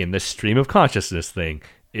in the stream of consciousness thing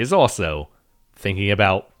is also thinking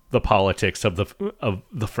about the politics of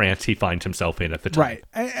the France he finds himself in at the time. Right.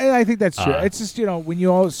 And I think that's true. It's just, when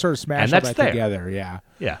you all sort of smash all that together. Yeah.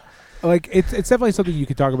 Yeah. Like, it's definitely something you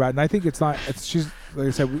could talk about. And I think she's, like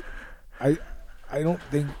I said, I don't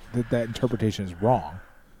think that interpretation is wrong.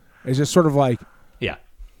 It's just sort of like, yeah,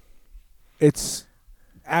 it's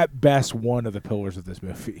at best one of the pillars of this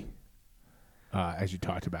movie, as you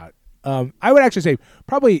talked about. I would actually say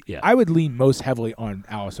probably I would lean most heavily on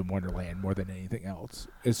Alice in Wonderland more than anything else.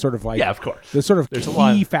 It's sort of like, of course, the sort of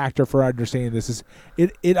key factor for understanding this is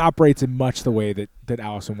it operates in much the way that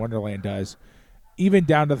Alice in Wonderland does, even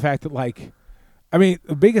down to the fact that, like, I mean,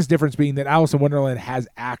 the biggest difference being that Alice in Wonderland has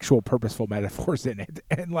actual purposeful metaphors in it,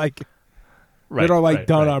 and like that are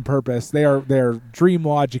done on purpose. They're dream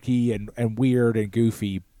logic-y and weird and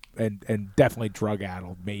goofy and definitely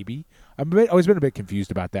drug-addled, maybe. I've always been a bit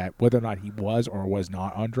confused about that, whether or not he was or was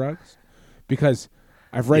not on drugs, because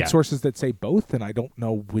I've read sources that say both, and I don't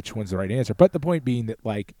know which one's the right answer. But the point being that,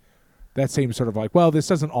 like, that seems sort of like, well, this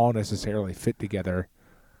doesn't all necessarily fit together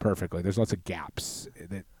perfectly. There's lots of gaps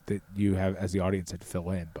that you have as the audience had to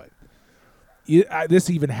fill in, but this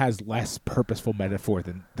even has less purposeful metaphor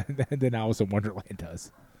than Alice in Wonderland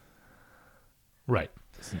does. Right.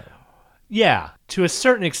 So. Yeah, to a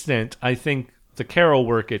certain extent, I think the Carol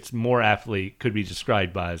work, it's more aptly could be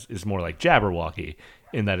described by is more like Jabberwocky,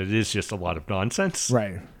 in that it is just a lot of nonsense.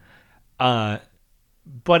 Right. But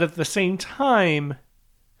at the same time,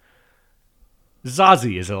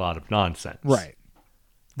 Zazie is a lot of nonsense. Right.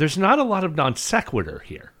 There's not a lot of non sequitur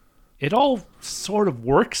here. It all sort of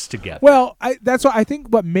works together. Well, that's what I think.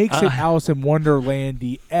 What makes it Alice in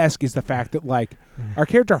Wonderland-esque is the fact that, like, our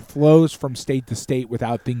character flows from state to state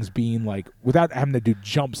without things being like, without having to do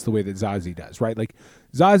jumps the way that Zazie does, right? Like,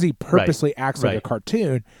 Zazie purposely acts like a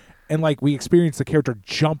cartoon, and like we experience the character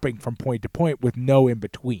jumping from point to point with no in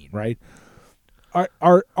between, right?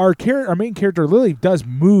 Our main character Lily does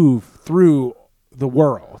move through the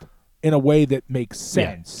world in a way that makes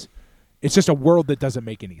sense. Yeah. It's just a world that doesn't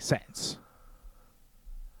make any sense.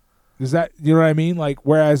 Does that, you know what I mean? Like,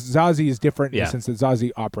 whereas Zazie is different in the sense that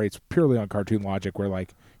Zazie operates purely on cartoon logic, where,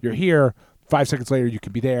 like, you're here, 5 seconds later you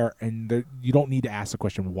could be there, and you don't need to ask the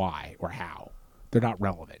question why or how. They're not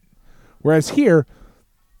relevant. Whereas here,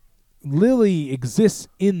 Lily exists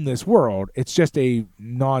in this world. It's just a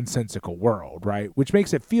nonsensical world, right? Which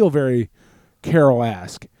makes it feel very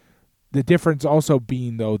Carol-esque. The difference also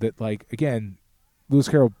being, though, that, like, again, Lewis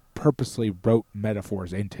Carroll purposely wrote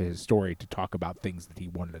metaphors into his story to talk about things that he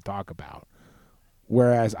wanted to talk about.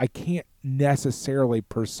 Whereas I can't necessarily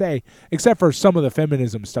per se, except for some of the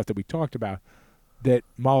feminism stuff that we talked about, that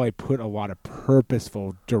Malle put a lot of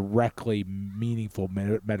purposeful, directly meaningful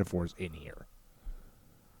metaphors in here.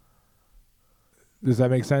 Does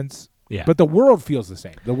that make sense? Yeah. But the world feels the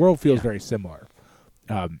same. The world feels very similar.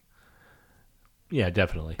 Yeah,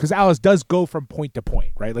 definitely. Because Alice does go from point to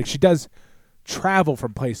point, right? Like, she does travel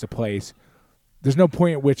from place to place. There's no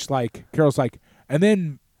point at which like Carol's like, and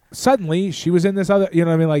then suddenly she was in this other, you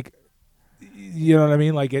know what I mean? Like, you know what I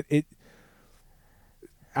mean? Like it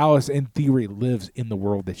Alice in theory lives in the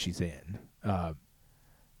world that she's in.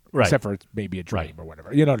 Right. Except for it's maybe a dream or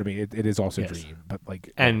whatever. You know what I mean? It is also a dream, but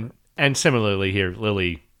like, and similarly here,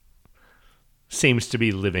 Lily seems to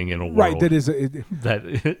be living in a world right. That is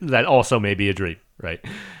that also may be a dream, right?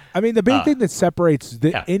 I mean, the big thing that separates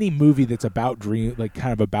any movie that's about dream, like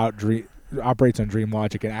kind of about dream, operates on dream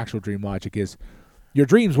logic and actual dream logic is your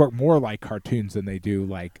dreams work more like cartoons than they do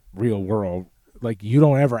like real world. Like you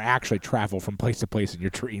don't ever actually travel from place to place in your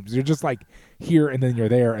dreams. You're just like here and then you're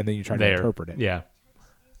there and then you try to interpret it. Yeah.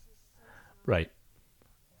 Right.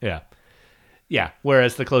 Yeah. Yeah.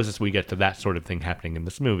 Whereas the closest we get to that sort of thing happening in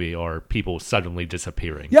this movie are people suddenly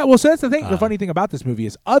disappearing. Yeah. Well, so that's the thing. The funny thing about this movie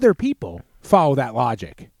is other people follow that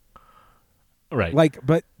logic. Right. Like,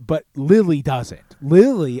 but Lily doesn't.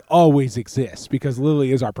 Lily always exists because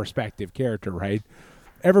Lily is our perspective character, right?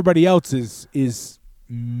 Everybody else is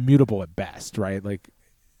mutable at best, right? Like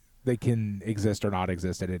they can exist or not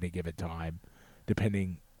exist at any given time,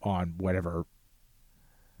 depending on whatever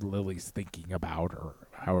Lily's thinking about or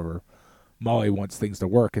however Molly wants things to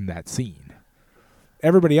work in that scene.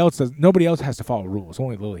 Everybody else does. Nobody else has to follow rules.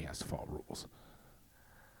 Only Lily has to follow rules.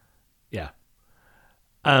 Yeah.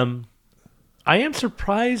 I am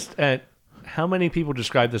surprised at how many people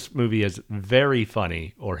describe this movie as very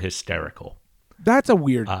funny or hysterical. That's a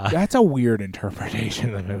weird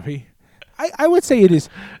interpretation of the movie. I would say it is.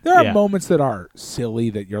 There are moments that are silly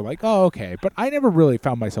that you're like, oh, okay. But I never really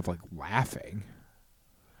found myself like laughing.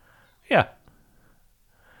 Yeah.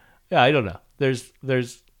 Yeah, I don't know. There's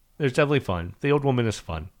definitely fun. The old woman is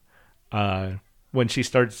fun. When she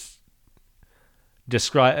starts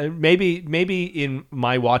maybe in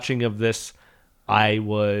my watching of this, I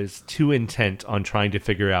was too intent on trying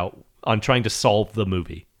to solve the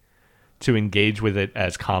movie, to engage with it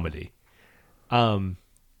as comedy. But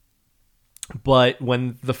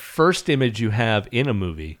when the first image you have in a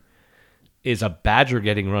movie is a badger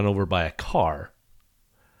getting run over by a car,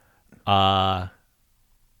 and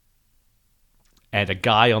a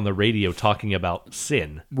guy on the radio talking about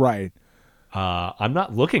sin, right? I'm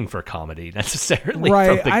not looking for comedy necessarily.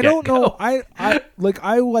 Right. From the I don't get-go. know. I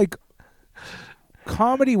like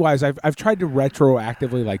comedy wise. I've tried to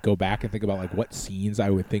retroactively like go back and think about like what scenes I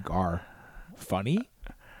would think are funny.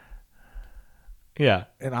 Yeah.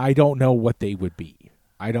 And I don't know what they would be.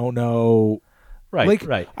 I don't know. Right. Like,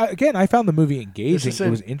 right. Again, I found the movie engaging. It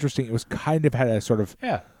was interesting. It was kind of had a sort of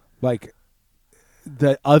yeah. like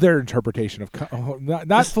the other interpretation of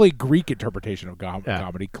not fully Greek interpretation of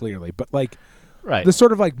comedy, clearly, but like the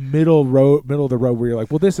sort of like middle of the road where you're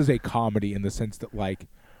like, well, this is a comedy in the sense that like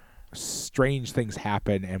strange things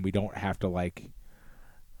happen and we don't have to like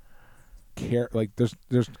care. Like there's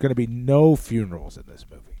going to be no funerals in this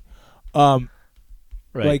movie.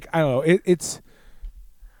 Like I don't know, it's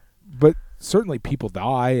but certainly people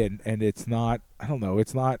die and it's not. I don't know.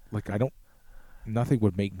 It's not like nothing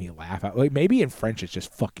would make me laugh out. Like maybe in French it's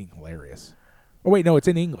just fucking hilarious. Oh wait, no, it's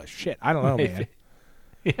in English. Shit, I don't know, man.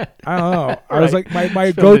 Yeah. I don't know. I was like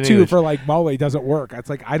my go-to for like Molly doesn't work. It's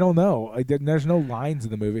like I don't know. There's no lines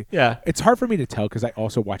in the movie. Yeah, it's hard for me to tell because I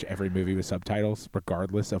also watch every movie with subtitles,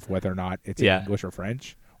 regardless of whether or not it's in English or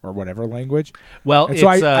French or whatever language. Well, and so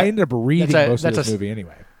I ended up reading most of this movie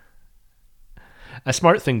anyway. A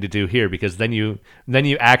smart thing to do here because then you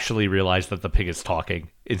actually realize that the pig is talking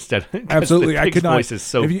instead. Absolutely, the pig's I could not. Voice is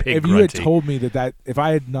so if pig you had grunty. told me that if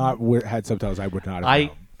I had not had subtitles, I would not have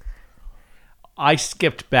known. I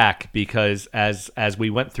skipped back because as we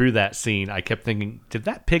went through that scene, I kept thinking, did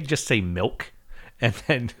that pig just say milk? And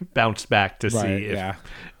then bounced back to see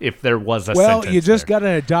if there was a sentence. Well, you just got to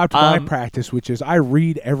adopt my practice, which is I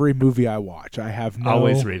read every movie I watch. I have no...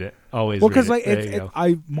 Always read it. Always read it. Well,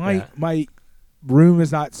 because my room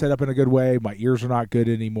is not set up in a good way. My ears are not good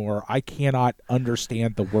anymore. I cannot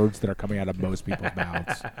understand the words that are coming out of most people's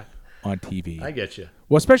mouths on TV. I get you.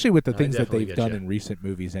 Well, especially with the things that they've done in recent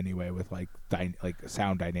movies anyway with like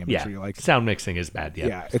sound dynamics. Yeah, where you're like, sound mixing is bad.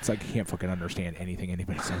 Yeah, it's like you can't fucking understand anything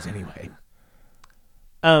anybody says anyway.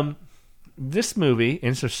 This movie,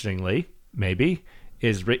 interestingly, maybe,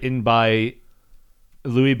 is written by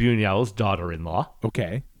Louis Buñuel's daughter-in-law.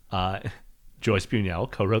 Okay. Joyce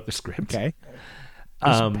Buñuel co-wrote the script. Okay.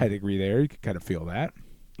 There's some pedigree there. You can kind of feel that.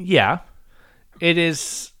 Yeah. It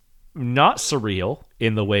is not surreal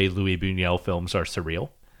in the way Louis Buñuel films are surreal.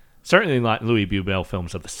 Certainly not Louis Buñuel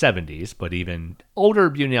films of the 70s, but even older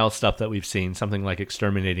Buñuel stuff that we've seen, something like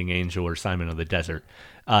Exterminating Angel or Simon of the Desert,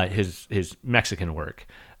 his Mexican work,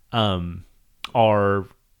 are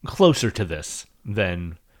closer to this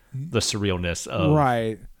than the surrealness of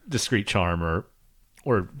Right. Discreet Charm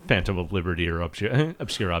or Phantom of Liberty or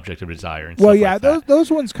Obscure Object of Desire. And Well, stuff yeah, like that.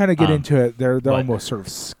 those ones kind of get into it. They're but- almost sort of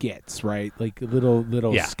skits, right? Like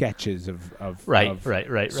little Yeah. sketches of Right, of right,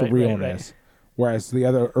 surrealness. right. Whereas the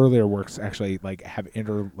other earlier works actually like have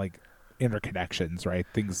interconnections, right?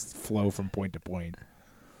 Things flow from point to point.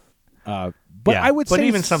 But Yeah, I would say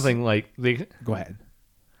even something like Go ahead.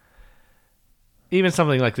 even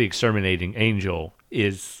something like The Exterminating Angel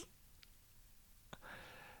is.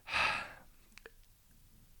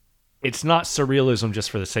 It's not surrealism just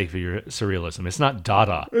for the sake of your surrealism. It's not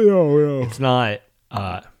Dada. No. It's not.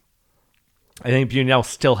 I think Buñuel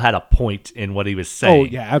still had a point in what he was saying. Oh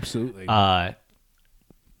yeah, absolutely.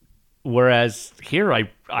 Whereas here, I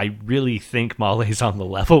really think Malle's on the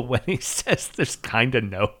level when he says there's kind of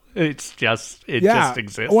no. It's just just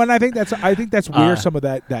exists. Well, and I think that's where some of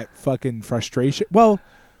that fucking frustration. Well,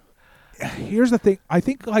 here's the thing. I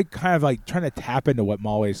think kind of trying to tap into what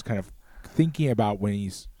Malle's kind of thinking about when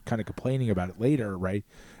he's kind of complaining about it later, right?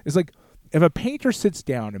 Is like if a painter sits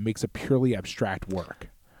down and makes a purely abstract work,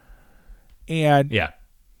 and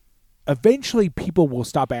eventually people will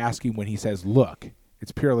stop asking when he says, "Look,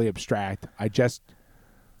 it's purely abstract. I just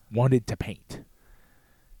wanted to paint."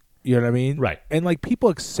 You know what I mean? Right. And people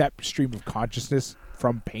accept stream of consciousness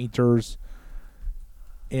from painters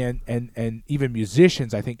and even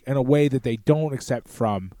musicians, I think, in a way that they don't accept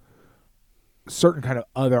from certain kind of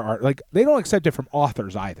other art. Like they don't accept it from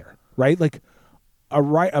authors either, right? Like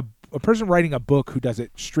a person writing a book who does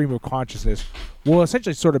it stream of consciousness will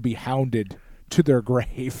essentially sort of be hounded to their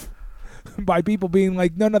grave by people being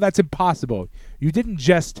like, no, that's impossible. You didn't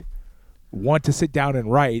just want to sit down and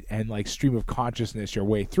write and stream of consciousness your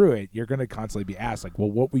way through it. You're going to constantly be asked well,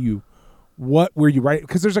 what were you writing?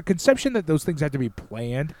 Because there's a conception that those things have to be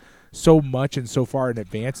planned so much and so far in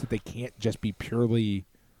advance that they can't just be purely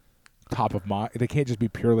top of mind. They can't just be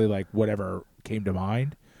purely whatever came to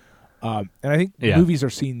mind. And I think movies are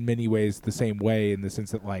seen in many ways the same way, in the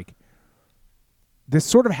sense that this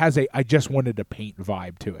sort of has I just wanted to paint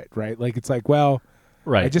vibe to it, right? It's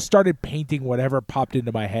right. I just started painting whatever popped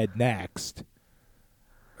into my head next,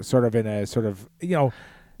 sort of in a sort of,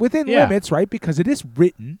 within limits, right? Because it is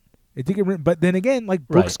written. It did get written. But then again,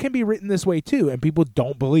 books can be written this way too, and people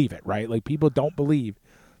don't believe it, right? People don't believe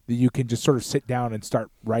that you can just sort of sit down and start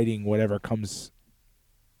writing whatever comes,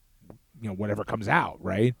 whatever comes out,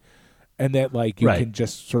 right? And that you can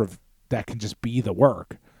just sort of, that can just be the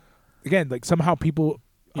work. Again, somehow people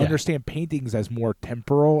understand paintings as more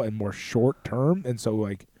temporal and more short term, and so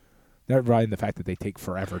never mind the fact that they take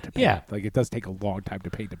forever to paint. Yeah. It does take a long time to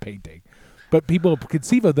paint a painting, but people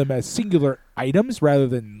conceive of them as singular items rather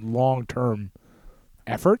than long term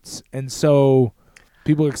efforts, and so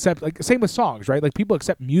people accept same with songs, right? People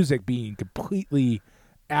accept music being completely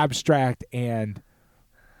abstract and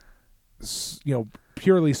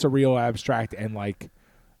purely surreal, abstract, and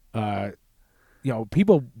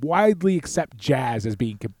people widely accept jazz as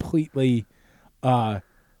being completely improvisational,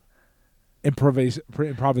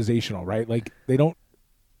 right? They don't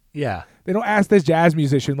ask this jazz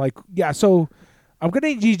musician so I'm going to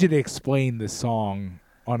need you to explain this song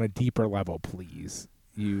on a deeper level, please.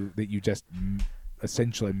 That you just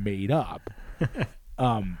essentially made up.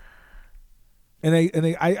 I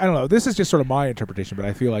don't know. This is just sort of my interpretation, but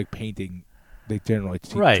I feel like painting, they generally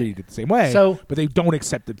treat it the same way. But they don't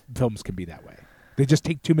accept that films can be that way. They just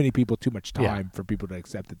take too many people too much time for people to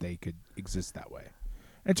accept that they could exist that way.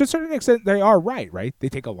 And to a certain extent, they are right? They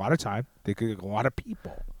take a lot of time. They take a lot of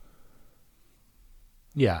people.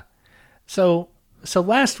 Yeah. So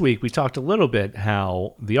last week we talked a little bit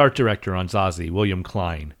how the art director on Zazie, William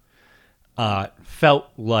Klein, felt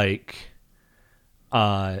like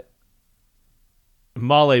Malle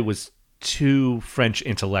was too French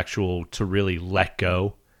intellectual to really let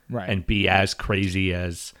go and be as crazy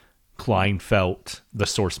as Klein felt the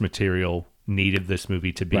source material needed this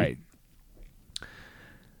movie to be. Right.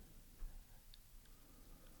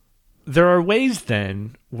 There are ways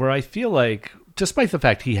then where I feel like, despite the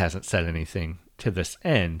fact he hasn't said anything to this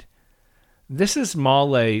end, this is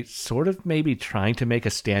Malle sort of maybe trying to make a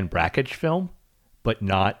Stan Brakhage film, but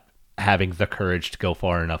not having the courage to go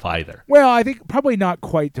far enough either. Well, I think probably not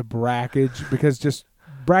quite to Brakhage, because just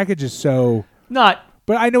Brakhage is so... Not...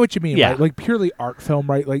 But I know what you mean, yeah. right? Purely art film,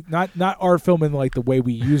 right? Not art film in the way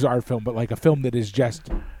we use art film, but a film that is just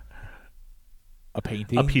a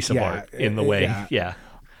painting. A piece of art in the way, yeah.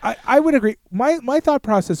 I would agree. My thought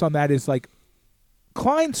process on that is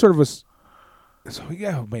Klein sort of was... So,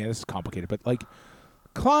 yeah, man, this is complicated, but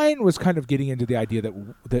Klein was kind of getting into the idea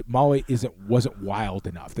that Malle wasn't wild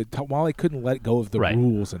enough, that Malle couldn't let go of the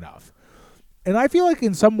rules enough. And I feel like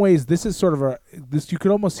in some ways this is sort of you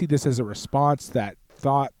could almost see this as a response to that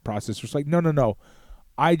thought process. It's like, no.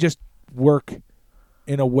 I just work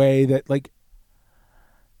in a way that, like,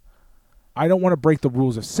 I don't want to break the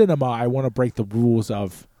rules of cinema. I want to break the rules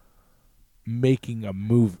of making a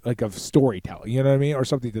movie, like of storytelling, you know what I mean? Or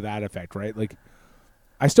something to that effect, right? Like,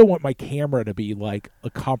 I still want my camera to be like in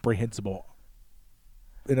a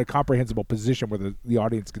comprehensible position where the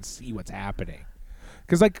audience can see what's happening.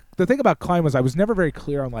 Because, like, the thing about Klein was I was never very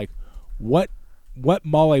clear on, like, what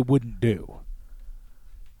Malle wouldn't do.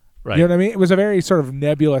 Right. You know what I mean? It was a very sort of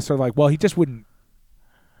nebulous, sort of like, well, he wouldn't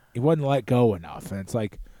let go enough. And it's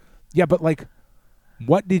like, yeah, but, like,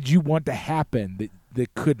 what did you want to happen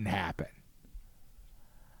that couldn't happen?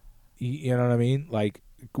 You know what I mean? Like,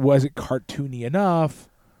 was it cartoony enough?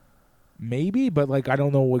 Maybe, but, like, I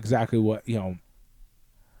don't know exactly what, you know.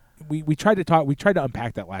 We tried to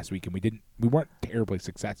unpack that last week, and we weren't terribly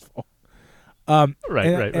successful. And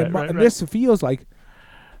this feels like,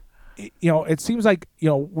 you know, it seems like, you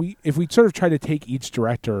know, if we sort of try to take each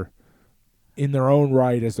director in their own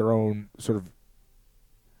right as their own sort of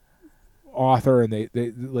author, and they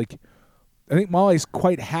like, I think Malle's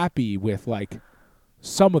quite happy with, like,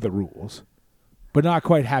 some of the rules, but not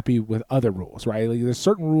quite happy with other rules, right? Like, there's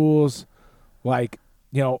certain rules, like,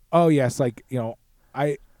 you know, oh yes, like, you know,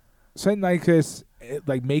 Sven Nykvist,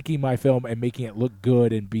 like, making my film and making it look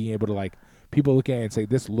good and being able to, like, people look at it and say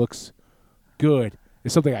this looks good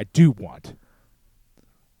is something I do want.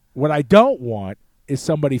 What I don't want is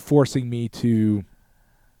somebody forcing me to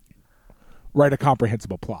write a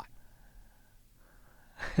comprehensible plot.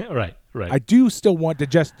 Right. I do still want to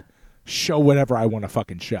just show whatever I want to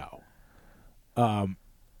fucking show. And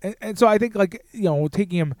so I think, like, you know,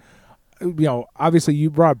 taking him, you know, obviously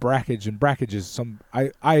you brought Brakhage, and Brakhage is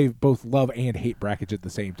I both love and hate Brakhage at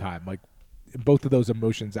the same time. Like, both of those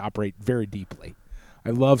emotions operate very deeply.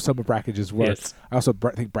 I love some of Brackage's work. Yes. I also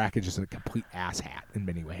think Brakhage is a complete asshat in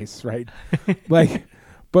many ways, right? Like,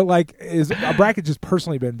 but, like, Brakhage has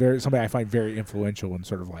personally been somebody I find very influential in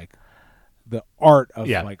sort of, like, the art of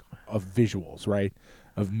like of visuals, right?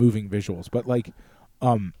 Of moving visuals. But, like,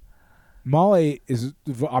 Malle is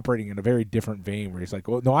operating in a very different vein where he's like,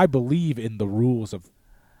 well, no, I believe in the rules of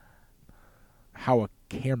how a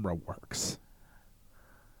camera works.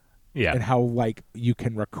 Yeah. And how, like, you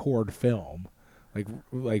can record film, like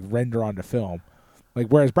render onto film. Like,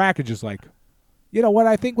 whereas Brakhage is like, you know what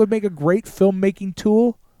I think would make a great filmmaking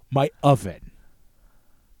tool? My oven.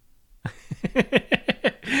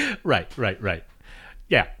 Right.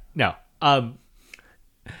 Yeah. No.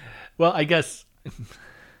 Well, I guess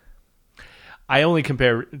I only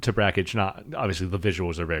compare to Brakhage. Not obviously the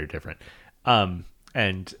visuals are very different. And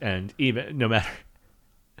even no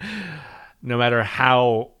matter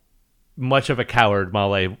how much of a coward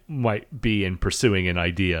Malle might be in pursuing an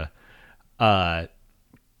idea, and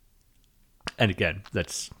again,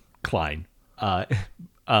 that's Klein,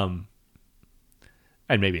 and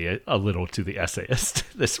maybe a little to the essayist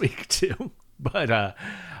this week too. But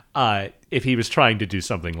if he was trying to do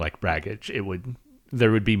something like Brakhage,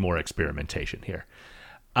 there would be more experimentation here.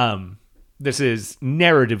 This is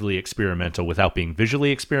narratively experimental without being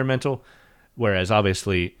visually experimental, whereas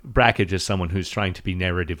obviously Brakhage is someone who's trying to be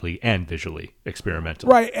narratively and visually experimental.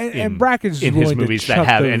 Right, and Brakhage is in his movies that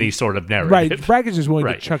have any sort of narrative. Right, Brakhage is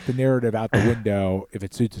willing to chuck the narrative out the window if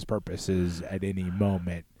it suits his purposes at any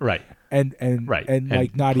moment. Right. And like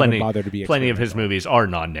not even bother to be plenty of his movies are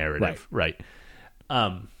non-narrative. Right.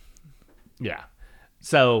 Yeah.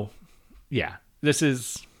 So, yeah, this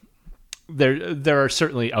is there are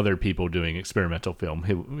certainly other people doing experimental film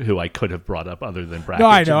who I could have brought up other than Brakhage.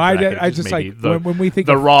 No, I know. I just like when we think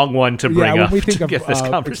the wrong one to bring up. When we think to of get this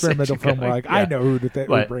conversation experimental film, we're like, I know who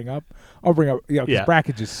to bring up. I'll bring up, because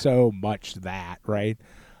Brakhage is so much that, right?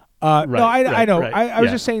 I know. I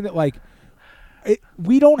was just saying that, like,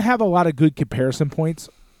 we don't have a lot of good comparison points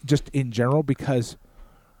just in general because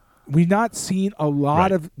we've not seen a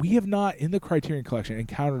lot of. We have not in the Criterion Collection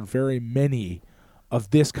encountered very many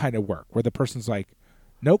of this kind of work where the person's like,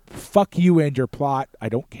 nope, fuck you and your plot. I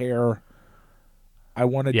don't care. I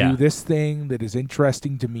want to do this thing that is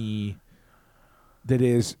interesting to me, that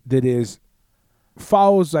is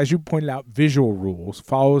follows, as you pointed out, visual rules,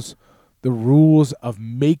 follows the rules of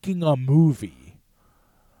making a movie,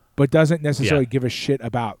 but doesn't necessarily give a shit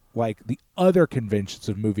about, like, the other conventions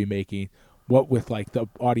of movie making, what with, like, the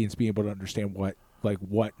audience being able to understand what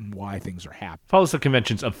and why things are happening. Follows the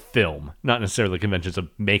conventions of film, not necessarily conventions of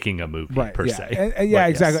making a movie per se. And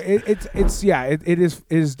exactly. It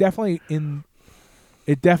is definitely in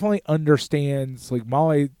it definitely understands. Like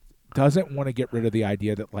Malle doesn't want to get rid of the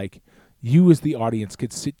idea that like you as the audience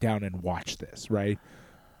could sit down and watch this, right?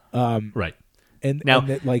 Right. And Now,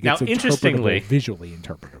 that like now it's interestingly, visually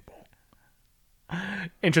interpretable.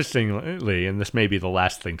 Interestingly, and this may be the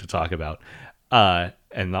last thing to talk about,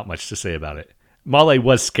 and not much to say about it. Malle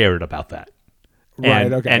was scared about that.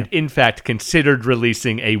 Right, okay. And in fact, considered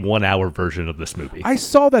releasing a 1-hour version of this movie. I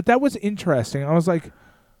saw that. That was interesting. I was like,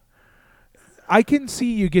 I can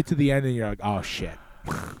see you get to the end and you're like, oh shit,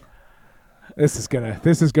 this is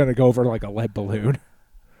gonna go over like a lead balloon.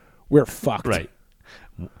 We're fucked. Right.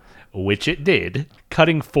 Which it did.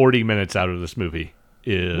 Cutting 40 minutes out of this movie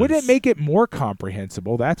is... Would it make it more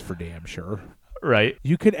comprehensible? That's for damn sure. Right.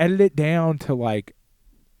 You could edit it down to like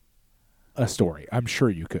a story. I'm sure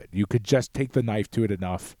you could. You could just take the knife to it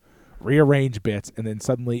enough, rearrange bits, and then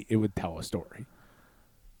suddenly it would tell a story.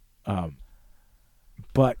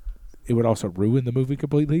 But it would also ruin the movie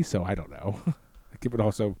completely, so I don't know. Like it would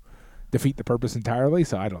also defeat the purpose entirely,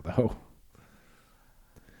 so I don't know.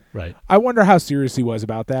 Right. I wonder how serious he was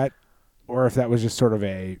about that, or if that was just sort of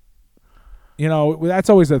a, that's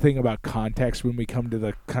always the thing about context when we come to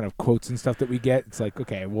the kind of quotes and stuff that we get. It's like,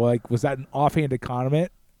 okay, well, like, was that an offhanded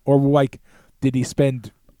comment, or like, did he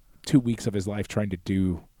spend 2 weeks of his life trying to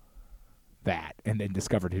do that and then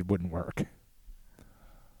discovered it wouldn't work? And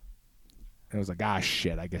I was like,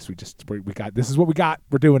 shit, I guess we got, this is what we got.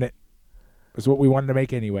 We're doing it. It's what we wanted to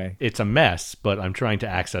make anyway. It's a mess, but I'm trying to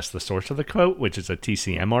access the source of the quote, which is a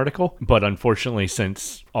TCM article. But unfortunately,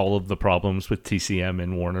 since all of the problems with TCM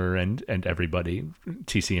and Warner and everybody,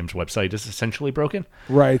 TCM's website is essentially broken.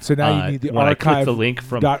 Right, so now you need the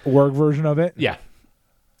archive.org version of it? Yeah.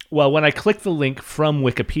 Well, when I click the link from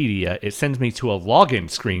Wikipedia, it sends me to a login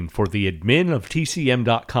screen for the admin of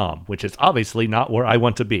TCM.com, which is obviously not where I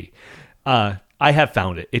want to be. I have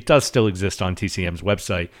found it. It does still exist on TCM's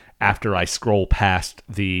website. After I scroll past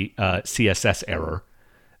the CSS error,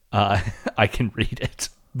 I can read it.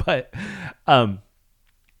 But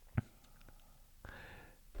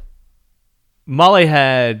Malle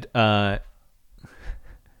had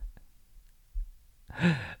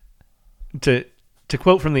to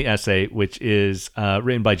quote from the essay, which is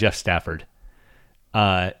written by Jeff Stafford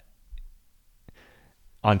on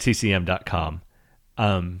TCM.com.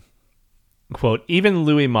 Quote, even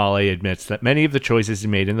Louis Malle admits that many of the choices he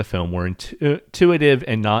made in the film were intuitive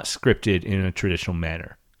and not scripted in a traditional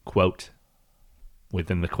manner. Quote,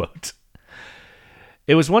 within the quote.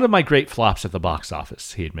 It was one of my great flops at the box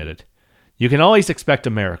office, he admitted. You can always expect a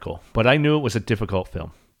miracle, but I knew it was a difficult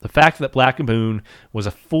film. The fact that Black Moon was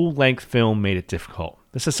a full-length film made it difficult.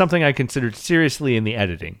 This is something I considered seriously in the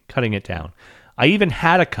editing, cutting it down. I even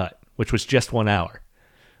had a cut, which was just 1 hour.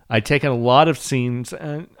 I'd taken out a lot of scenes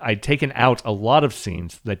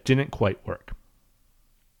that didn't quite work.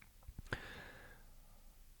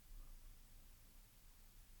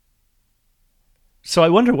 So I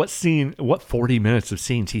wonder what 40 minutes of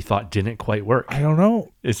scenes he thought didn't quite work. I don't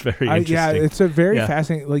know. It's very interesting. Yeah, it's a very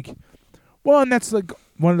fascinating, and that's like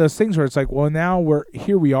one of those things where it's like, well, now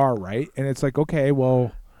we are, right? And it's like, okay,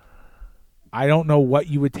 well, I don't know what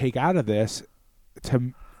you would take out of this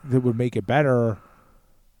that would make it better.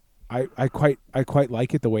 I quite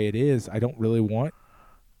like it the way it is. I don't really want.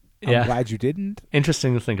 I'm glad you didn't.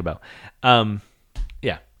 Interesting to think about.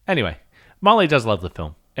 Yeah. Anyway, Malle does love the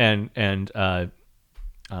film, and that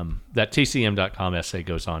TCM.com essay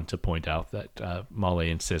goes on to point out that Malle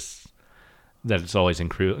insists that it's always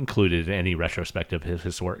included in any retrospective of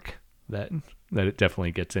his work. That it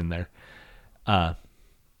definitely gets in there. But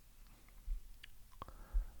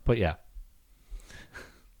yeah.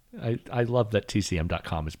 I love that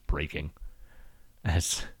TCM.com is breaking.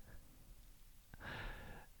 It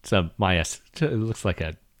looks like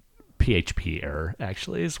a PHP error,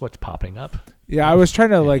 actually, is what's popping up. Yeah, I was trying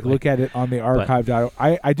to look at it on the archive.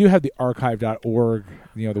 I do have the archive.org,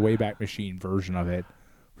 the Wayback Machine version of it,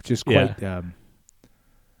 which is quite... it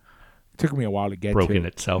took me a while to get broken to.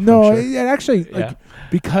 Itself. No, I'm sure. it actually,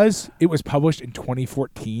 because it was published in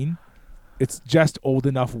 2014, it's just old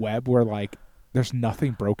enough web where, there's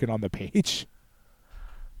nothing broken on the page.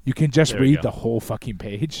 You can just read the whole fucking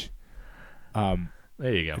page. There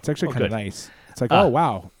you go. It's actually kind of nice. It's like, oh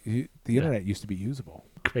wow, the internet used to be usable.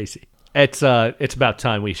 Crazy. It's about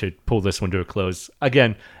time we should pull this one to a close.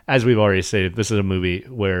 Again, as we've already stated, this is a movie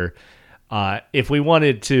where if we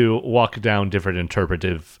wanted to walk down different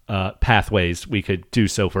interpretive pathways, we could do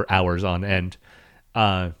so for hours on end.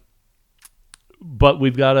 But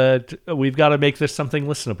we've got to make this something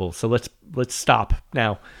listenable. So let's stop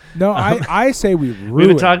now. No, I say we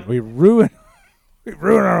ruin our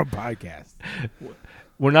own podcast.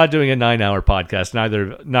 We're not doing a 9-hour podcast.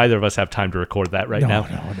 Neither of us have time to record that right now.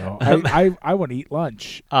 No. I want to eat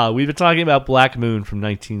lunch. We've been talking about Black Moon from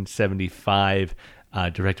 1975,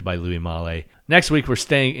 directed by Louis Malle. Next week, we're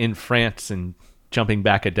staying in France and jumping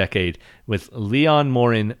back a decade with Leon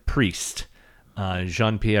Morin Priest,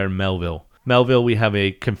 Jean-Pierre Melville. Melville, we have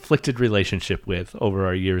a conflicted relationship with over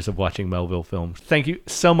our years of watching Melville films. Thank you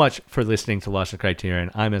so much for listening to Lost in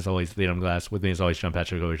Criterion. I'm, as always, Leon Glass. With me, as always, John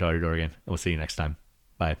Patrick Owen. And we'll see you next time.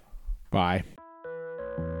 Bye. Bye.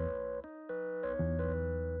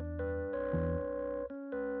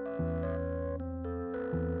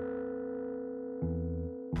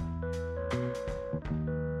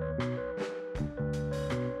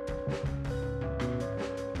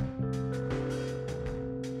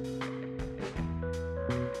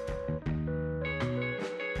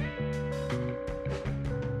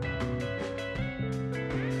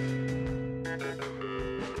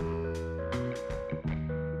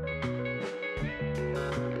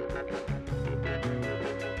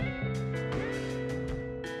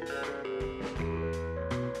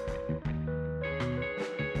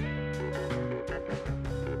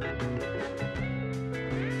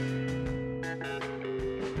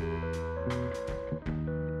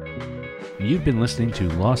 You've been listening to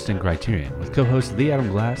Lost in Criterion with co-hosts Lee Adam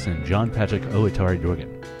Glass and John Patrick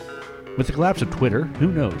Oatari-Dorgan. With the collapse of Twitter,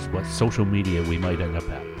 who knows what social media we might end up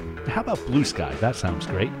at. How about Blue Sky? That sounds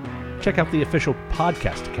great. Check out the official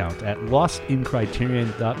podcast account at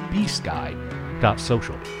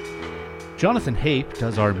lostincriterion.bsky.social. Jonathan Hape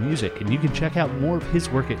does our music, and you can check out more of his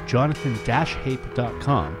work at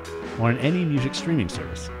jonathan-hape.com or on any music streaming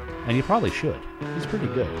service. And you probably should. He's pretty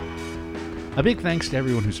good. A big thanks to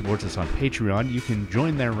everyone who supports us on Patreon. You can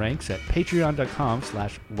join their ranks at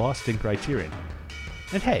patreon.com/lostincriterion.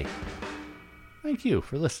 And hey, thank you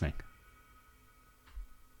for listening.